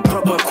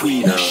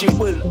queen. She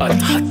well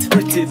hot,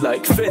 pretty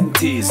like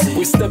Fenties.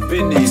 We step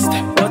in east.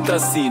 What a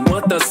scene.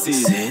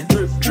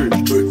 Drip.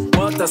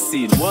 What a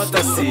scene.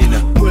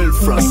 Well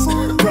frost,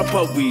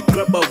 proper weed.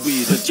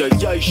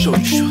 Your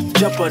shot.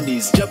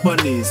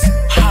 Japanese.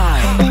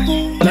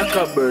 High, like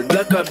a bird,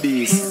 like a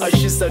beast. I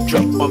she's a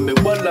drop on me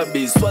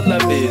wallabies. When I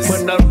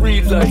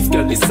real life,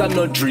 girl, it's a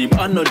no dream.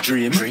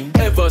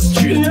 Ever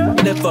straight,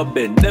 never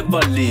bend,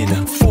 never lean.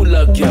 Full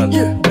of girl,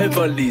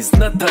 Beverly's,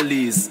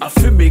 Natalie's. I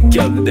feel me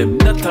girl, them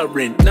not a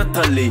rent, not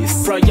a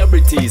lease.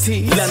 Priorities,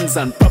 lands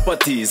and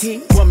properties.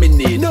 What me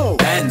need,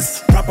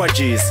 dance, proper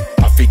G's.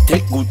 I feel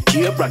take good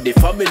care of the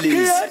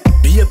families.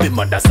 Baby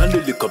mothers and the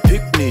little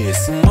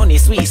picnics. Money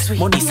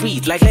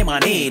sweet like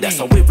lemonade.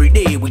 So every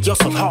day we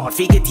just so hard,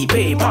 fi get the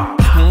paper.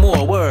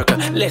 More work,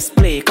 less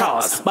play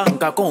cars.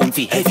 Bank account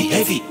fi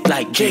heavy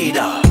like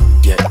Jada.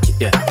 Yeah,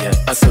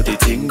 I saw the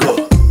thing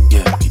go.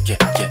 Yeah,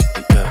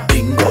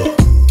 bingo.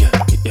 Yeah,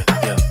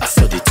 I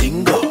saw the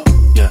thing go.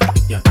 Yeah,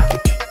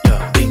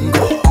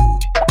 bingo.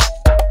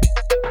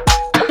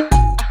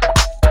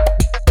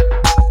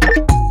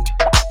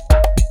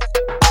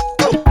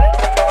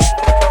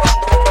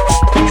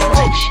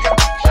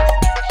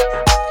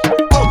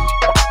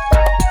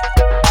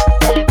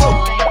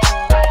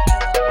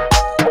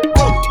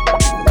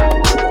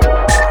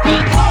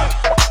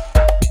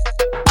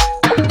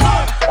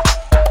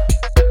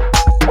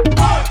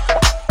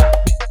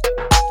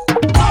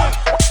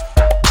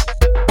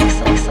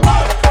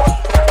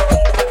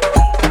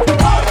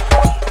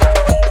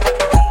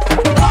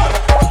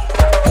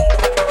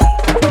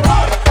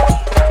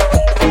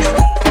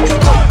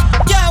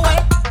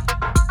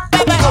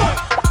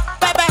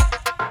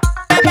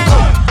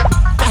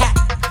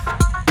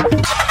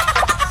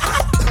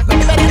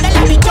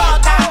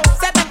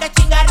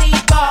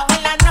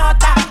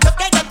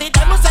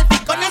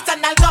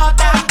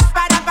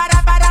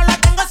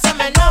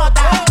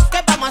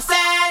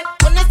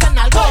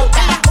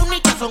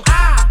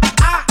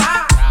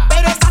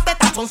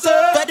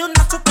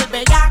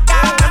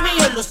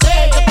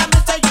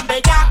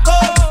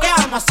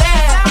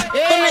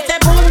 con ese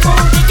boom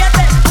boom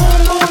chiquete, boom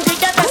boom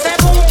chiquete, ese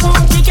boom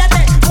boom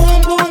chiquete,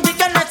 boom boom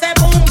chiquete, ese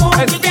boom boom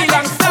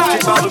chiquete, boom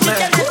boom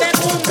chiquete, ese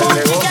boom boom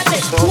chiquete.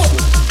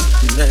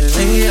 De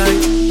día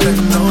y de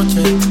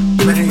noche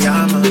me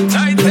llama.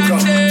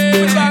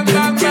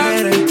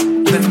 Quiere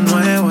de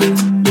nuevo en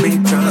mi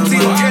cama.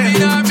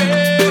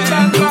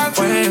 No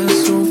fue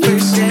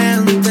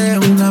suficiente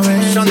una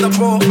vez. Ahora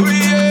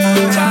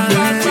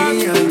de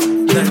día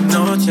y de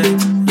noche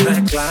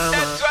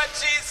reclama.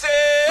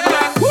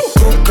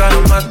 Busca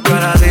más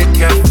cara de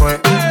que fue.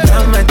 Ya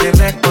me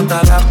tienes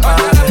contra la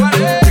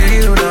pared.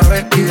 Pide una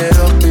vez, pide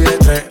dos, pide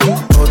tres.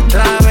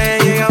 Otra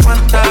vez llegamos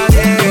hasta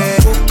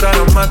 10. Busca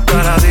más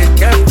cara de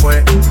que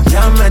fue.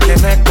 Ya me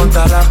tienes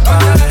contra la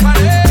pared.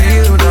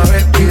 Pide una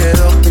vez, pide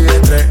dos, pide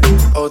tres.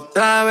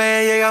 Otra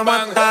vez llegamos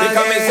hasta 10.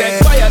 Because me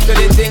set fire to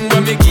the thing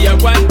when me give her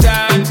one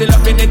time. She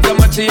loving it so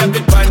much she have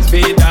the pants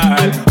feed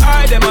all.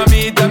 I dem a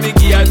meet and me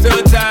give her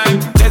 2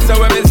 times. That's how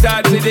when me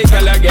start see the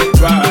girl I get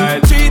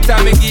wild. 3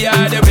 times me give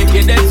her the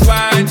wickedest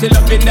one. She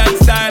loving that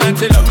style and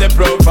she love the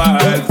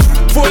profile.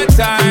 4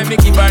 times me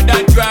give her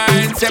that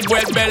grind. Se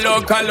vuelve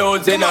loca,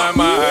 loads in her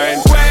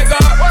mind. Fuego,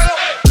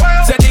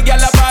 say the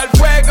girl a ball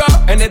fuego.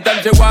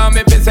 Anytime she want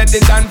me, fi set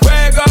it on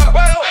fuego.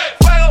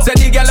 Say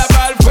the girl a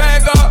ball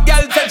fuego.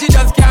 Girl said she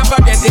just can't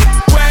forget it.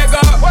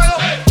 Fuego,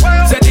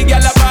 say the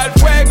girl a ball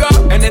fuego.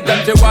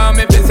 Anytime she want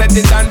me, fi set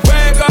it on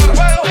fuego.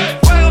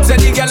 Say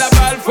the girl a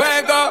ball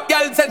fuego.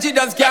 Girl said she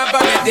just can't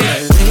forget it.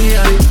 De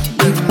día y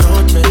de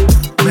noche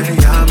me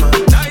llama.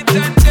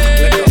 Te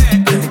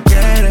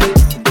quiere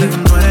de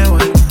nuevo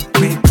en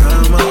mi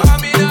cama.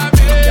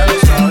 Ya lo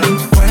sabes,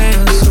 fue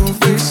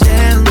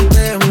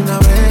suficiente una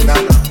vez.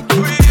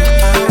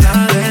 Ahora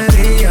de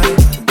día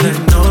y de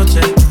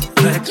noche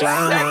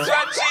reclama.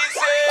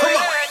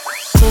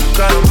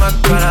 Busca más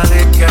cara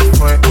de que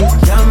fue.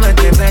 Ya me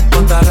tienes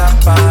contra la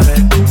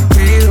pared.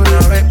 Pide una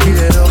vez,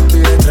 pide dos,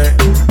 pide tres.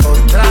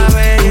 Otra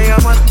vez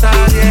llegamos hasta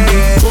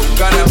 10.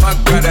 Busca la más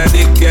cara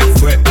de que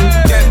fue.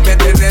 Ya me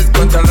tienes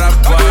contra la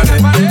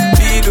pared.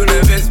 Pide una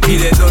vez,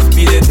 pide dos,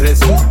 pide tres.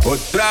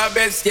 Otra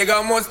vez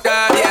llegamos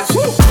hasta 10.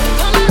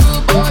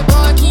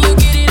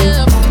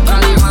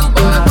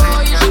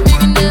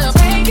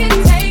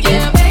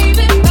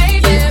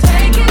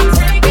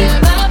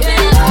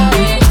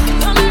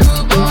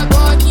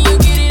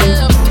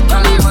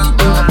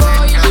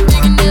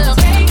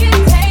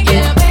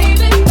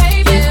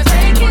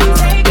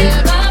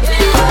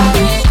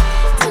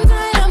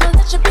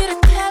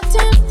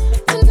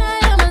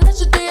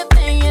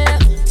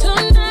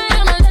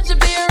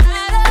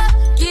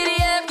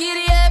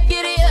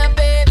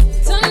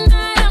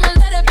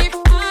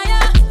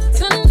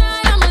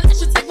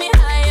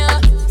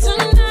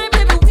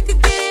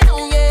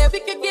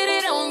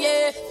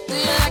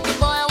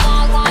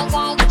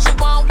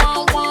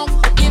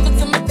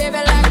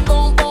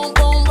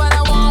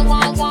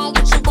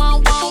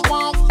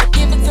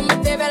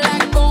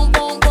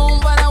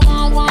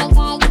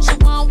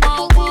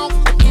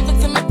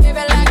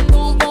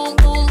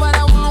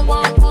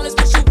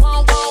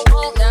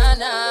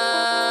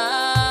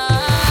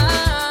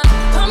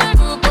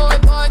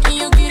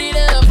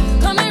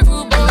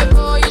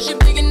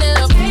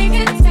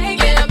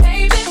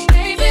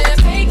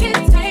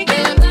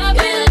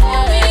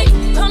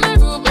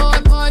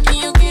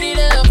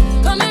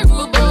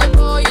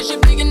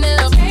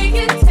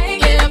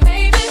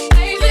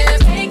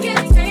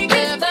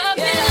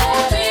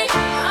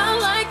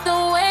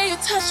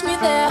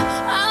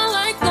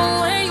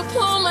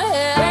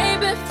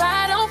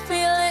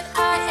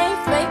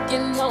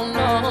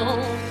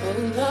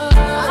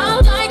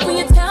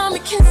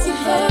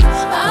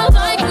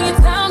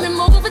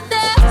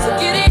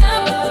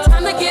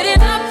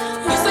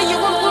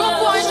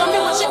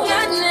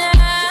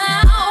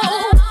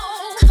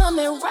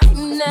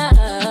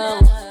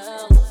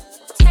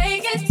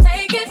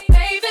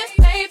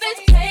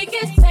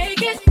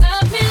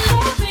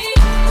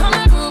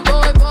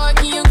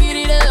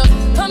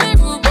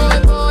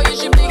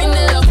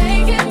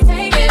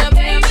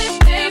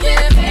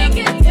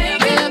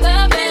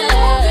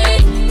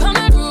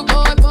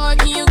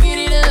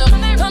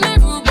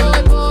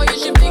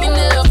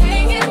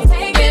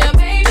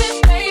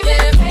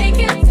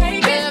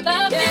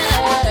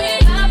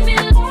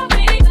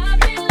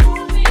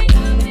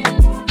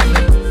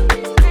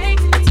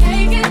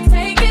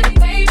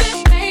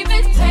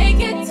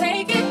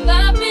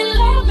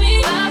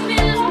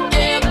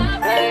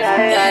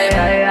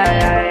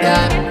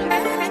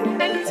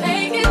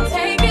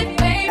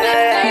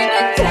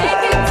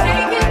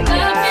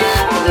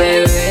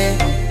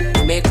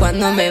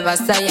 cuando me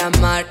vas a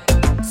llamar.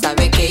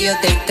 Sabe que yo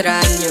te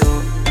extraño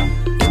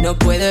y no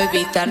puedo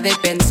evitar de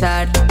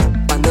pensar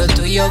cuando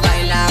tú y yo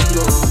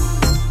bailamos.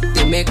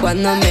 Dime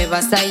cuándo me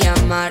vas a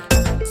llamar.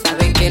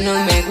 Sabe que no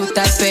me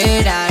gusta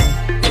esperar.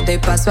 Yo te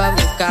paso a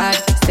buscar,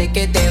 sé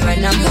que te va a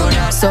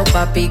enamorar. So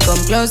papi,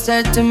 come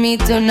closer to me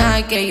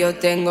tonight, que yo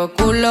tengo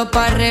culo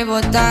pa'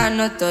 rebotar.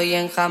 No estoy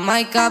en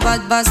Jamaica,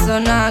 bad va a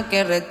sonar,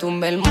 que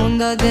retumbe el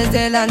mundo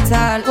desde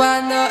danzar.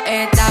 Cuando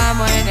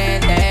estamos en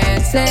el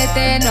dance, se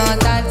te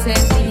nota el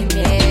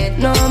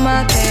sentimiento.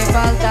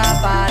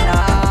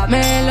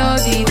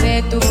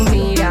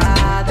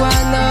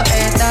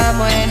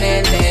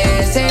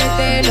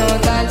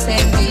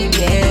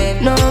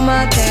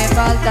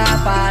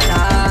 falta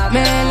palabra,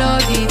 me lo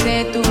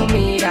dice tu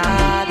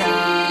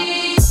mirada.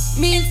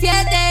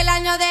 1007, el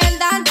año del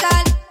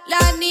danzal,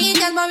 las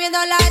niñas moviendo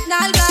las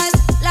nalgas,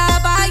 la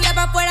valla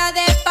pa' fuera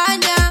de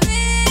España.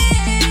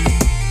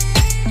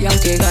 Y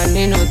aunque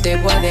gane no te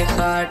voy a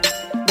dejar,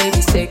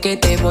 baby, sé que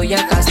te voy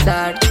a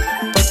casar,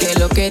 porque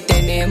lo que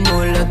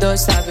tenemos los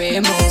dos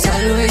sabemos.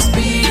 Salud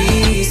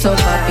Spirit, so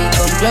papi,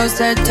 come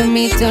closer to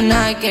me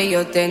tonight, que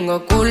yo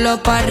tengo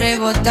culo pa'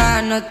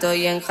 rebotar. No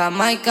estoy en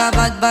Jamaica,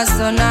 bad va a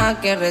sonar,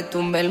 que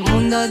retumbe el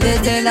mundo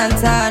desde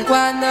danzar.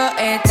 Cuando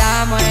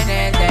estamos en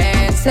el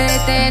dance, se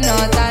te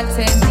nota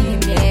el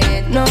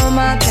sentimiento, no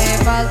me hace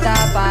falta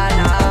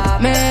palabra,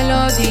 me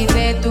lo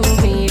dice tu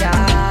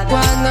mirada.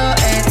 Cuando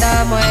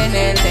estamos en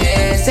el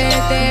dance, se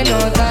te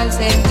nota el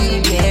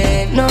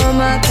sentimiento, no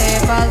me hace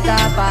falta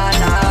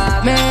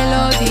palabra, me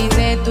lo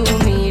dice tu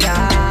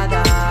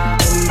mirada.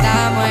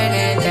 Estamos en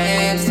el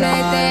dance, se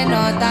te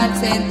nota el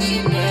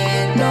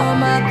sentimiento, no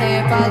me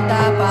hace falta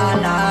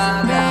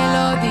palabra, me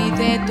lo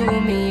dice tu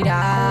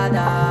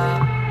mirada.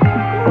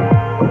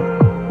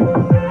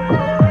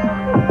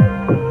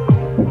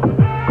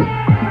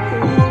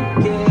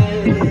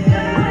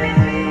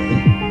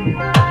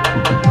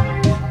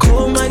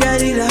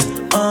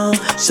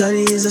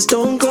 Shawty is a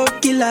stone cold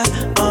killer,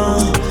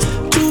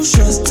 too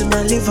trust in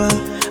my liver.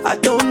 I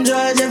don't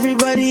judge,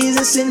 everybody is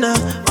a sinner,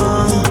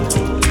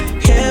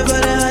 here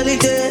for the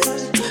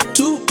holidays,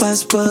 2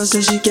 passports so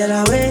she get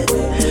away.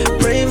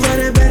 Pray for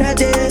the better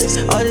days,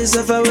 all this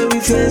stuff where we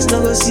face, no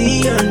go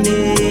see your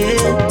name.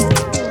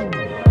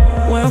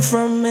 Where I'm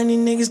from, many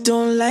niggas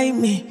don't like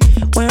me.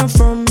 Where I'm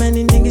from,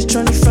 many niggas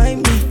tryna fight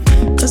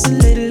me. Cause a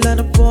lady lot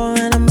of boy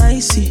and I'm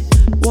icy.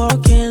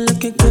 Walking,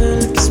 looking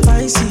good, looking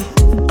spicy.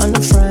 On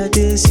a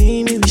Friday,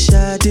 see me be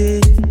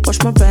shady.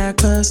 Watch my back,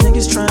 cause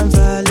niggas tryna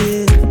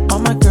violate. All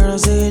my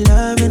girls, they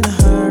love in a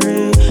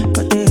hurry,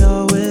 but they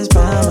always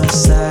by my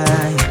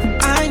side.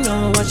 I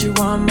know what you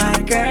want, my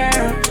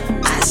girl.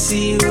 I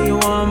see who you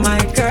want, my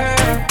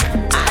girl.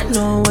 I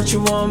know what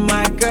you want,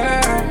 my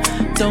girl.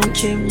 Don't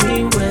keep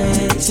me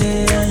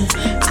waiting.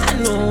 I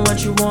know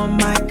what you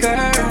want, my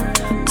girl.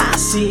 I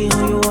see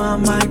who you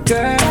want, my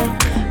girl.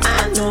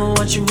 I know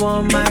what you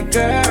want, my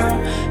girl.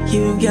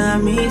 You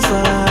got me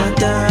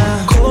fucked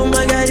up. Cold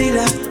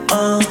margarita,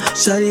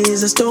 shawty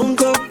is a stone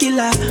cold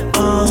killer,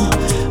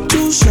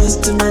 too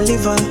trust in my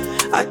liver.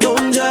 I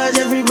don't judge,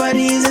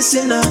 everybody is a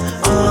sinner,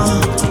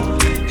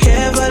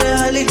 here for the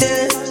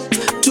holidays,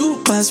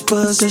 2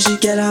 passports so she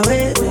get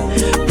away.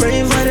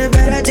 Praying for the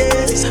better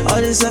days, all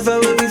this stuff where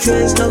we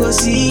face, no go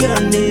see your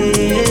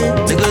name.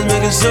 Niggas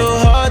make it so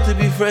hard to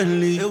be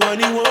friendly. They want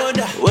you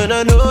wonder when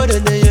I know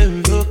that they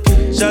envy.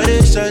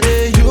 Shawty,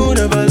 shawty, you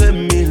never let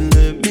me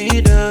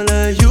down.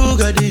 Like you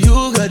got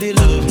the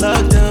love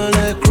locked down,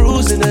 like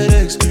cruising at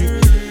extreme.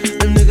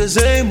 Them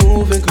niggas ain't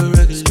moving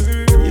correctly.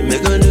 You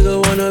make a nigga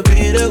wanna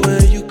be there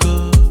when you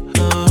call.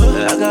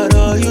 I got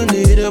all you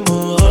need and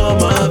more,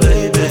 my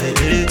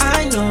baby.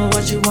 I know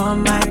what you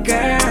want, my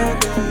girl.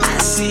 I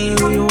see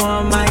who you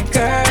want, my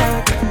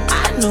girl.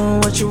 I know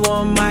what you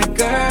want, my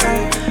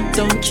girl.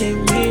 Don't keep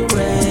me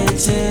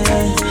waiting.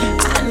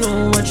 I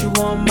know what you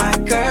want, my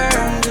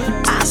girl.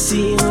 I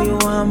see who you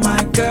want,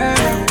 my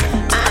girl.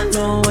 I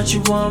know what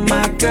you want,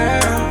 my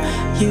girl.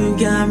 You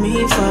got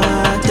me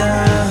fucked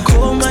up.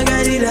 Cold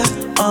margarita,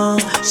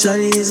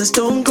 shawty is a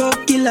stone cold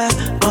killer,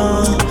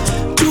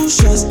 too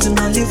trust in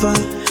my liver.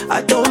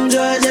 I don't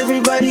judge,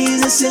 everybody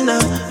is a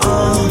sinner,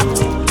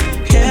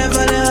 here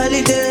for the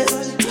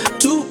holidays,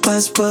 2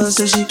 passports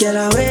so she get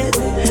away.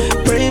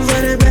 Praying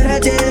for the better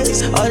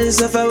days, all this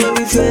stuff where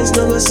we face,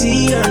 no go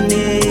see your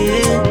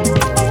name.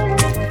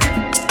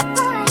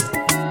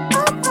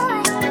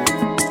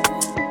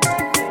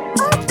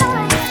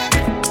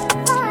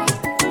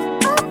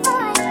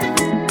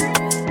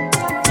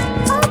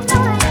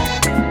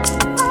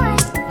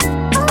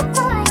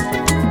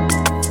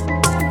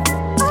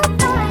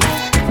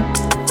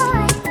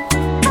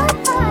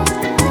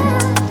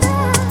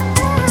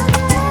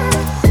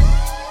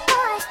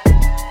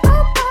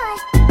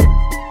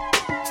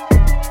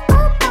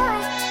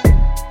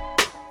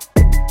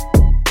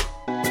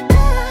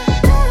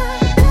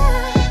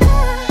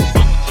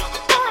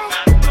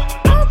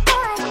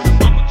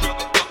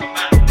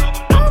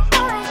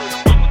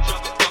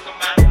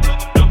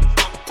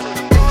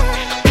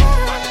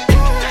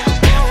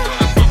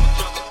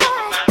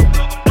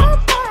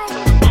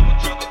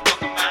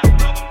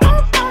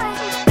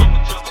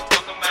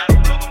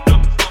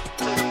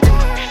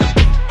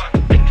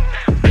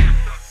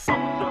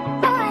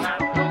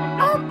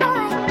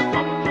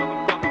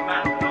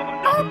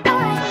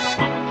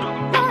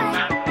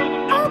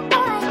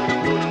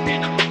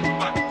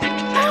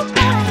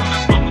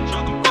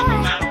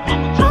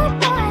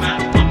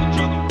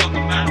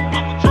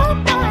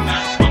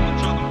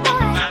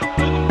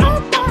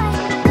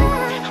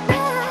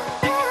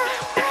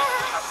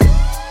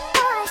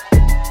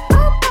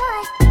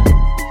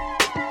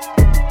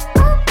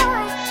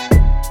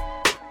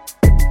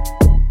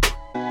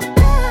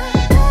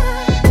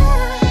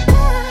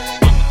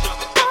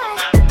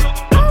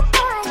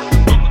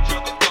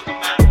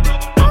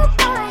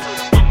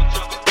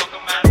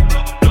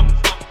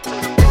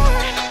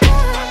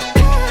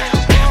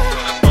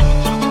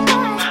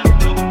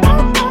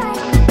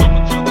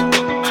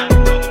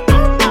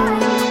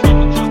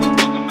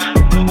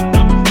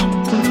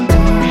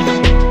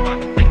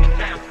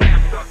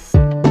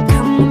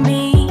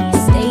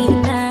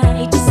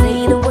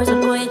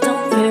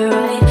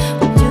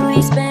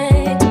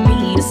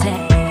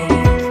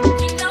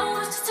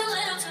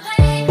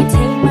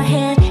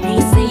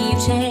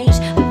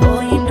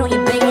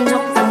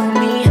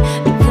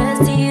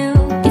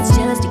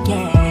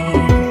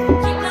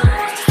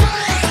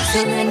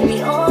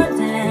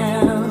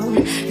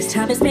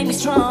 promise made me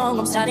strong.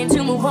 I'm starting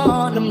to move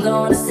on. I'm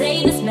gonna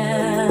say this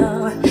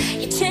now.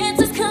 Your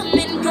chance is come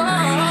and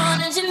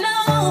gone, and you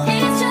know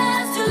it's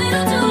just too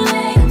little, too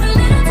late, a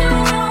little too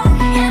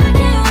wrong, and I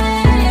can't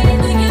wait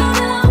for you to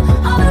know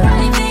all the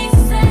right things to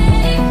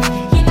say.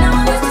 You know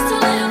it's just too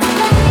little, too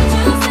late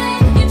to say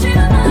you dream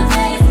of my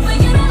face, but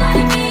you don't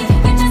like me.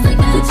 You're just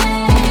like a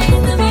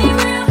chase. To be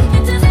real,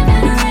 it doesn't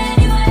matter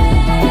anyway.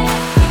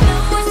 You know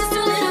it's just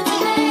too little, too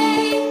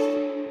late.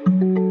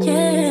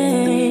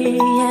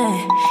 Yeah,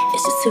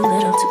 it's just too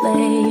little, too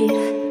late.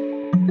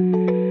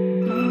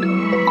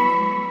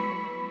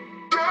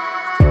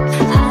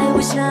 I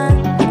was young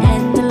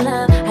and in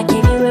love. I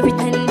gave you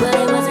everything, but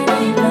it wasn't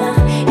enough.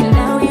 And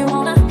now you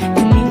wanna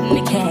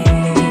communicate.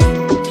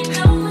 You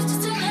know it's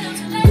just too little,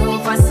 too late. Go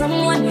find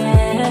someone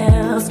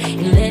else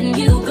and letting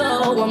you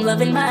go. I'm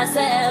loving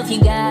myself. You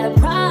got a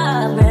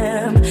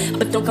problem,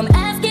 but don't come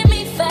asking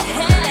me for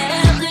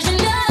help. 'Cause you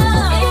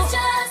know it's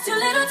just too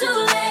little, too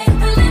late,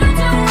 a little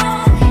too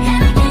wrong,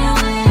 and I can't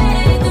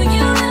wait for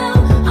you to know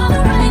all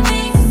the right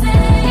things to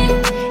say.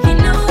 You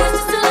know it's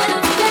just too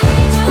little, too late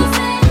to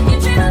say you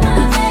dream of my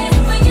face,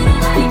 but you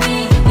don't like me.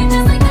 You're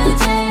just like a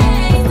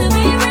chase. To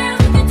be real,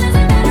 it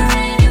doesn't matter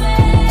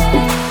anyway.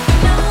 You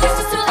know it's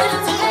just too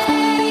little, too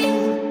late.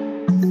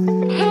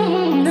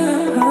 No,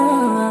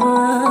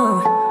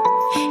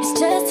 it's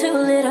just too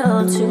little,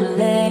 too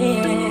late.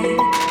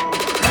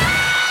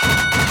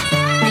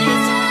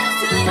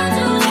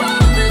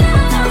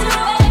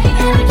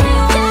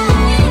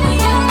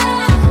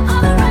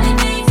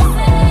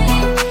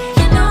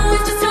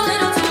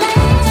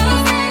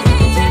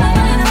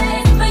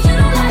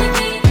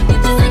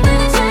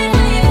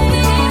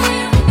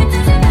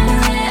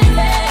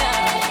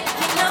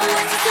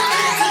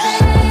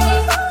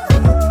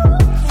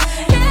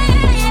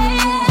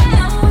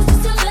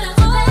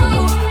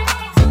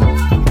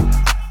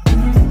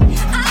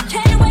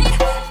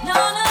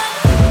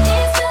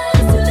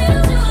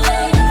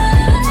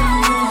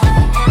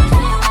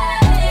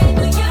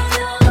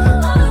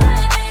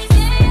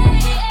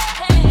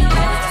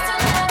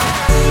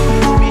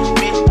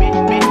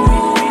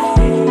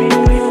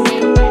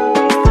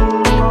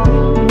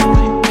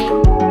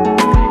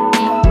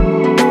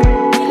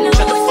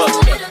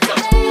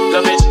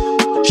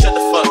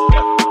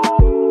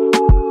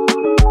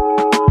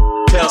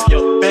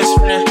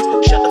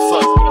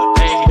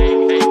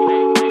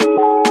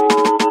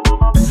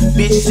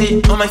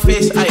 Sit on my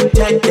face, I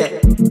attack that.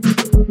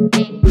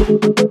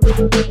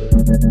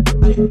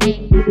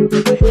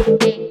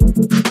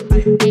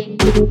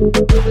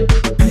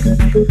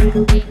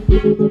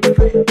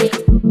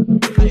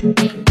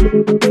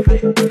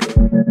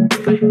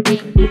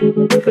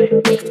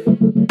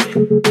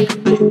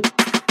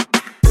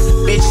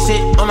 Bitch,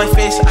 sit on my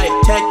face, I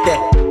attack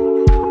that.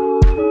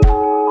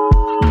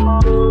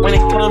 When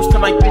it comes to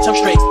my bitch, I'm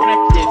straight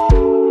active.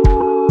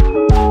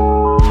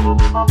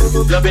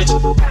 Love bitch,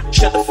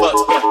 shut the fuck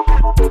up.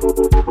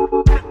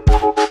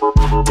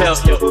 Tell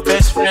your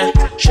best friend,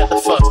 shut the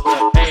fuck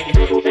up. Hey,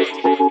 hey, hey, hey.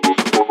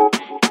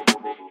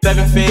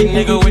 7-fig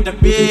nigga with the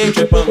big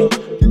drip on me.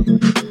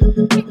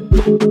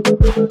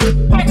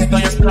 Next on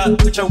your spot,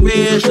 put your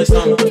wish list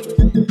on me.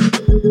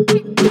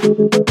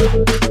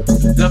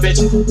 Love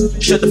bitch,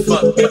 shut the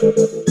fuck up.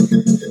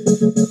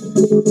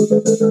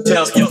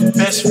 Tell your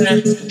best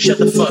friend, shut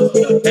the fuck up.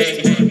 Hey,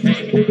 hey, hey,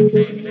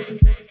 hey.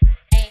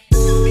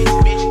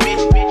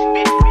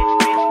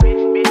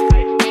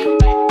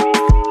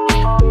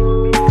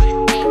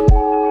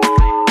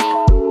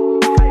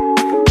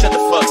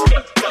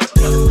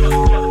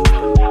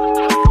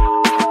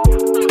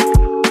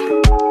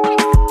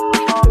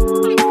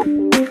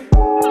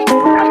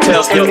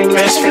 Your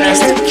best friend,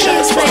 shut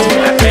the fuck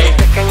up. Hey.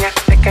 Pequeña,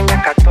 pequeña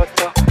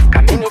catoto,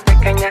 camini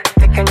pequeña,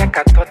 pequeña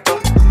catoto,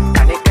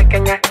 cani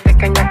pequeña,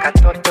 pequeña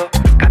catoto,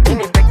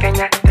 camini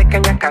pequeña,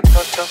 pequeña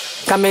catoto,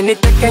 camini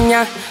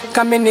pequeña,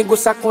 camini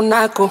gusa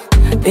kunako,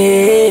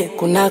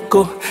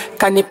 kunako,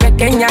 cani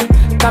pequeña,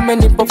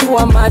 camini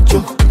pofua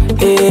macho,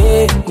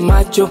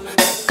 macho,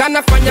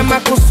 kanafanya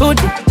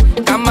makusudi,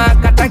 kama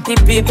kataki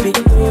pipi,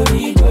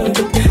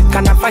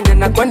 kanafanya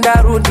na kwenda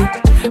rudi,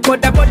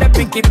 boda boda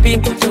piki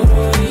piki.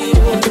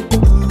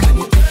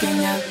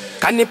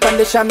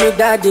 Kanipandisha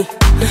midadi,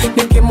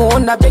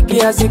 nikimuona begi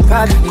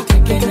hazikadi.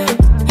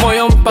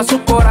 Moyo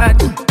mpasuko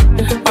radi,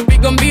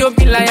 mapigo mbio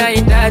bila ya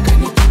idadi.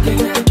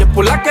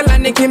 Kepu lake la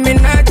Nicki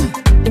Minaj,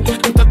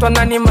 mtoto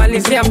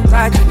ananimalizia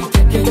mtaji.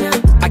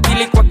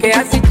 Akili kwake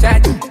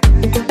hazichaji,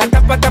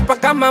 atapatapa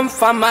kama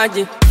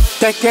mfamaji.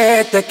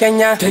 Teke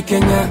tekenya,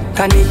 tekenya,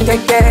 kani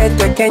teke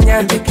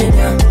tekenya,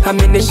 tekenya.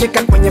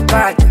 Amenishika kwenye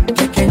paja,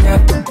 tekenya,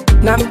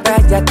 na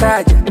mtaja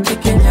taja,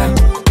 tekenya.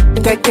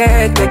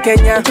 Teke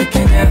tekenya,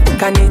 tekenya,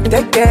 kani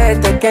teke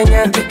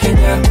tekenya,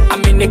 tekenya.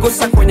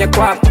 Amenigusa kwenye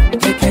kwapa,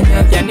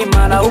 tekenya, yani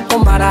mara huko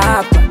mara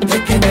hapa,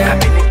 tekenya.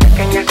 Amini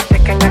tekenya,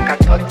 tekenya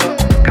katoto,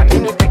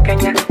 kamini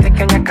tekenya,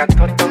 tekenya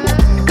katoto,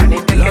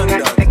 kani tekenya,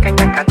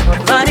 tekenya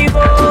katoto. Money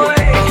boy,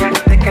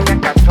 tekenya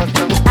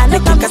katoto. I know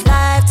comes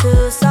life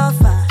to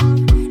suffer.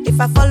 If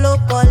I follow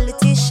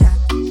politician,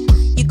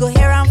 you go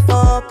hear am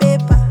for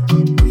paper.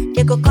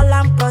 They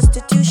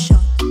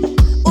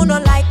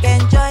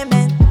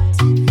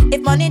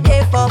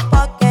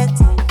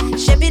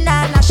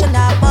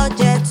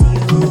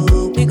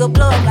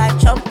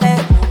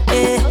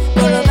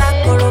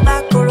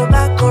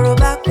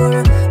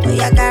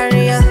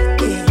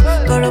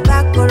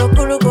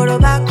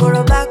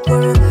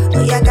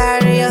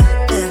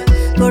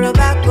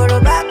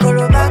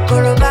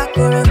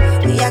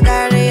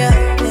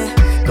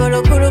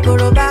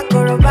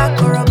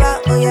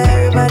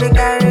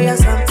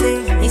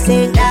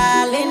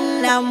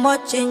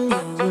watching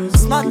you.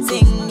 Small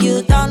thing,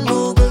 you don't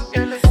move.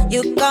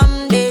 You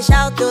come, they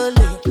shout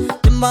only.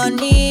 The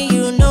money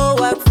you know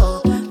work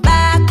for.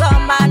 Back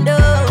commando,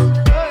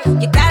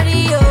 you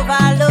carry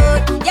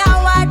overload.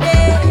 Yawade,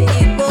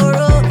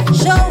 Igboro,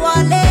 show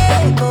wale,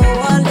 go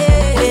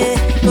wale.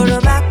 Go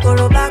back,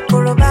 go back,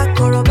 go back,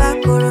 go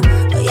back, go.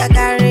 Oh, ya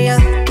carry ya.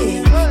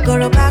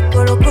 Go back,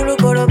 go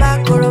back,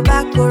 go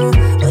back, go.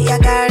 Oh, ya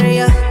carry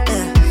ya.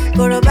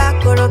 Go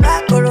back, go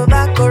back, go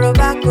back, go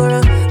back,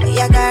 go. Oh,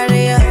 ya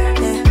carry ya.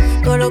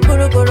 Go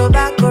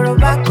back, go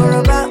back,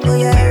 go back. Oh,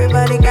 yeah,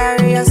 everybody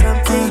carry ya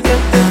something.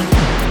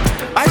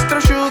 Maestro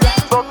Sugar,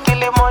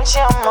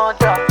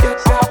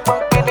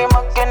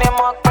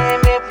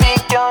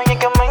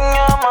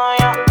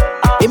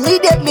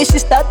 immediately she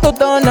start to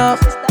turn up.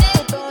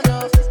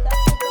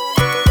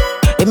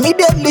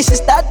 Immediately she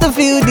start to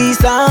feel the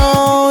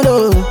sound.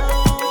 Oh.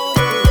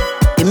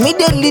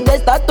 Immediately they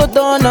start to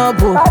turn up.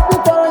 Oh.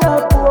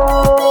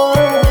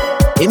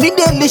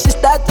 Immediately she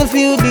start to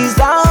feel the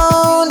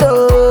sound.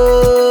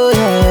 Oh,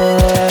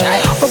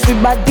 yeah.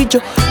 Everybody jo,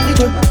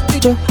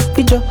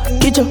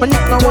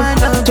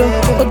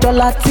 Ojo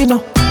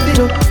Latino,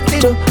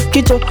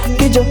 Kijo.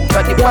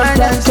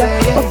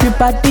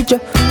 Everybody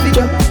jo,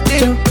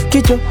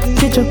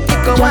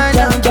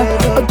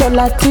 Ojo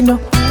Latino,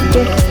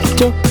 Kijo.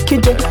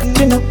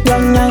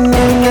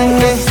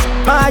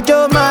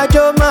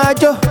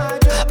 Majo.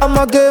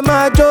 Ọmọge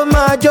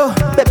majo.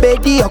 Bébé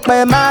di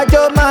ọ̀pẹ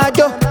majo.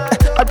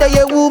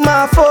 Ọ̀dẹ́yẹwù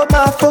máa fó.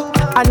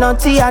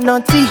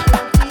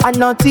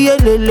 Ananti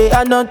elele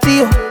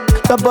ananti o.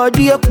 Your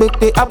body a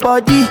pepe a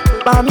body.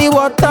 Mami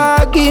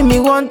water give me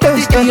one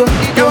taste yo.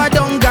 Now I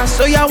don't gas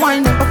so ya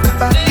wind up.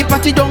 The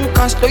party don't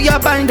cast so ya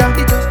bind up.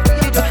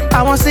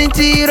 I want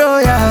City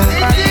Royal.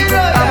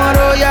 I want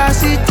Royal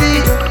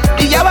City.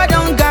 Yeah I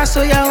don't gas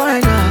so ya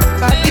wind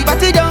up. The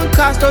party don't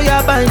cast so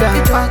ya bind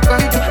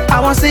up. I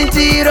want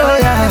City Royal.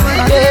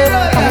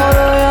 I want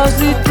Royal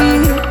City.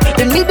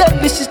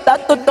 Immediately she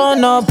start to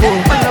turn up.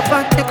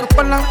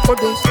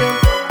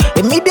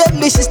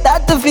 Immediately she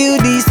start to feel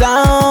the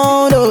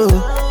sound. Oh.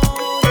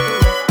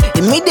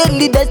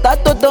 Immediately they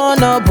start to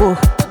turn up. Oh.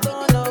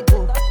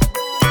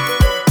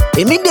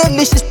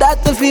 Immediately she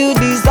start to feel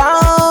the sound.